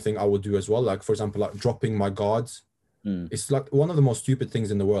 that's something I would do as well. Like, for example, like dropping my guards. It's like one of the most stupid things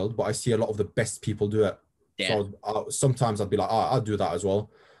in the world, but I see a lot of the best people do it. Yeah. So sometimes I'd be like, I'll do that as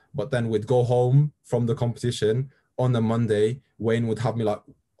well. But then we'd go home from the competition on a Monday. Wayne would have me like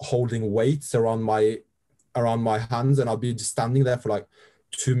holding weights around my hands, and I'll be just standing there for like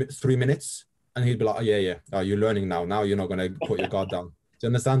 2-3 minutes, and he'd be like, you're learning now. Now you're not going to put your guard down. Do you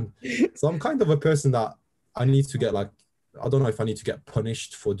understand? So I'm kind of a person that I need to get, like, I don't know if I need to get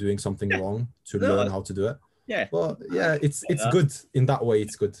punished for doing something wrong to learn how to do it. Yeah. But yeah, it's good in that way.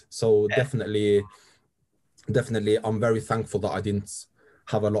 It's good. So definitely, I'm very thankful that I didn't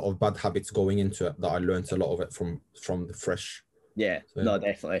have a lot of bad habits going into it, that I learned a lot of it from the fresh. Yeah, so, no,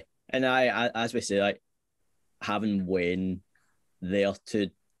 definitely. And I, as we say, like, having Wayne there to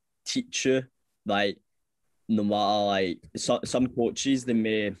teach you, like, no matter, like, some coaches, they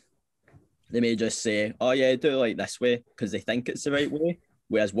may just say, oh yeah, do it like this way because they think it's the right way.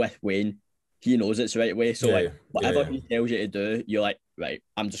 Whereas with Wayne, he knows it's the right way. So like whatever yeah. he tells you to do, you're like, right,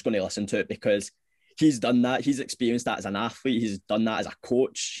 I'm just going to listen to it because he's done that. He's experienced that as an athlete. He's done that as a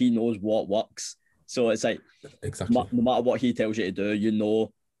coach. He knows what works. So it's like, Exactly. no matter what he tells you to do, you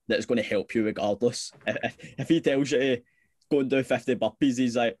know that it's going to help you regardless. If he tells you to go and do 50 burpees,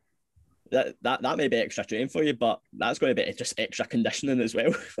 he's like, that may be extra training for you, but that's going to be just extra conditioning as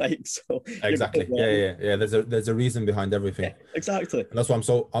well. Like, so Exactly. Yeah. There's a reason behind everything. Yeah, exactly. And that's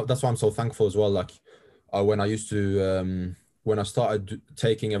why I'm so thankful as well. Like when I used to when I started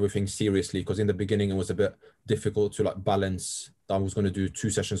taking everything seriously, because in the beginning it was a bit difficult to like balance. I was going to do 2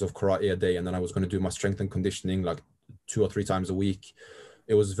 sessions of karate a day, and then I was going to do my strength and conditioning like 2 or 3 times a week.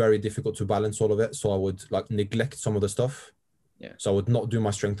 It was very difficult to balance all of it. So I would like neglect some of the stuff. Yeah. So I would not do my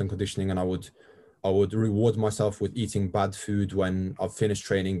strength and conditioning, and I would reward myself with eating bad food when I've finished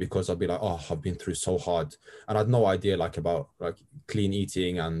training, because I'd be like, oh, I've been through so hard. And I had no idea like about like clean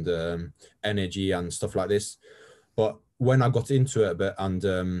eating and energy and stuff like this. But when I got into it a bit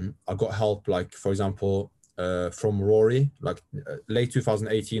and I got help, like for example, from Rory, like late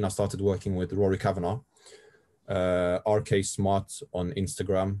 2018, I started working with Rory Kavanagh, RK Smart on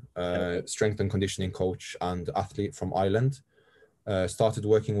Instagram, strength and conditioning coach and athlete from Ireland. Started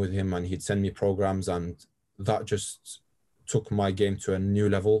working with him, and he'd send me programs, and that just took my game to a new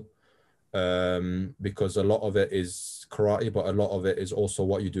level, because a lot of it is karate, but a lot of it is also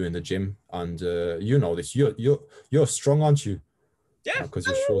what you do in the gym. And you know this, you're strong, aren't you? Yeah, because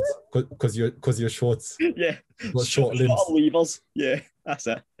you're short. Because you're short. Yeah, short limbs. Short levers. Yeah, that's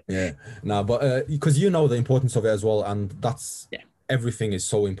it. Yeah, no, but because you know the importance of it as well, and that's everything is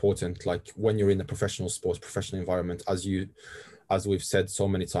so important. Like when you're in a professional sports, professional environment, as we've said so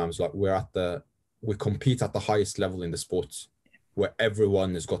many times, like we compete at the highest level in the sport, where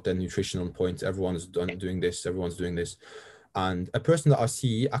everyone has got their nutrition on point, everyone's doing this, everyone's doing this. And a person that I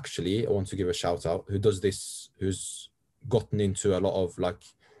see, actually, I want to give a shout out, who does this, who's gotten into a lot of like,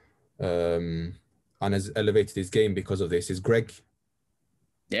 and has elevated his game because of this, is Greg.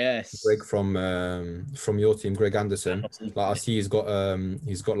 Yes. Greg from your team, Greg Anderson. Like I see he's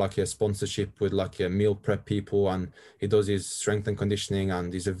got like a sponsorship with like a meal prep people, and he does his strength and conditioning,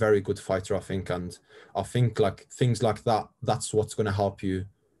 and he's a very good fighter, I think. And I think like things like that, that's what's going to help you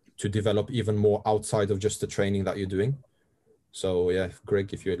to develop even more outside of just the training that you're doing. So yeah,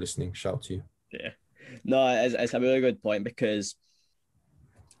 Greg, if you're listening, shout out to you. Yeah. No, it's a really good point, because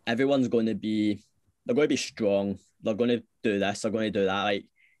everyone's going to be, they're going to be strong. They're going to do this. They're going to do that. Like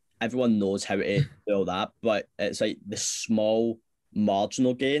everyone knows how to do all that, but it's like the small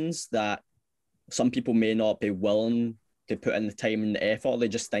marginal gains that some people may not be willing to put in the time and the effort. They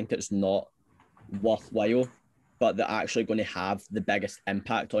just think it's not worthwhile, but they're actually going to have the biggest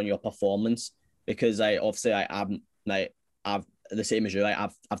impact on your performance. Because obviously I've the same as you. Like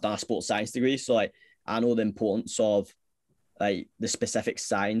I've done a sports science degree, so like I know the importance of like the specific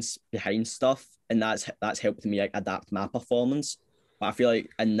science behind stuff, and that's helped me like adapt my performance. But I feel like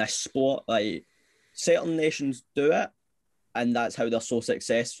in this sport, like certain nations do it, and that's how they're so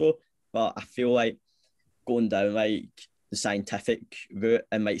successful. But I feel like going down like the scientific route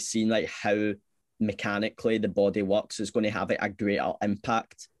and like seeing like how mechanically the body works is going to have like a greater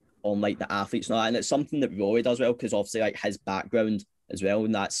impact on like the athletes now. And it's something that Roy does well, because obviously like his background as well,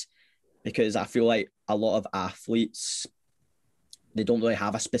 and that's because I feel like a lot of athletes, they don't really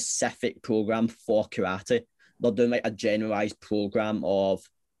have a specific program for karate. They're doing like a generalized program of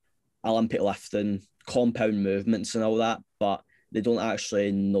Olympic lifting, compound movements and all that, but they don't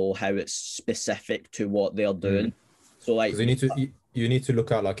actually know how it's specific to what they're doing. So like you need to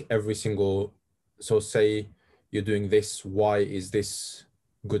look at like every single, so say you're doing this, why is this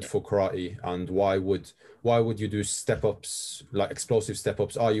good for karate, and why would you do step ups, like explosive step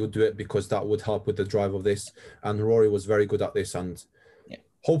ups? You would do it because that would help with the drive of this. And Rory was very good at this, and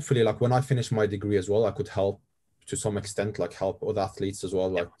hopefully like when I finish my degree as well, I could help to some extent, like help other athletes as well,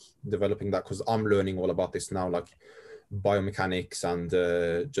 like developing that, because I'm learning all about this now, like biomechanics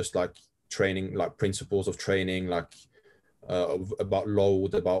and just like training, like principles of training, like about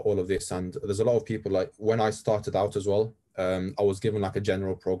load, about all of this. And there's a lot of people, like when I started out as well, I was given like a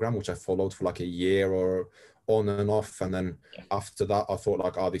general program which I followed for like a year or on and off, and then after that I thought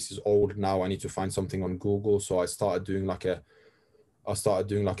like, this is old now, I need to find something on Google. So I started doing like a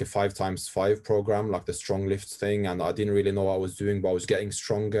 5x5 program, like the strong lifts thing, and I didn't really know what I was doing, but I was getting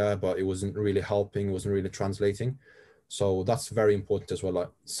stronger, but it wasn't really helping, it wasn't really translating. So that's very important as well. Like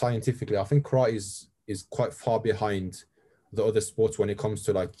scientifically, I think karate is quite far behind the other sports when it comes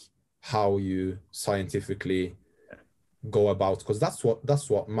to like how you scientifically go about, because that's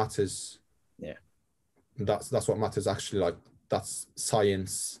what matters. That's what matters actually. Like that's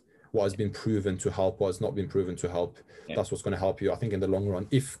science what has been proven to help, what has not been proven to help. That's what's going to help you. I think in the long run,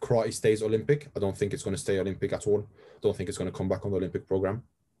 if karate stays Olympic, I don't think it's going to stay Olympic at all. I don't think it's going to come back on the Olympic program.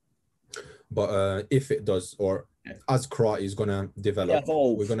 But if it does, or as karate is going to develop,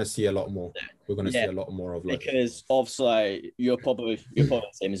 we're going to see a lot more. We're going to see a lot more of, like, because obviously you're probably the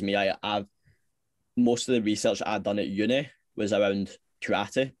same as me. I've most of the research I've done at uni was around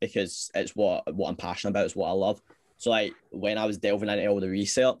karate, because it's what I'm passionate about, it's what I love. So like when I was delving into all the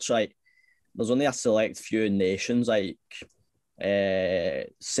research, like there's only a select few nations, like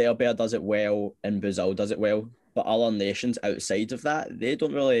Serbia does it well and Brazil does it well, but other nations outside of that, they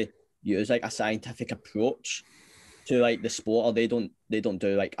don't really use like a scientific approach to like the sport, or they don't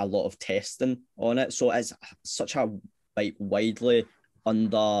do like a lot of testing on it. So it's such a like widely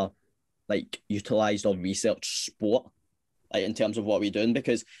under like utilized or research sport, like in terms of what we're doing.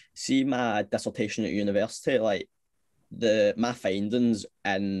 Because see my dissertation at university, like my findings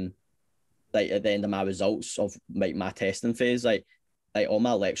and like at the end of my results of like my testing phase, like all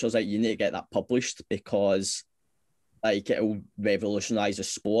my lectures, like you need to get that published, because like it'll revolutionize the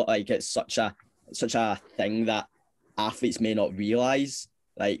sport. Like it's such a thing that athletes may not realize,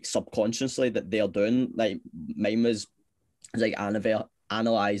 like subconsciously, that they're doing. Like mine was like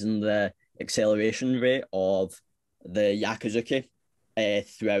analyzing the acceleration rate of the Yakuzuki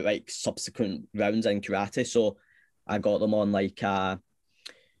throughout like subsequent rounds in karate. So I got them on like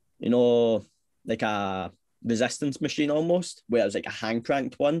like a resistance machine almost, where it was like a hand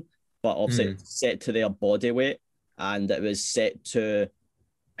cranked one, but obviously it's set to their body weight, and it was set to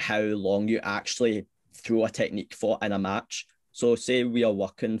how long you actually throw a technique for in a match. So say we are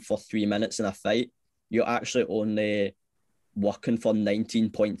working for 3 minutes in a fight, you're actually only working for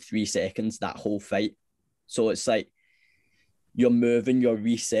 19.3 seconds that whole fight. So it's like you're moving, you're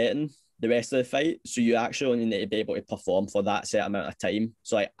resetting the rest of the fight. So you actually only need to be able to perform for that set amount of time.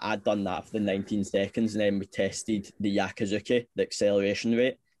 So like I'd done that for the 19 seconds, and then we tested the Yakuzuki, the acceleration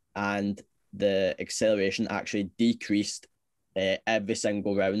rate, and the acceleration actually decreased every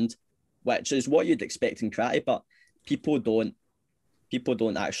single round, which is what you'd expect in karate, but people don't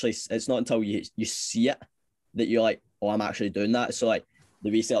actually, it's not until you see it that you're like, oh, I'm actually doing that. So like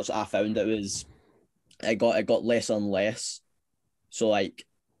the research I found, it got less and less. So like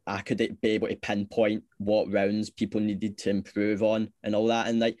I could be able to pinpoint what rounds people needed to improve on and all that.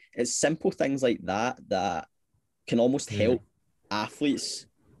 And like it's simple things like that that can almost help athletes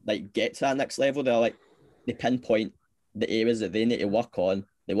like get to that next level. They're like, they pinpoint the areas that they need to work on,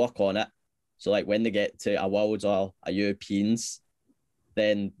 they work on it. So like when they get to a Worlds or a Europeans,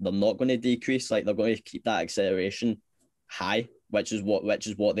 then they're not going to decrease. Like they're going to keep that acceleration high, which is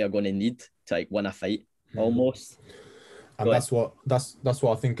what they're going to need to like win a fight almost. And that's what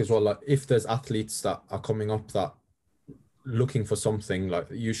I think as well. Like if there's athletes that are coming up that looking for something, like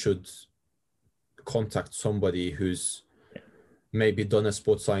you should contact somebody who's maybe done a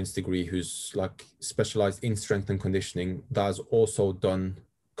sports science degree, who's like specialized in strength and conditioning, that has also done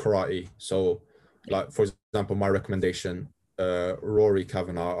karate. So like for example, my recommendation, Rory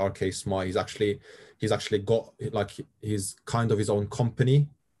Kavanagh, RK Smart, he's actually got like he's kind of his own company,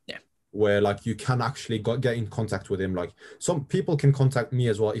 where like you can actually get in contact with him. Like some people can contact me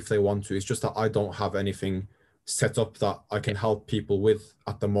as well if they want to. It's just that I don't have anything set up that I can help people with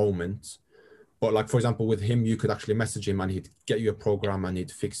at the moment. But like, for example, with him, you could actually message him and he'd get you a program and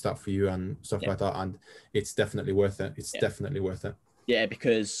he'd fix that for you and stuff like that. And it's definitely worth it. It's definitely worth it. Yeah,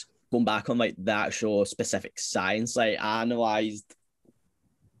 because going back on like the actual specific science, like I analysed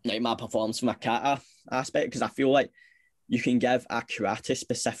like my performance from a kata aspect, because I feel like you can give a karate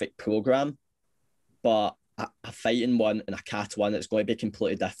specific program, but a fighting one and a kata one, it's going to be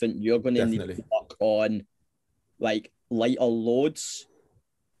completely different. You're going to need to work on like lighter loads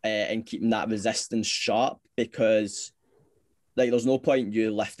and keeping that resistance sharp, because like there's no point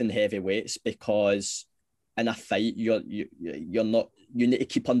you lifting heavy weights, because in a fight you're not, you need to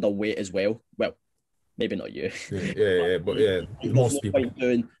keep under weight as well. Well, maybe not you. But most people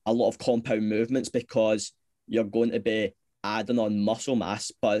doing a lot of compound movements, because you're going to be adding on muscle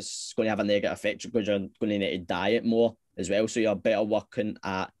mass, but it's going to have a negative effect because you're going to need to diet more as well. So you're better working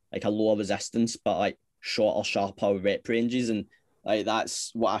at like a lower resistance, but like shorter, sharper rep ranges. And like that's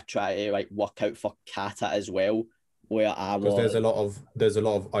what I try to like work out for kata as well, where because there's a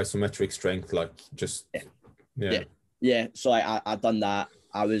lot of isometric strength, like just So I done that.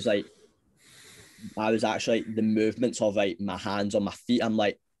 I was actually the movements of like my hands on my feet. I'm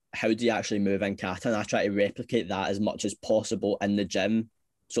like, how do you actually move in kata? And I try to replicate that as much as possible in the gym.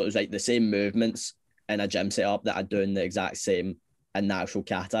 So it was like the same movements in a gym setup that I do in the exact same in the actual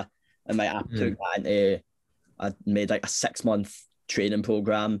kata. And like I took that into, I made like a 6-month training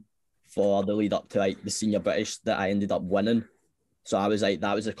program for the lead up to like the senior British that I ended up winning. So I was like,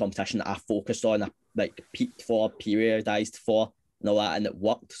 that was a competition that I focused on, I like peaked for, periodized for, and all that, and it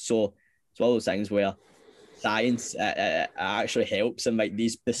worked. So it's one of those things where science actually helps, and like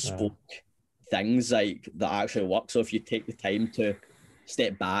these bespoke things like that actually work. So if you take the time to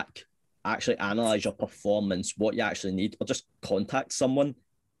step back, actually analyze your performance, what you actually need, or just contact someone,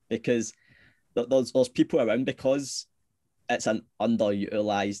 because there's people around, because it's an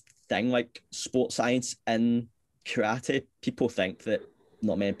underutilized thing, like sports science in karate. People think that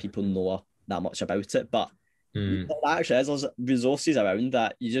not many people know that much about it, but that actually is. There's resources around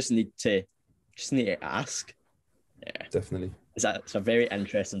that. You just need to ask. Yeah, Definitely. It's a very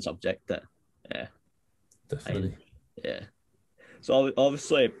interesting subject. That Definitely. So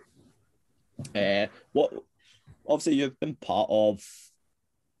obviously, obviously you've been part of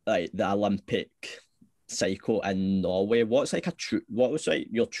like the Olympic cycle in Norway. What was like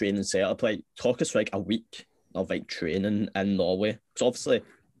your training setup like? Talk us for like a week of like training in Norway. So obviously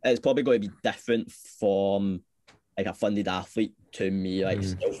it's probably going to be different from like a funded athlete to me, like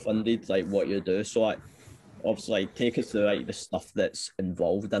self-funded, like what you do. So like obviously like take us through like the stuff that's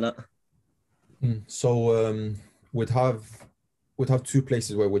involved in it. So we'd have two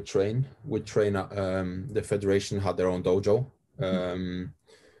places where we'd train. We'd train at the federation had their own dojo,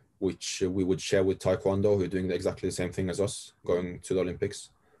 which we would share with Taekwondo, who are doing exactly the same thing as us, going to the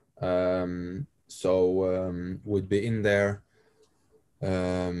Olympics. So we'd be in there.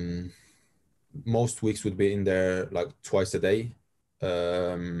 Most weeks would be in there like twice a day.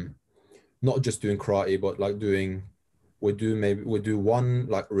 Not just doing karate, but like we do one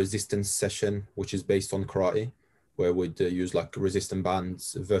like resistance session, which is based on karate, where we'd use like resistant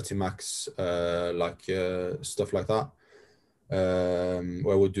bands, Vertimax, stuff like that.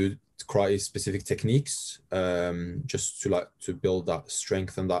 Where we do karate specific techniques, just to build that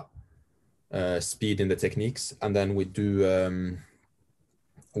strength and that speed in the techniques. And then we do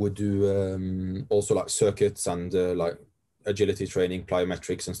also like circuits and like agility training,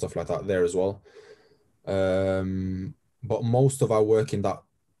 plyometrics and stuff like that there as well. But most of our work in that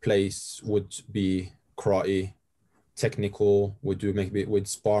place would be karate, technical. We'd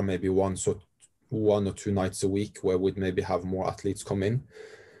spar maybe one or two nights a week, where we'd maybe have more athletes come in.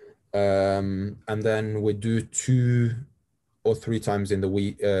 And then we'd do 2 or 3 times in the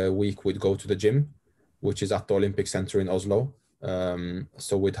week we'd go to the gym, which is at the Olympic Center in Oslo.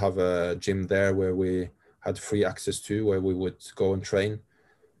 So we'd have a gym there where we had free access to, where we would go and train.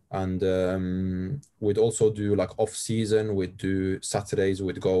 And we'd also do like off season, we'd do Saturdays,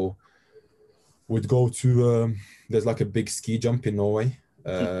 we'd go to there's like a big ski jump in Norway,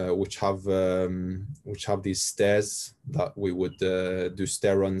 which have these stairs that we would do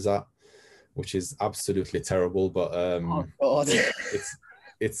stair runs at, which is absolutely terrible, but Oh God.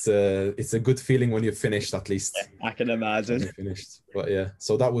 it's a good feeling when you're finished, at least. I can imagine. When you're finished. But yeah,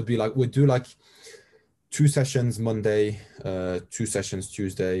 so that would be like, we'd do like 2 sessions Monday, 2 sessions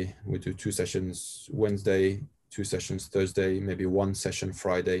Tuesday, we do 2 sessions Wednesday, 2 sessions Thursday, maybe 1 session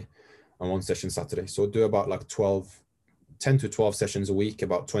Friday and 1 session Saturday. So we'll do about like 10 to 12 sessions a week,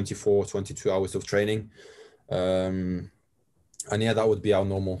 about 24, 22 hours of training. And yeah, that would be our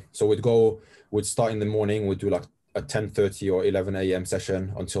normal. So we'd start in the morning, we'd do like a 10:30 or 11 a.m.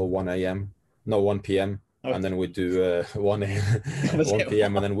 session until 1 p.m. Okay. And then we'd do 1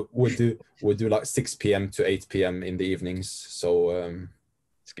 p.m. and then we'd do like 6 p.m. to 8 p.m. in the evenings. So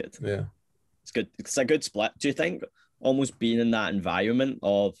it's good. Yeah, it's good. It's a good split. Do you think almost being in that environment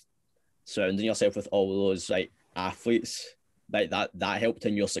of surrounding yourself with all those like athletes, like that helped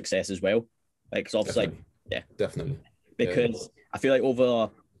in your success as well? Like, cause obviously, definitely. Because I feel like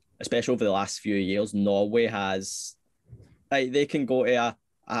especially over the last few years, Norway has, like, they can go to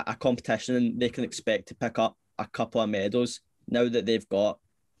a competition and they can expect to pick up a couple of medals. Now that they've got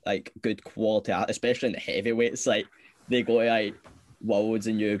like good quality, especially in the heavyweights, like they go to like Worlds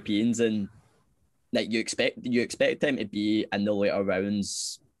and Europeans, and like you expect them to be in the later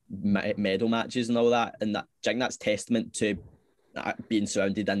rounds, medal matches and all that. And that, I think that's testament to being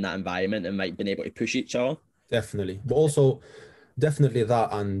surrounded in that environment and like being able to push each other. Definitely, but also definitely that.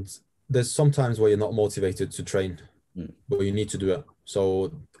 And there's sometimes where you're not motivated to train, but you need to do it.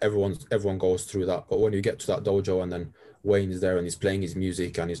 So everyone goes through that. But when you get to that dojo and then Wayne is there and he's playing his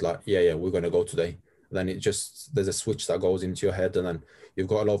music and he's like, yeah, we're going to go today. Then there's a switch that goes into your head, and then you've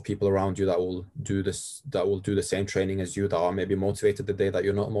got a lot of people around you that will do the same training as you, that are maybe motivated the day that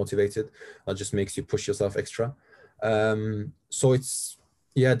you're not motivated. That just makes you push yourself extra. So it's,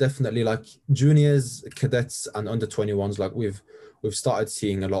 yeah, definitely like juniors, cadets and under 21s, like we've started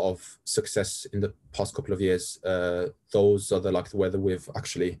seeing a lot of success in the past couple of years. Those are whether we've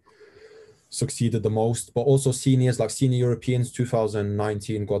actually succeeded the most. But also seniors, like senior Europeans,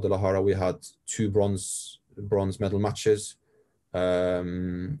 2019 Guadalajara, we had 2 bronze medal matches,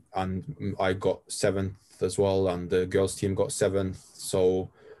 and I got 7th as well, and the girls team got 7th. So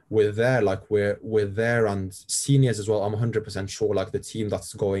we're there, like we're there. And seniors as well, I'm 100% sure, like the team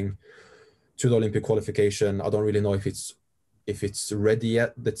that's going to the Olympic qualification, I don't really know if it's ready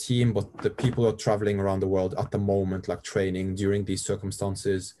yet, the team, but the people are traveling around the world at the moment, like training during these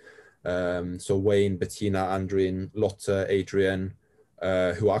circumstances. So Wayne, Bettina, Andrin, Lotte, Adrian,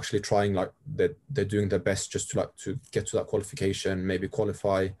 who are actually trying, like they're doing their best just to get to that qualification, maybe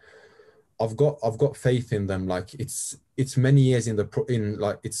qualify. I've got faith in them. Like it's many years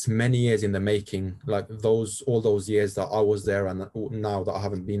it's many years in the making. Like all those years that I was there, and now that I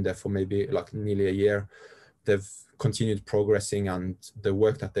haven't been there for maybe like nearly a year, they've continued progressing, and the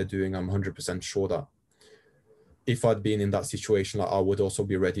work that they're doing, I'm 100% sure that if I'd been in that situation, like, I would also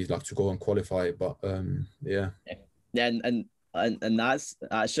be ready, like, to go and qualify. But yeah, and that's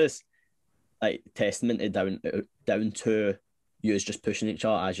just like testament to down to you just pushing each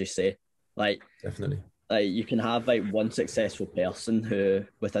other, as you say. Like definitely. Like you can have like one successful person who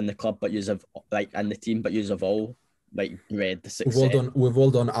within the club, but you have like in the team, but you have all like bred the success. We've all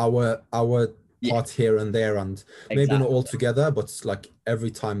done our part here and there, and maybe not all together, but like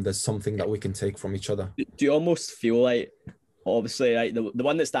every time there's something that we can take from each other. Do you almost feel like, obviously, like the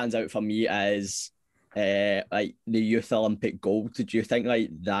one that stands out for me is like the Youth Olympic gold? Did you think like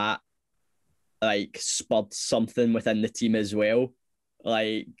that like spurred something within the team as well?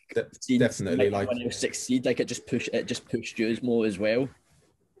 Like definitely, like when you succeed, like it just pushed you more as well.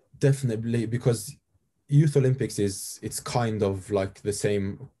 Definitely, because Youth Olympics it's kind of like the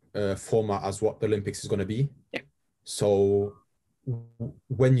same format as what the Olympics is going to be. Yeah. So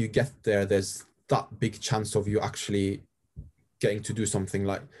when you get there, there's that big chance of you actually getting to do something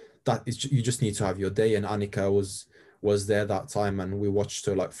like that. You just need to have your day. And Annika was there that time, and we watched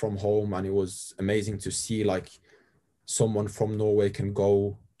her like from home, and it was amazing to see like someone from Norway can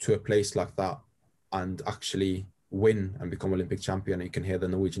go to a place like that and actually win and become Olympic champion. You can hear the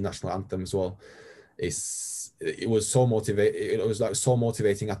Norwegian national anthem as well. It was so motivating. It was like so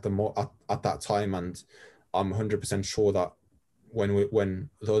motivating at that time, and I'm 100% sure that when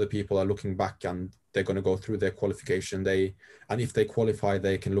the other people are looking back and they're going to go through their qualification, and if they qualify,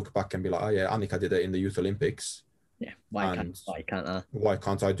 they can look back and be like, oh yeah, Annika did it in the Youth Olympics. Yeah, why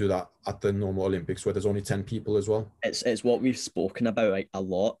can't I do that at the normal Olympics where there's only 10 people as well? It's what we've spoken about like a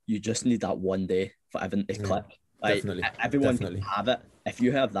lot. You just need that one day for everything to click. Like, definitely, everyone can have it. If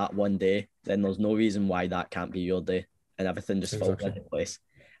you have that one day, then there's no reason why that can't be your day, and everything just falls into place.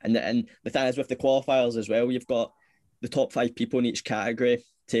 And the thing is with the qualifiers as well, you've got the top 5 people in each category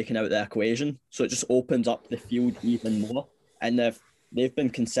taken out of the equation, so it just opens up the field even more. And they've been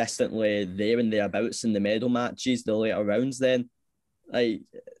consistently there and thereabouts in the medal matches, the later rounds, then like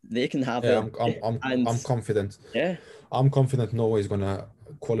they can have it. I'm confident. Yeah. I'm confident Norway is gonna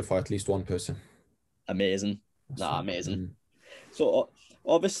qualify at least one person. Amazing. Amazing. So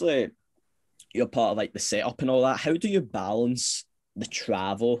obviously you're part of like the setup and all that. How do you balance the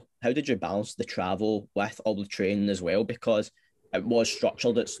travel? How did you balance the travel with all the training as well? Because it was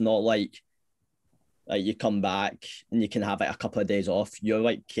structured. It's not like you come back and you can have like a couple of days off. You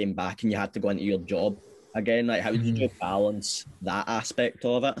like came back and you had to go into your job again. Like how did you balance that aspect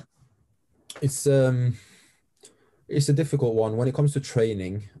of it? It's a difficult one when it comes to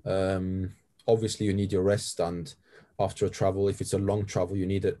training. Obviously you need your rest, and after a travel, if it's a long travel, you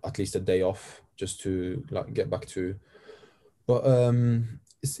need at least a day off just to like get back to. But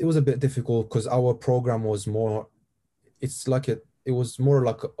it was a bit difficult because our program was more. It was more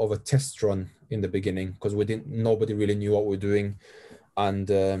like of a test run in the beginning because nobody really knew what we were doing,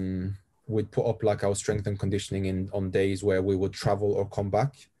 and we'd put up like our strength and conditioning on days where we would travel or come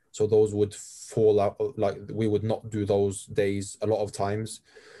back. So those would fall out, like we would not do those days a lot of times.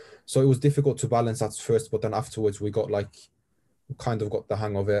 So it was difficult to balance at first, but then afterwards we kind of got the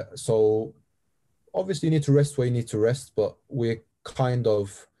hang of it. So obviously you need to rest where you need to rest, but we kind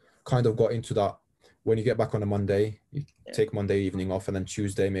of got into that. When you get back on a Monday, you take Monday evening off, and then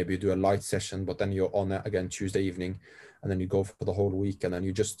Tuesday maybe you do a light session, but then you're on it again Tuesday evening, and then you go for the whole week, and then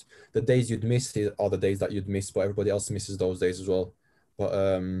the days you'd miss are the days that you'd miss, but everybody else misses those days as well. But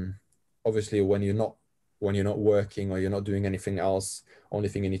obviously when you're not working or you're not doing anything else, only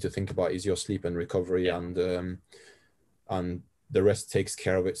thing you need to think about is your sleep and recovery, and the rest takes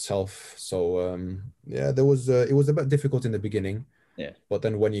care of itself. So it was a bit difficult in the beginning. Yeah. But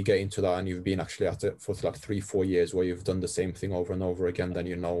then when you get into that and you've been actually at it for like 3-4 years where you've done the same thing over and over again, then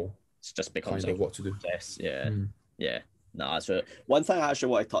you know it's just becomes kind of what to do. Yes. Yeah. Yeah. No, that's right. One thing I actually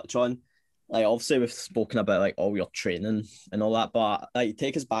want to touch on like obviously we've spoken about like all your training and all that, but like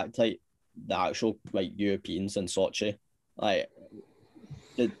take us back to like the actual like Europeans in Sochi. Like,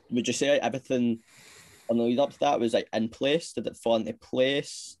 would you say like, everything on the lead up to that was like in place? Did it fall into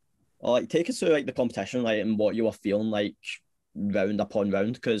place? Or like take us through like the competition, like and what you were feeling like round upon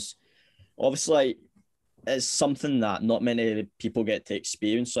round, because obviously like, it's something that not many people get to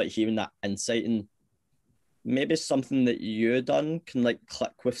experience. Like hearing that insight and maybe something that you done can like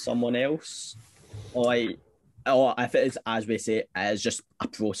click with someone else, or like, or if it is as we say, it is just a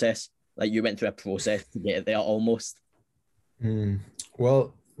process. Like you went through a process to get there almost.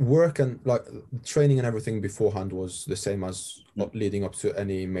 Well, work and like training and everything beforehand was the same as leading up to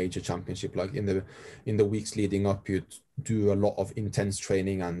any major championship. Like in the weeks leading up, you'd do a lot of intense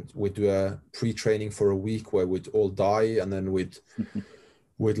training, and we'd do a pre-training for a week where we'd all die, and then we'd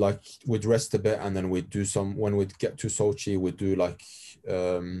rest a bit, and then we'd do some, when we'd get to Sochi, we'd do like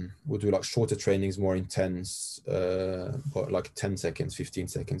shorter trainings, more intense, but like 10 seconds, 15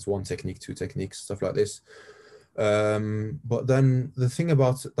 seconds, one technique, two techniques, stuff like this. But then the thing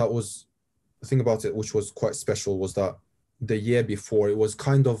about it, which was quite special, was that the year before, it was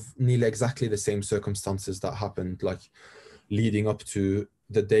kind of nearly exactly the same circumstances that happened, like leading up to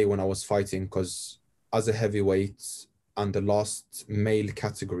the day when I was fighting, because as a heavyweight and the last male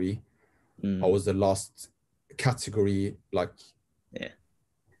category, I was the last category, like,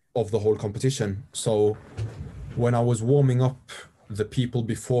 of the whole competition. So when I was warming up, the people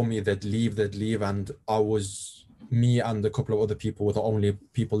before me, they'd leave, and me and a couple of other people were the only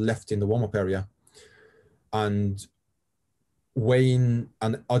people left in the warm-up area. And Wayne,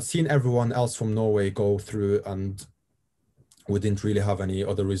 and I'd seen everyone else from Norway go through, and we didn't really have any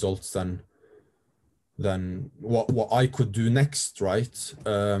other results than what I could do next, right?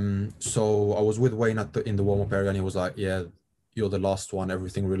 So I was with Wayne in the warm-up area, and he was like, yeah, you're the last one,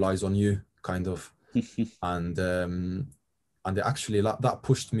 everything relies on you, kind of. And it actually, that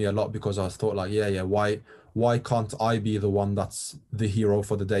pushed me a lot, because I thought like, why can't I be the one that's the hero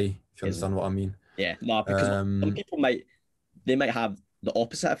for the day, if you understand what I mean? Yeah, no, because some people might have the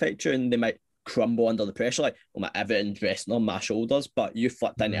opposite effect to you, and they might crumble under the pressure, like, oh, my everything's resting on my shoulders, but you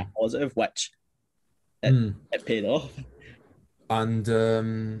flipped into a positive, which it paid off.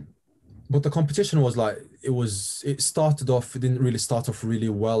 And but the competition was like, it started off, it didn't really start off really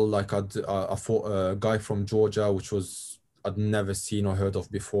well. Like I fought a guy from Georgia, which I'd never seen or heard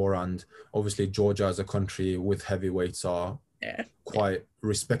of before, and obviously Georgia as a country with heavyweights are quite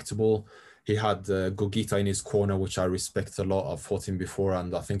respectable. He had Gogita in his corner, which I respect a lot. I've fought him before,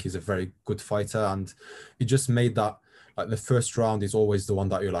 and I think he's a very good fighter. And it just made that, like, the first round is always the one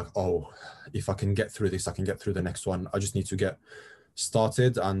that you're like, oh, if I can get through this, I can get through the next one. I just need to get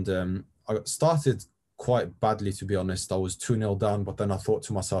started. And I started quite badly, to be honest. I was 2-0 down, but then I thought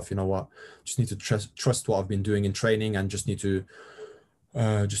to myself, you know what, just need to trust what I've been doing in training, and just need to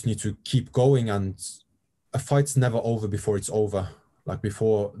keep going. And a fight's never over before it's over. Like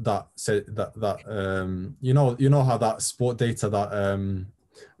before that, said that you know how that sport data,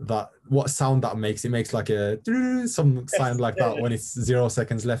 that what sound that makes, it makes like some sound like that when it's 0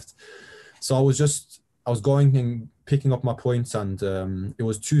 seconds left. So I was going and picking up my points, and it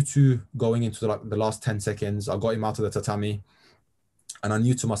was 2-2 going into the last 10 seconds. I got him out of the tatami, and I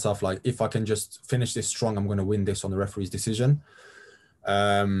knew to myself, like, if I can just finish this strong, I'm going to win this on the referee's decision.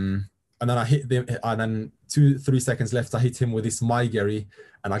 And then I hit them, and then 2-3 seconds left, I hit him with this maigeri,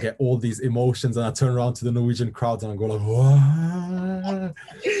 and I get all these emotions, and I turn around to the Norwegian crowd, and I go like, whoa!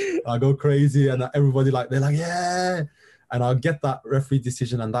 I go crazy, and everybody, like, they're like, yeah! And I get that referee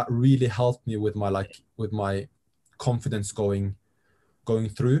decision, and that really helped me with my confidence going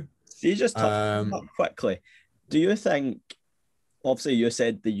through. So you just touched on that quickly. Do you think, obviously you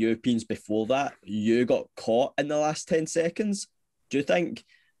said the Europeans before that, you got caught in the last 10 seconds. Do you think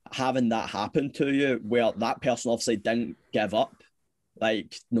having that happen to you, where that person obviously didn't give up,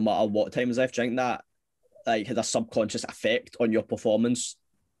 like, no matter what time was left, do you think that, like, had a subconscious effect on your performance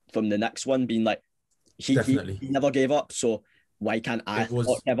from the next one, being like, he never gave up, so why can't I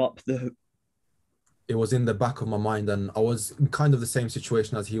not give up? It was in the back of my mind, and I was in kind of the same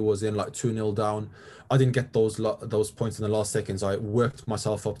situation as he was in, like 2-0 down. I didn't get those points in the last seconds. I worked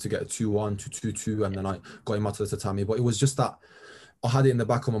myself up to get a 2-1 to 2-2, and then I got him out of the tatami. But it was just that I had it in the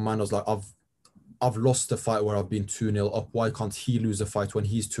back of my mind. I was like, I've lost the fight where I've been 2-0 up. Why can't he lose a fight when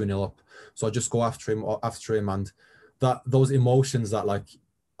he's 2-0 up? So I just go after him, and those emotions that, like,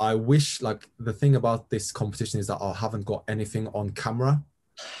 I wish, like, the thing about this competition is that I haven't got anything on camera.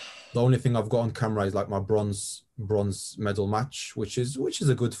 The only thing I've got on camera is like my bronze medal match, which is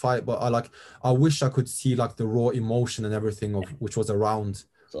a good fight. But I wish I could see, like, the raw emotion and everything of which was around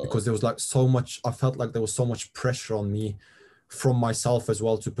because there was like so much, I felt like there was so much pressure on me from myself as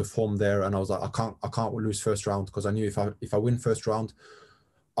well to perform there. And I was like, I can't lose first round, because I knew if I win first round,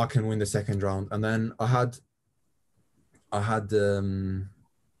 I can win the second round. And then I had and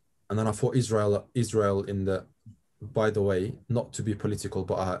then I fought Israel in the, by the way, not to be political,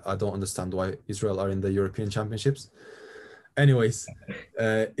 but I don't understand why Israel are in the European Championships. Anyways,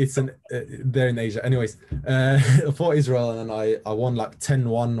 they're in Asia. Anyways, for Israel, and then I won like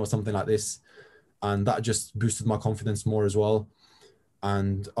 10-1 or something like this, and that just boosted my confidence more as well.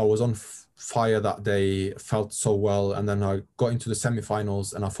 And I was on fire that day, felt so well. And then I got into the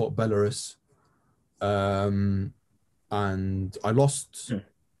semifinals and I fought Belarus, and I lost.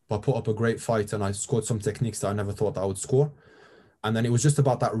 But I put up a great fight and I scored some techniques that I never thought that I would score. And then it was just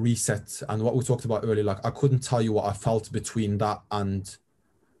about that reset and what we talked about earlier. Like, I couldn't tell you what I felt between that and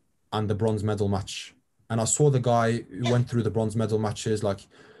the bronze medal match. And I saw the guy who went through the bronze medal matches. Like,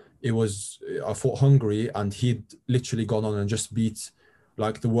 I fought Hungary, and he'd literally gone on and just beat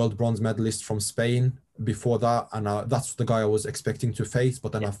like the world bronze medalist from Spain before that. And that's the guy I was expecting to face,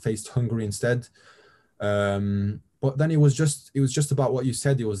 but then I faced Hungary instead. But then it was just about what you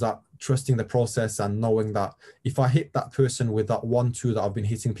said. It was that trusting the process and knowing that if I hit that person with that 1-2 that I've been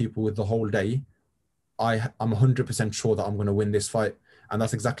hitting people with the whole day, I'm 100% sure that I'm going to win this fight. And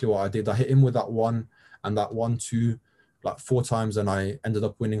that's exactly what I did. I hit him with that 1 and that 1-2 like 4 times, and I ended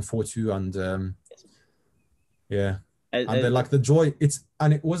up winning 4-2. And yeah. And then like the joy, it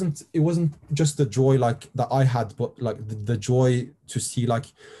wasn't just the joy like that I had, but like the joy to see like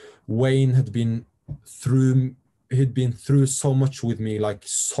Wayne had been through so much with me, like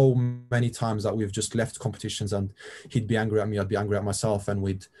so many times that we've just left competitions and he'd be angry at me, I'd be angry at myself, and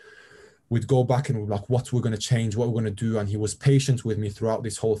we'd go back and we'd like, what we're going to change, what we're going to do. And he was patient with me throughout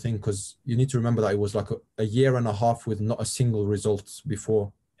this whole thing, because you need to remember that it was like a year and a half with not a single result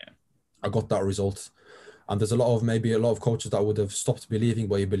before I got that result. And there's maybe a lot of coaches that would have stopped believing,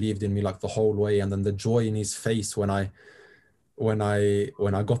 but he believed in me like the whole way. And then the joy in his face when I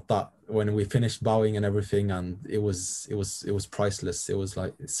got that, when we finished bowing and everything, and it was priceless. It was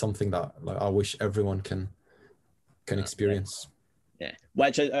like something that like I wish everyone can experience. Yeah,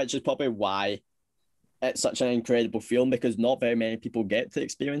 which is probably why it's such an incredible feeling, because not very many people get to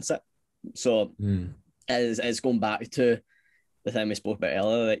experience it. So it's going back to the thing we spoke about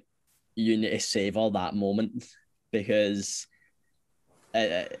earlier, like you need to savor that moment, because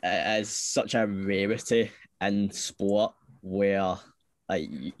it is such a rarity in sport where like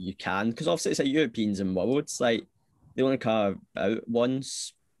you can, because obviously it's like Europeans and Worlds, like they only come out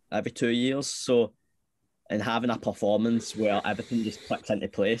once every 2 years, so and having a performance where everything just clicks into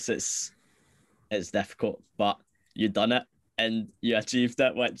place, it's difficult, but you've done it and you achieved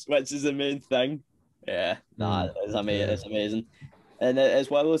it, which is the main thing. Yeah, it's amazing. Yeah. It's amazing, and it's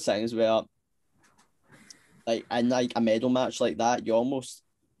one of those things where, like in like a medal match like that, you almost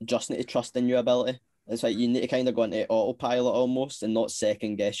just need to trust in your ability. It's like you need to kind of go into autopilot almost and not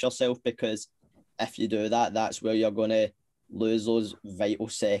second guess yourself, because if you do that, that's where you're going to lose those vital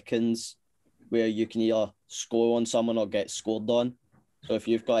seconds where you can either score on someone or get scored on. So if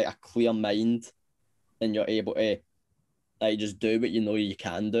you've got like a clear mind and you're able to like just do what you know you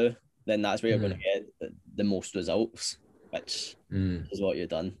can do, then that's where you're going to get the most results, which is what you've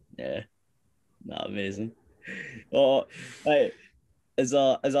done. Yeah, amazing. Oh, like, is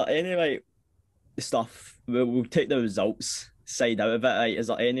there any like stuff? We'll take the results side out of it. Like, is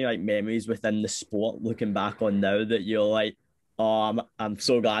there any like memories within the sport looking back on now that you're like, oh, I'm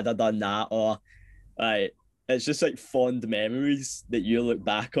so glad I done that, or like it's just like fond memories that you look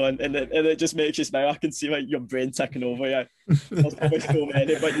back on, and it just makes you smile. I can see like your brain ticking over. Yeah, there's probably so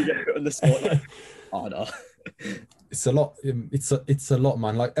many, but you get put on the spot. Like, oh no, it's a lot. It's a lot,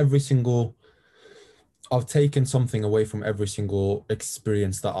 man. Like I've taken something away from every single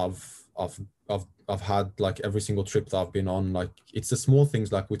experience that I've had. Like every single trip that I've been on. Like it's the small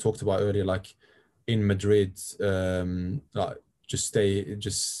things, like we talked about earlier. Like in Madrid, like just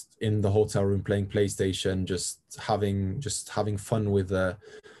in the hotel room playing PlayStation, just having fun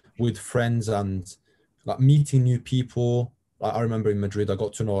with friends and like meeting new people. Like, I remember in Madrid, I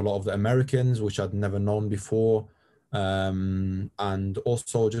got to know a lot of the Americans, which I'd never known before. And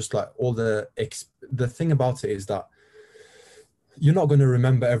also just like all the thing about it is that you're not going to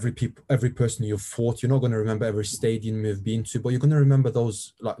remember every person you've fought. You're not going to remember every stadium you've been to, but you're going to remember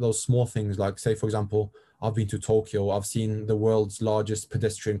those small things. Like, say, for example, I've been to Tokyo. I've seen the world's largest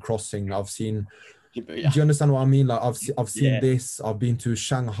pedestrian crossing. I've seen, do you understand what I mean? Like I've seen this. I've been to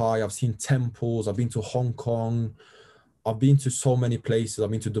Shanghai. I've seen temples. I've been to Hong Kong. I've been to so many places.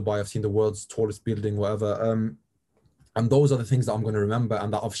 I've been to Dubai. I've seen the world's tallest building, whatever. And those are the things that I'm going to remember,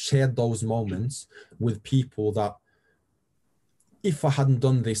 and that I've shared those moments with people that if I hadn't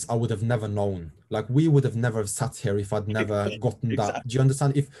done this, I would have never known. Like, we would have never sat here if I'd never gotten that. Do you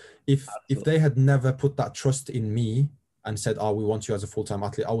understand? If they had never put that trust in me and said, "Oh, we want you as a full-time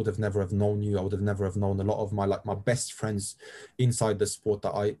athlete," I would have never have known you. I would have never have known a lot of my best friends inside the sport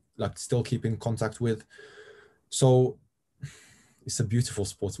that I like still keep in contact with. So it's a beautiful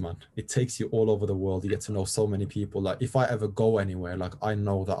sport, man. It takes you all over the world. You get to know so many people. Like, if I ever go anywhere, like, I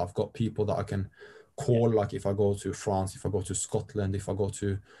know that I've got people that I can call. Like, if I go to France, if I go to Scotland, if I go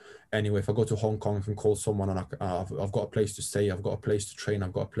to anywhere, if I go to Hong Kong, I can call someone, and I've got a place to stay, I've got a place to train,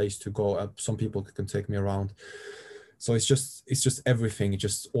 I've got a place to go. Some people can take me around. So it's just everything. It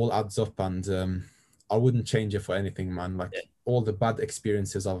just all adds up, and I wouldn't change it for anything, man. Like, all the bad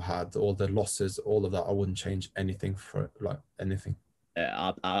experiences I've had, all the losses, all of that, I wouldn't change anything for, like, anything.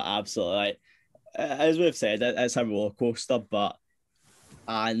 Yeah, absolutely. As we've said, it's a roller coaster, but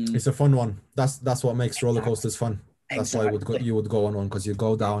it's a fun one. That's what makes roller coasters fun. That's why you would go on one, because you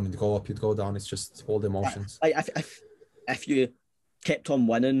go down and you go up, you'd go down. It's just all the emotions. Like, if you kept on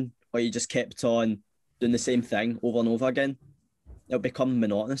winning, or you just kept on doing the same thing over and over again, it'll become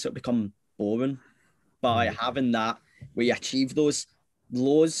monotonous. It'll become boring. But like, having that where you achieve those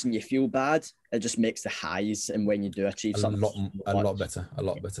lows and you feel bad, it just makes the highs, and when you do achieve something, a lot better.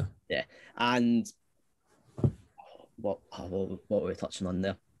 Yeah. And what were we touching on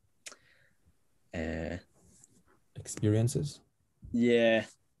there? Experiences. Yeah,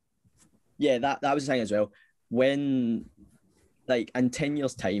 that was the thing as well. When, like, in 10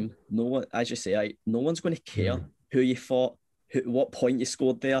 years' time, no one, as you say, like, no one's going to care who you fought, what point you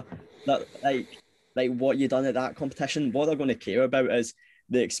scored there, that like what you done at that competition. What they're going to care about is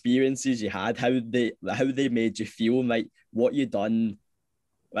the experiences you had, how they made you feel, like what you done,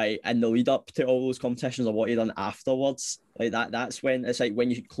 like, in the lead up to all those competitions, or what you done afterwards. Like, that's when it's like,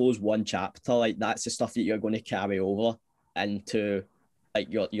 when you close one chapter, like, that's the stuff that you're going to carry over into, like,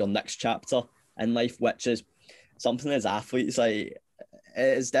 your next chapter in life, which is something as athletes, like,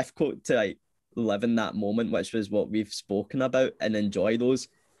 it's difficult to, like, live in that moment, which is what we've spoken about, and enjoy those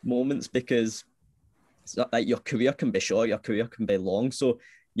moments, because it's not like your career can be short, your career can be long, so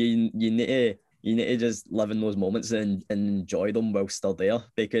you need to just live in those moments and enjoy them while still there,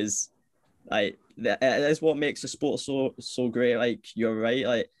 because, like, it is what makes the sport so great. Like, you're right,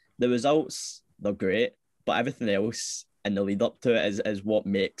 like, the results, they're great, but everything else in the lead up to it is what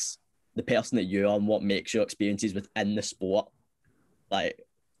makes the person that you are, and what makes your experiences within the sport, like,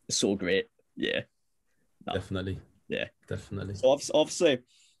 so great. Yeah, definitely. Yeah, definitely. So obviously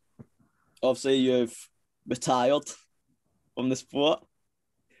you've retired from the sport.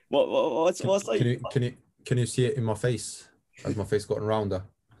 What's like? Can you see it in my face? Has my face gotten rounder?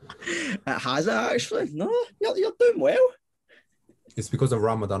 It has, it actually. No, you're doing well. It's because of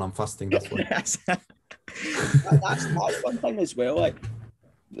Ramadan. I'm fasting. That's why. that's one thing as well. Like,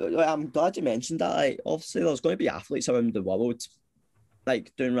 I'm glad you mentioned that. Like, obviously, there's going to be athletes around the world,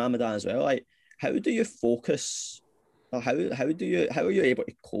 like, doing Ramadan as well. Like, how do you focus, or how are you able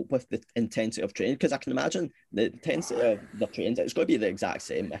to cope with the intensity of training? Because I can imagine the intensity of the training, it's going to be the exact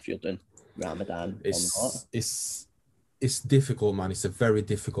same if you're doing Ramadan or not. It's difficult, man. It's a very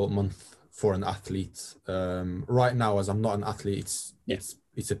difficult month for an athlete. Right now, as I'm not an athlete,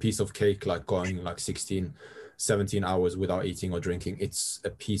 it's a piece of cake, like going like 16, 17 hours without eating or drinking. It's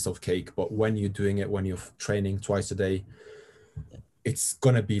a piece of cake. But when you're doing it, when you're training twice a day, it's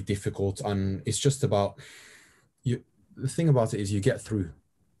gonna be difficult. And it's just about you. The thing about it is, you get through.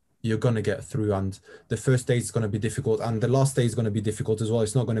 You're gonna get through, and the first day is gonna be difficult, and the last day is gonna be difficult as well.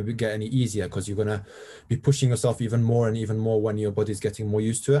 It's not gonna get any easier, because you're gonna be pushing yourself even more and even more when your body's getting more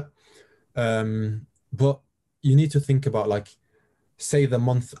used to it. But you need to think about, like, say the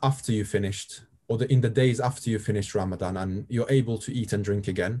month after you finished, or in the days after you finished Ramadan, and you're able to eat and drink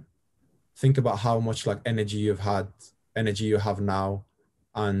again. Think about how much, like, energy you have now,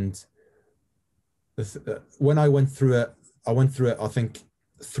 and when I went through it, I think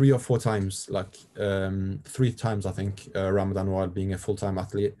 3 or 4 times, like 3 times, I think, Ramadan, while being a full-time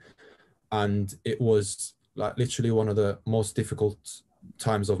athlete. And it was, like, literally one of the most difficult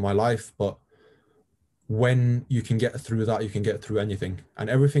times of my life. But when you can get through that, you can get through anything, and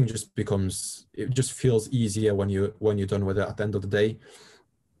everything just feels easier when you're done with it at the end of the day.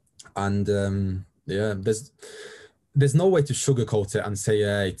 And there's no way to sugarcoat it and say,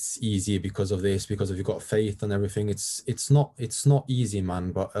 yeah, it's easy because of this, because of you've got faith and everything. It's not easy,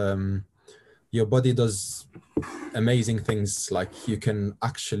 man. But your body does amazing things. Like, you can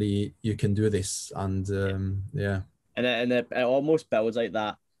do this, and And it almost builds like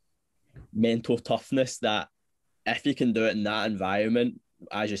that mental toughness that if you can do it in that environment,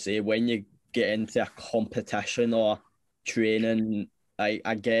 as you say, when you get into a competition or training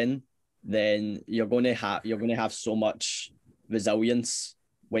again, then you're going to have so much resilience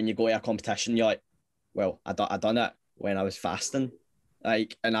when you go to a competition. You're like, well, I done it when I was fasting,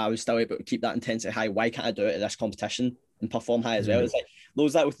 like, and I was still able to keep that intensity high. Why can't I do it at this competition and perform high as well? It's like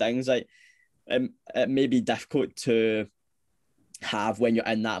those little things, like, it may be difficult to have when you're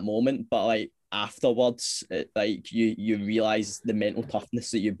in that moment, but like afterwards, like you realize the mental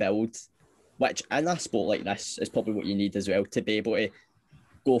toughness that you build, which in a sport like this is probably what you need as well, to be able to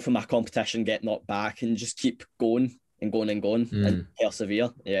go from a competition, get knocked back, and just keep going and going and going and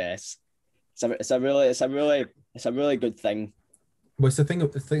persevere. Yes, it's a really good thing. But it's the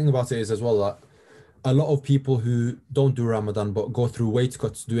thing about it is as well that a lot of people who don't do Ramadan but go through weight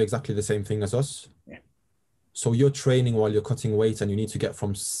cuts do exactly the same thing as us. Yeah. So you're training while you're cutting weight and you need to get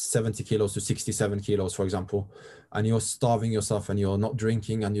from 70 kilos to 67 kilos, for example, and you're starving yourself and you're not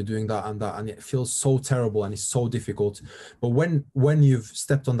drinking and you're doing that, and it feels so terrible and it's so difficult. But when you've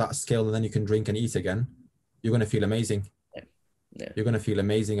stepped on that scale and then you can drink and eat again, you're going to feel amazing. Yeah. You're going to feel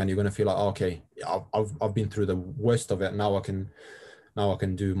amazing and you're going to feel like, oh, okay, I've been through the worst of it. Now I can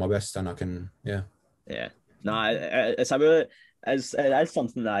do my best and I can, yeah. No, it's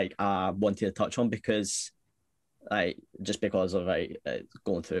something that I wanted to touch on because, like, just because of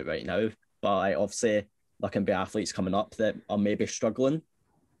going through it right now, but obviously there can be athletes coming up that are maybe struggling,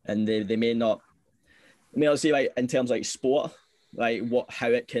 and they may not see, like, in terms of like sport, like how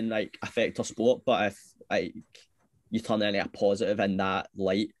it can like affect our sport, but if like you turn any a positive in that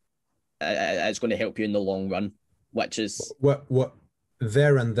light, it's going to help you in the long run, which is what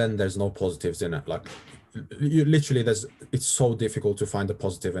there and then there's no positives in it. Like you literally, it's so difficult to find a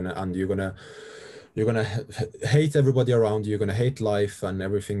positive in it, and you're gonna hate everybody around you, you're gonna hate life and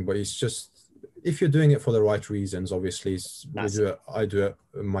everything. But it's just, if you're doing it for the right reasons, obviously I do it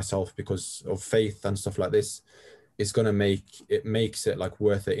myself because of faith and stuff like this. It's gonna makes it like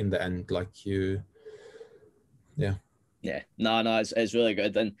worth it in the end. Like you, yeah. No, it's really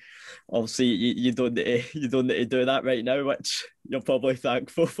good, and obviously you don't need to do that right now, which you're probably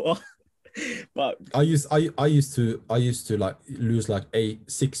thankful for. But I used to like lose like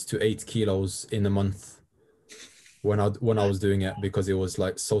 6 to 8 kilos in a month when I was doing it, because it was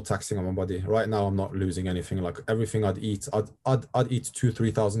like so taxing on my body. Right now I'm not losing anything. Like everything I'd eat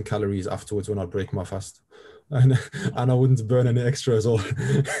 2,000-3,000 calories afterwards when I break my fast. And I wouldn't burn any extra as well.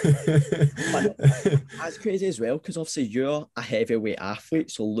 That's crazy as well, because obviously you're a heavyweight athlete,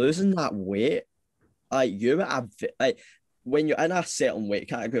 so losing that weight, like when you're in a certain weight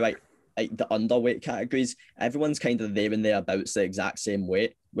category, like the underweight categories, everyone's kind of there and thereabouts the exact same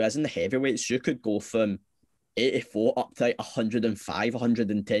weight, whereas in the heavyweights you could go from 84 up to like 105,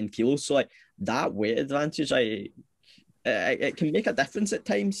 110 kilos. So like that weight advantage, it can make a difference at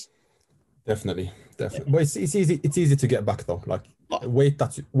times. Definitely. But it's easy to get back though. Like weight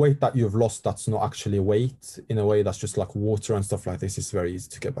that you've lost, that's not actually weight in a way, that's just like water and stuff like this. It's very easy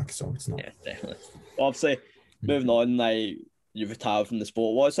to get back, so it's not. Yeah, definitely. Obviously, moving on, like you've retired from the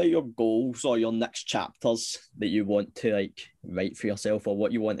sport. What's like your goals or your next chapters that you want to like write for yourself, or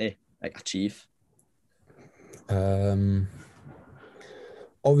what you want to like achieve?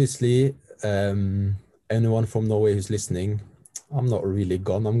 Obviously, anyone from Norway who's listening, I'm not really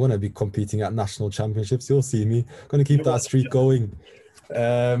gone. I'm going to be competing at national championships. You'll see me. I'm going to keep that streak going.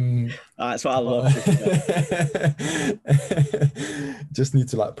 That's what I love. Just need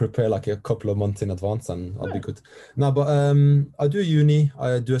to like prepare like a couple of months in advance and I'll be good. No, but I do uni.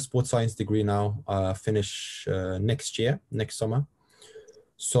 I do a sports science degree now. I finish next summer.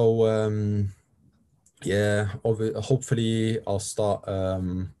 So yeah, hopefully I'll start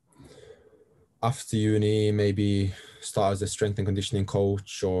after uni, maybe start as a strength and conditioning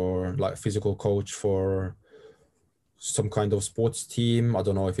coach or like physical coach for some kind of sports team. I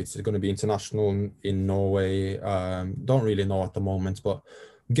don't know if it's going to be international in Norway. Don't really know at the moment, but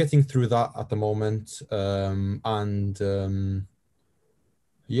getting through that at the moment.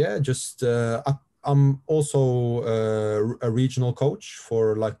 Yeah, just I'm also a regional coach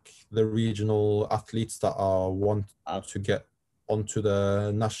for like the regional athletes that want to get onto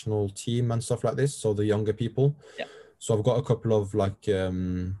the national team and stuff like this. So the younger people. Yeah. So I've got a couple of like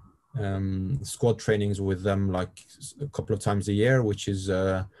squad trainings with them like a couple of times a year, which is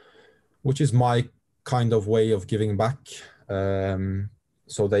my kind of way of giving back,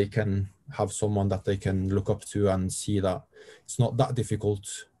 so they can have someone that they can look up to and see that it's not that difficult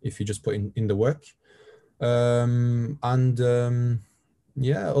if you just put in the work.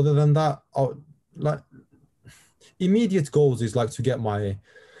 Yeah, other than that, like immediate goals is like to get my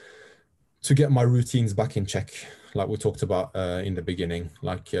to get my routines back in check, like we talked about in the beginning,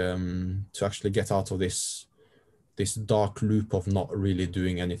 like to actually get out of this dark loop of not really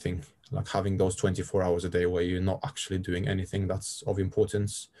doing anything, like having those 24 hours a day where you're not actually doing anything that's of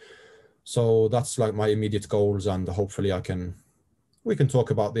importance. So that's like my immediate goals, and hopefully we can talk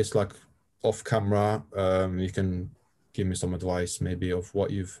about this like off camera. You can give me some advice maybe of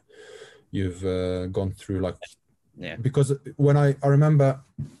what you've gone through, like, Yeah. Because when I remember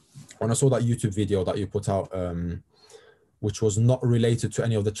when I saw that YouTube video that you put out, which was not related to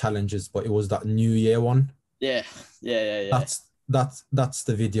any of the challenges, but it was that New Year one. Yeah. That's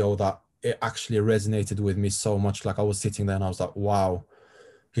the video that it actually resonated with me so much. Like I was sitting there and I was like, wow,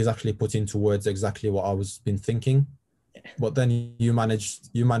 he's actually put into words exactly what I was been thinking. But then you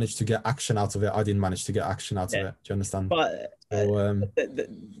managed to get action out of it. I didn't manage to get action out of it. Do you understand? But so,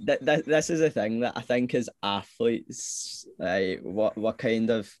 this is the thing that I think as athletes, what kind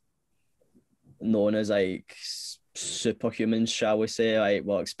of known as like superhumans, shall we say, like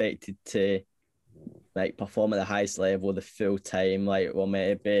we're expected to like perform at the highest level the full time. Like we're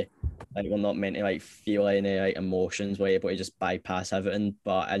meant to be, like we're not meant to like feel any like emotions. We're able to just bypass everything.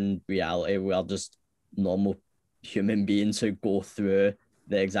 But in reality, we are just normal human beings who go through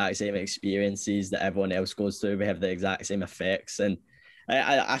the exact same experiences that everyone else goes through. We have the exact same effects, and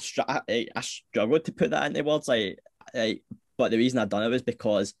I struggled to put that into words. But the reason I done it was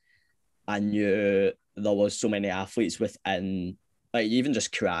because I knew there was so many athletes within, like even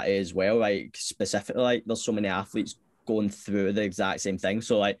just karate as well. Like specifically, like there's so many athletes going through the exact same thing.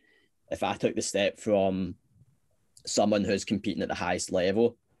 So like, if I took the step from someone who's competing at the highest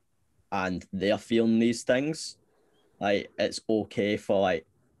level, and they're feeling these things, like it's okay for like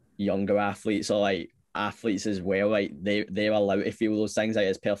younger athletes or like athletes as well. Like they're allowed to feel those things. Like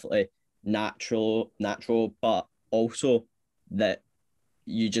it's perfectly natural, but also that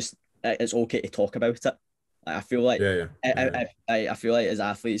it's okay to talk about it. Like, I feel like I feel like as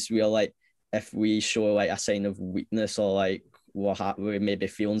athletes we're like, if we show like a sign of weakness or like we may be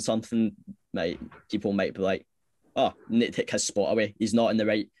feeling something, like people might be like, oh, need to take his spot away. He's not in the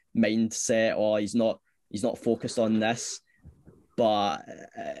right mindset, or he's not focused on this. But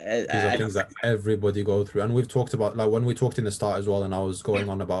these are things that everybody go through, and we've talked about, like when we talked in the start as well, and I was going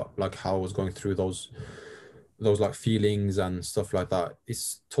on about like how I was going through those like feelings and stuff like that.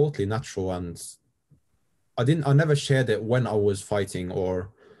 It's totally natural, and I never shared it when I was fighting or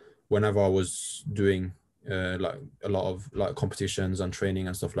whenever I was doing like a lot of like competitions and training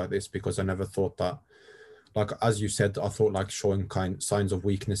and stuff like this, because I never thought that, like as you said, I thought like showing signs of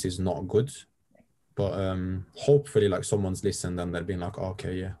weakness is not good. But hopefully like someone's listened and they're being like, oh,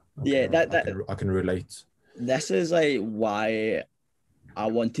 okay, yeah, okay, yeah, I can relate. This is like why I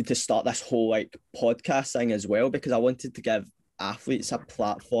wanted to start this whole like podcast thing as well, because I wanted to give athletes a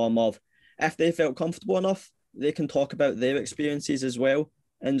platform of, if they felt comfortable enough, they can talk about their experiences as well,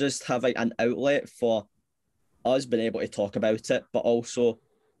 and just have like an outlet for us being able to talk about it, but also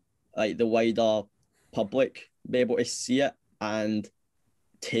like the wider public be able to see it and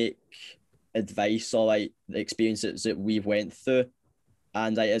take advice or like the experiences that we've went through,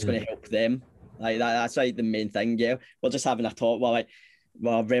 and like it's going to help them. Like that's like the main thing. Yeah, we're just having a talk while like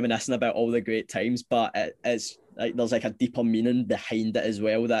we're reminiscing about all the great times, but it's like there's like a deeper meaning behind it as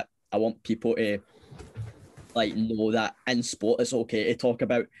well, that I want people to like know that in sport it's okay to talk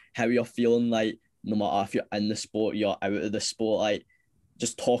about how you're feeling, like no matter if you're in the sport, you're out of the sport, like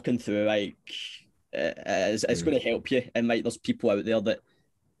just talking through like it's going to help you. And like there's people out there that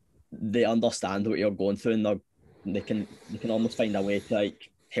they understand what you're going through, and they can almost find a way to like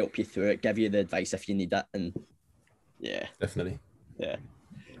help you through it, give you the advice if you need it. And yeah, definitely. Yeah,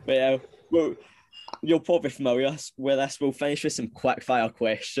 but well, you're probably familiar with this. We'll finish with some quick fire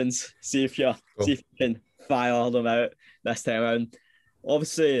questions. See if you can fire them out this time around.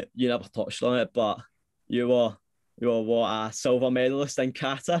 Obviously, you never touched on it, but you were what, a silver medalist in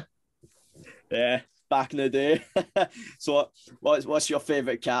kata? Yeah, back in the day. So what's your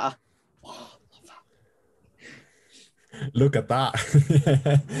favourite kata? Oh, love that. Look at that.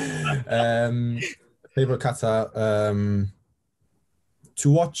 Favorite kata to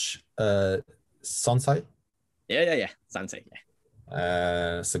watch, Sansai. Yeah. Sansai,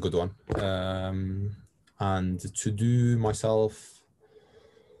 yeah. It's a good one. And to do myself,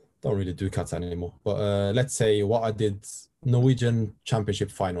 don't really do kata anymore. But let's say what I did, Norwegian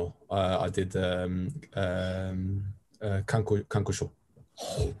Championship final. I did Kankusho.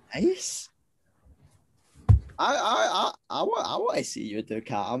 Oh, nice. I want to see you do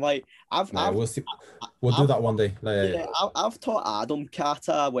kata. I'm like, we'll see. We'll do that one day. Yeah, I've taught Adam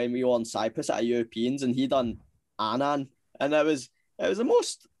kata when we were on Cyprus at Europeans, and he done Anan, and it it was the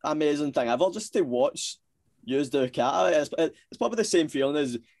most amazing thing ever just to watch you do kata. It's probably the same feeling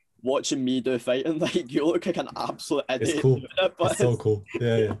as watching me do fighting. Like, you look like an absolute idiot. It's cool. It's so cool.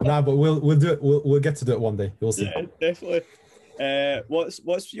 Yeah. Nah, but we'll do it. We'll get to do it one day. You'll see. Yeah, definitely. What's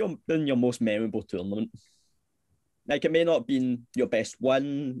been your most memorable tournament? Like, it may not have been your best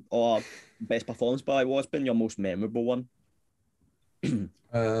win or best performance, but like, what's been your most memorable one?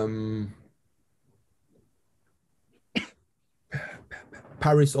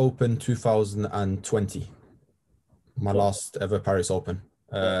 Paris Open 2020. My last ever Paris Open.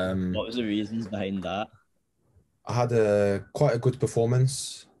 What was the reasons behind that? I had quite a good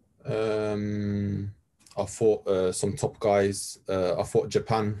performance. I fought some top guys. I fought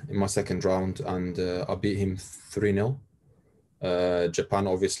Japan in my second round, and I beat him 3-0. Japan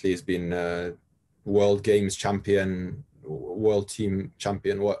obviously has been world games champion, world team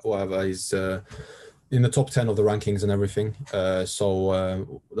champion, whatever. He's in the top 10 of the rankings and everything.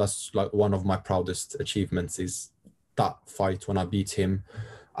 So that's like one of my proudest achievements, is that fight when I beat him.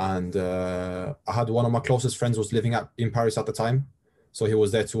 And I had one of my closest friends was living in Paris at the time. So he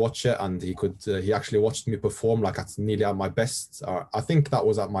was there to watch it, and he actually watched me perform like nearly at my best. I think that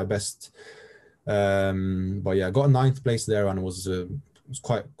was at my best. But yeah, I got a 9th place there, and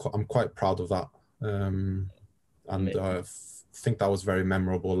I'm quite proud of that. And I think that was very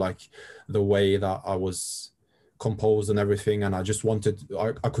memorable, like the way that I was composed and everything, and I just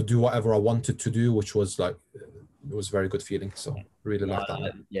I could do whatever I wanted to do, which was like, it was a very good feeling. So really like that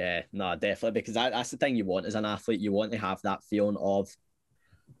one. Yeah, no, definitely, because that's the thing you want as an athlete. You want to have that feeling of,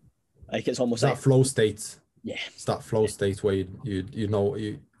 like, it's almost that flow state. Yeah, it's that flow state where you know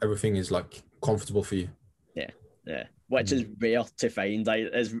everything is like comfortable for you. Yeah, which is rare to find.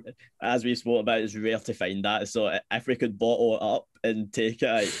 Like, as we spoke about, it's rare to find that. So if we could bottle it up and take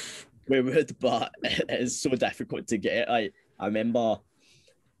it, like, we would, but it is so difficult to get. Like, I remember,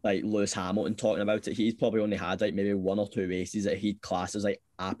 like, Lewis Hamilton talking about it. He's probably only had like maybe 1 or 2 races that he'd class as like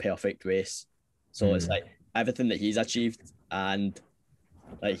a perfect race. So it's like everything that he's achieved, and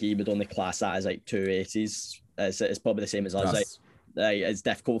like he would only class that as like 2 races. It's probably the same as us. Like, it's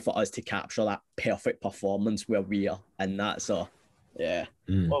difficult for us to capture that perfect performance where we are in that. So yeah.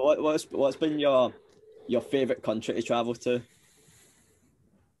 What's been your favorite country to travel to?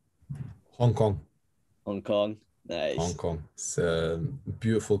 Hong Kong. Nice. Hong Kong. It's a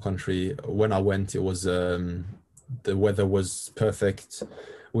beautiful country. When I went, it was the weather was perfect.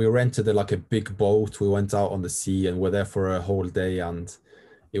 We rented like a big boat. We went out on the sea and we're there for a whole day, and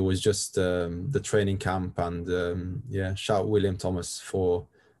it was just the training camp. And yeah, shout William Thomas for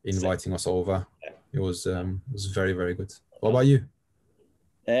inviting us over. It was very, very good. What about you?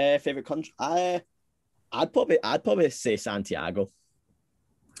 Favorite country? I'd probably say Santiago.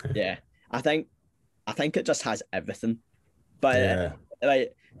 Yeah, I think it just has everything, but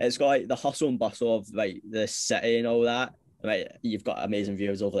like, it's got like the hustle and bustle of like the city and all that. Right, you've got amazing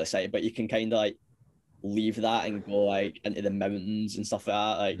views over the city, but you can kind of like leave that and go like into the mountains and stuff like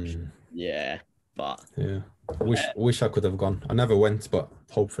that. Like, yeah, but yeah, wish I could have gone. I never went, but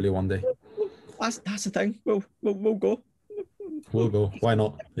hopefully one day. That's the thing. We'll go. We'll go. Why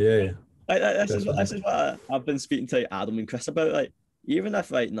not? Yeah. This is what I've been speaking to Adam and Chris about. Like, even if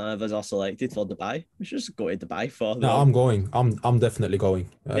like none of us are selected for Dubai, we should just go to Dubai for. No, I'm going. I'm definitely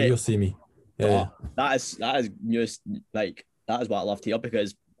going. You'll see me. Yeah. That is just like, that is what I love to hear,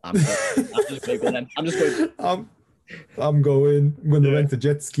 because I'm just going to go then. I'm just going. I'm going. I'm going to rent a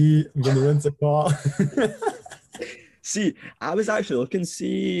jet ski. I'm going to rent a car. See, I was actually looking.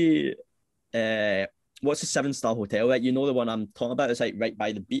 See, what's the 7-star hotel? Like, you know the one I'm talking about? It's like right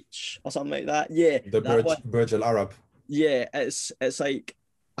by the beach or something like that. Yeah, the Burj Al Arab. Yeah, it's like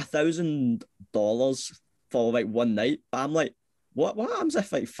 $1,000 for like one night. But I'm like, what happens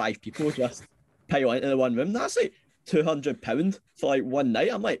if like 5 people just pile into the one room? That's like £200 for like one night.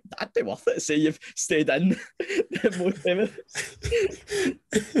 I'm like, that'd be worth it. Say you've stayed in the most famous.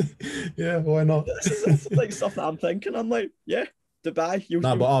 Yeah, why not? This is like stuff that I'm thinking. I'm like, yeah, Dubai.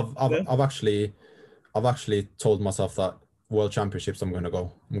 But I've actually told myself that World Championships I'm going to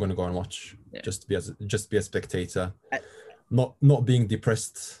go and watch, just be a spectator, not being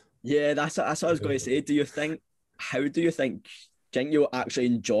depressed. Yeah, that's what I was going to say. How do you think you'll actually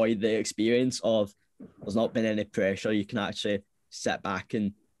enjoy the experience of there's not been any pressure? You can actually sit back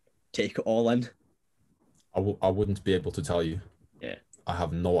and take it all in. I wouldn't be able to tell you. Yeah, I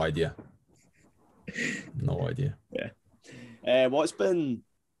have no idea. No idea. Yeah. What's been,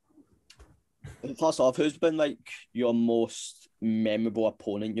 first off, who's been like your most memorable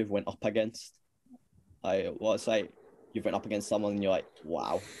opponent you've went up against? What's like you've went up against someone and you're like,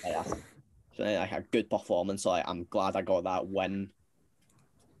 wow, like, that's like a good performance. Like, I'm glad I got that win.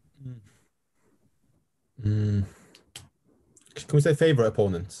 Mm. Can we say favorite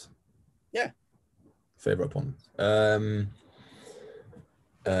opponents? Yeah. Favorite opponents.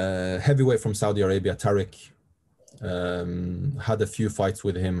 Heavyweight from Saudi Arabia, Tariq. Had a few fights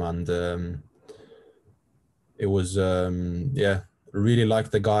with him, and it was really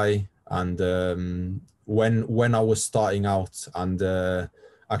liked the guy. And when I was starting out and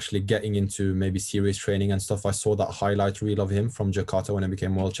actually getting into maybe serious training and stuff, I saw that highlight reel of him from Jakarta when I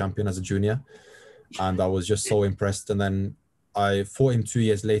became world champion as a junior, and I was just so impressed. And then I fought him 2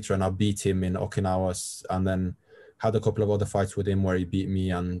 years later, and I beat him in Okinawa, and then had a couple of other fights with him where he beat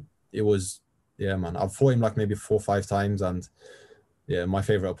me, and it was, yeah, man, I've fought him like maybe 4 or 5 times, and yeah, my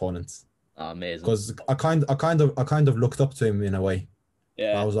favorite opponent. Amazing. Because I kind of looked up to him in a way.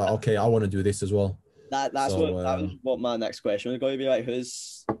 Yeah. I was like, okay, I want to do this as well. That was what my next question was going to be. Like,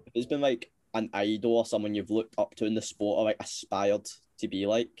 who's been like an idol or someone you've looked up to in the sport or like aspired to be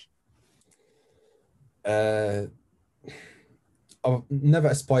like? I've never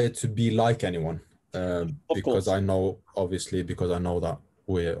aspired to be like anyone, because course. I know that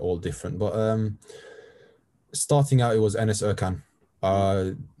we're all different. But starting out, it was Enes Erkan,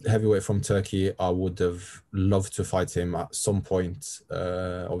 heavyweight from Turkey. I would have loved to fight him at some point.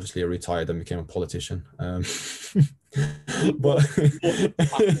 Obviously, I retired and became a politician. But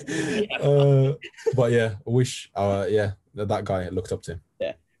but yeah, wish that guy looked up to him.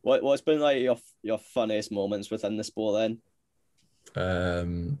 Yeah. What's been like your funniest moments within the sport then?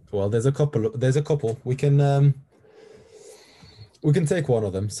 Well, there's a couple. We can take one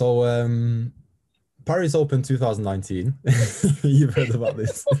of them. So Paris Open 2019. You've heard about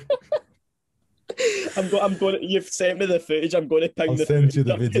this. I'm going. You've sent me the footage. I'm going to ping. I'll send you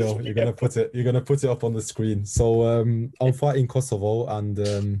the video. You're gonna put it up on the screen. So I'm fighting Kosovo,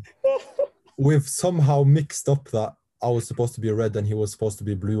 and we've somehow mixed up that I was supposed to be red and he was supposed to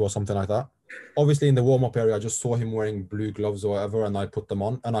be blue or something like that. Obviously, in the warm-up area, I just saw him wearing blue gloves or whatever, and I put them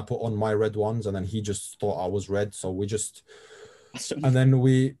on, and I put on my red ones, and then he just thought I was red. So and then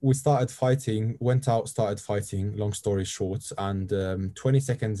we started fighting, went out, started fighting, long story short, and 20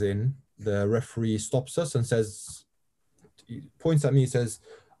 seconds in, the referee stops us and he points at me, says,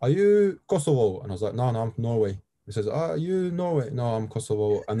 "Are you Kosovo?" And I was like, no, I'm Norway. He says, "Are you Norway?" "No, I'm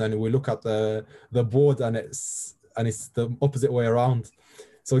Kosovo." And then we look at the board, and it's the opposite way around.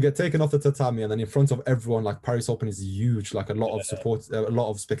 So we get taken off the tatami, and then in front of everyone, like, Paris Open is huge, like a lot of support, a lot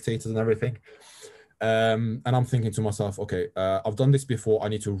of spectators and everything. And I'm thinking to myself, okay, I've done this before. I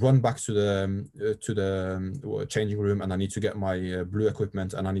need to run back to the changing room, and I need to get my blue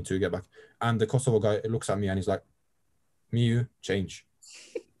equipment, and I need to get back. And the Kosovo guy looks at me, and he's like, "Me, you, change."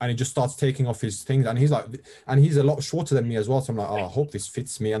 And he just starts taking off his things, and he's like, and he's a lot shorter than me as well. So I'm like, oh, I hope this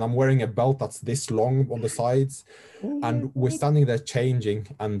fits me. And I'm wearing a belt that's this long on the sides, and we're standing there changing,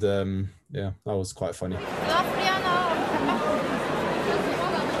 and yeah, that was quite funny.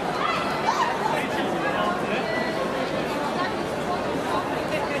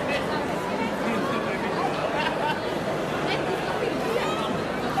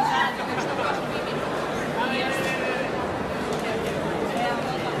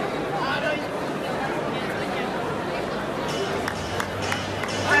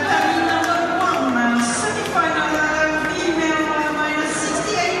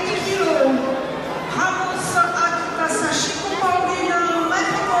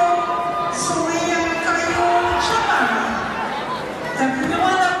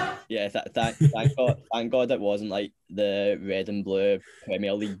 Yeah, thank God it wasn't like the red and blue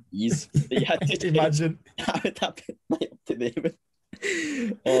Premier League E's that you had to imagine. That would have been like up to date.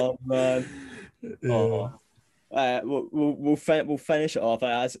 Oh man. Yeah. We'll finish it off.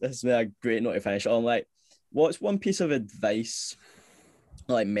 This is a great note to finish on. Like, what's one piece of advice,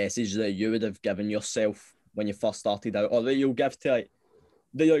 like message, that you would have given yourself when you first started out, or that you'll give to like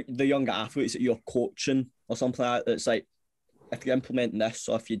the younger athletes that you're coaching or something like that? It's like, if you implement this,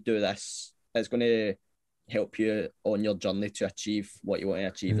 or if you do this, it's going to help you on your journey to achieve what you want to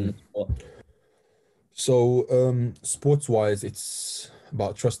achieve in the sport. So sports-wise, it's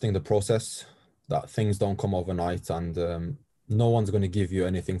about trusting the process, that things don't come overnight, and no one's going to give you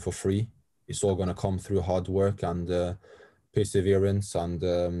anything for free. It's all going to come through hard work and perseverance,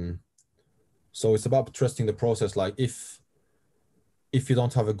 and so it's about trusting the process. Like, if you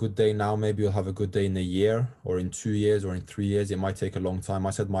don't have a good day now, maybe you'll have a good day in a year, or in 2 years, or in 3 years. It might take a long time.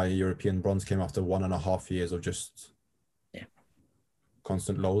 I said my European bronze came after 1.5 years of just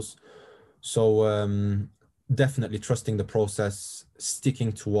constant lows. So definitely trusting the process,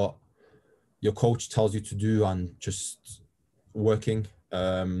 sticking to what your coach tells you to do, and just working.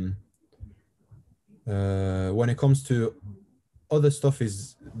 When it comes to other stuff,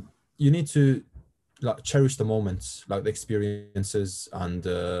 is you need to like cherish the moments, like the experiences and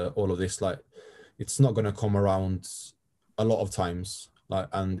all of this. Like, it's not going to come around a lot of times, like,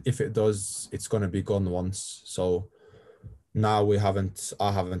 and if it does, it's going to be gone once. So now I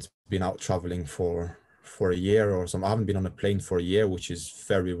haven't been out traveling for a year or something. I haven't been on a plane for a year, which is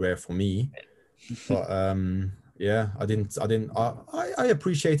very rare for me. But yeah, I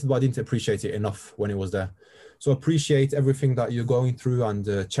appreciate it, but I didn't appreciate it enough when it was there. So appreciate everything that you're going through,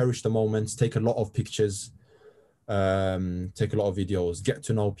 and cherish the moments. Take a lot of pictures, take a lot of videos, get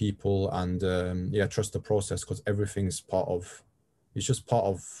to know people, and yeah, trust the process, because everything's it's just part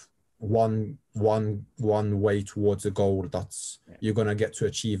of one way towards a goal that's you're gonna get to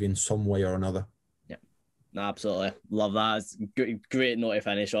achieve in some way or another. Yeah, no, absolutely love that. It's great note to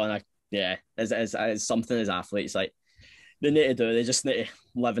finish on. Yeah, it's something as athletes, like, they need to do. They just need to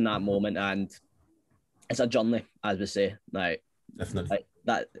live in that moment, and it's a journey, as we say. Like, definitely,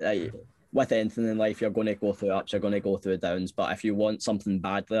 with anything in life, you're going to go through ups, you're going to go through downs. But if you want something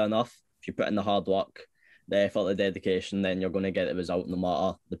badly enough, if you put in the hard work, the effort, the dedication, then you're going to get the result, no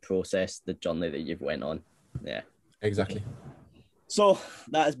matter the process, the journey that you've went on. Yeah, exactly. So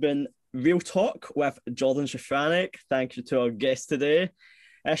that has been Real Talk with Jordan Szafranek. Thank you to our guest today,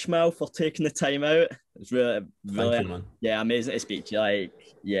 Ismail, for taking the time out. It's really thank you, man. Yeah, amazing to speak to you. Like,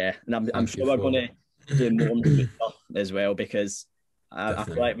 yeah, and I'm sure we're going to do more in the future as well, because I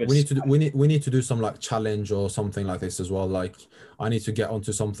feel like we need to do some like challenge or something like this as well. Like, I need to get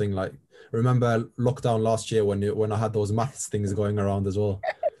onto something like, remember lockdown last year when I had those maths things going around as well.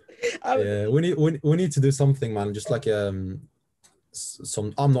 Yeah, we need to do something, man. Just like I'm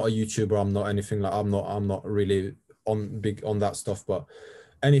not a YouTuber, I'm not anything like, I'm not really big on that stuff, but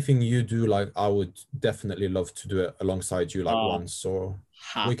anything you do, like, I would definitely love to do it alongside you, like, once. So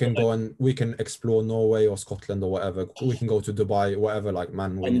we can go and we can explore Norway or Scotland or whatever. We can go to Dubai, whatever. Like,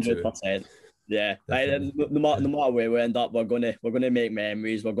 man, 100%. Yeah, like, no matter where we end up, we're gonna make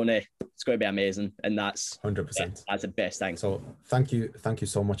memories. It's gonna be amazing, and that's 100%. That's the best thing. So thank you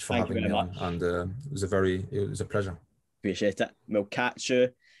so much for having me on, and it was a pleasure. Appreciate it. We'll catch you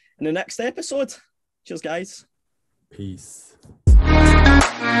in the next episode. Cheers, guys. Peace.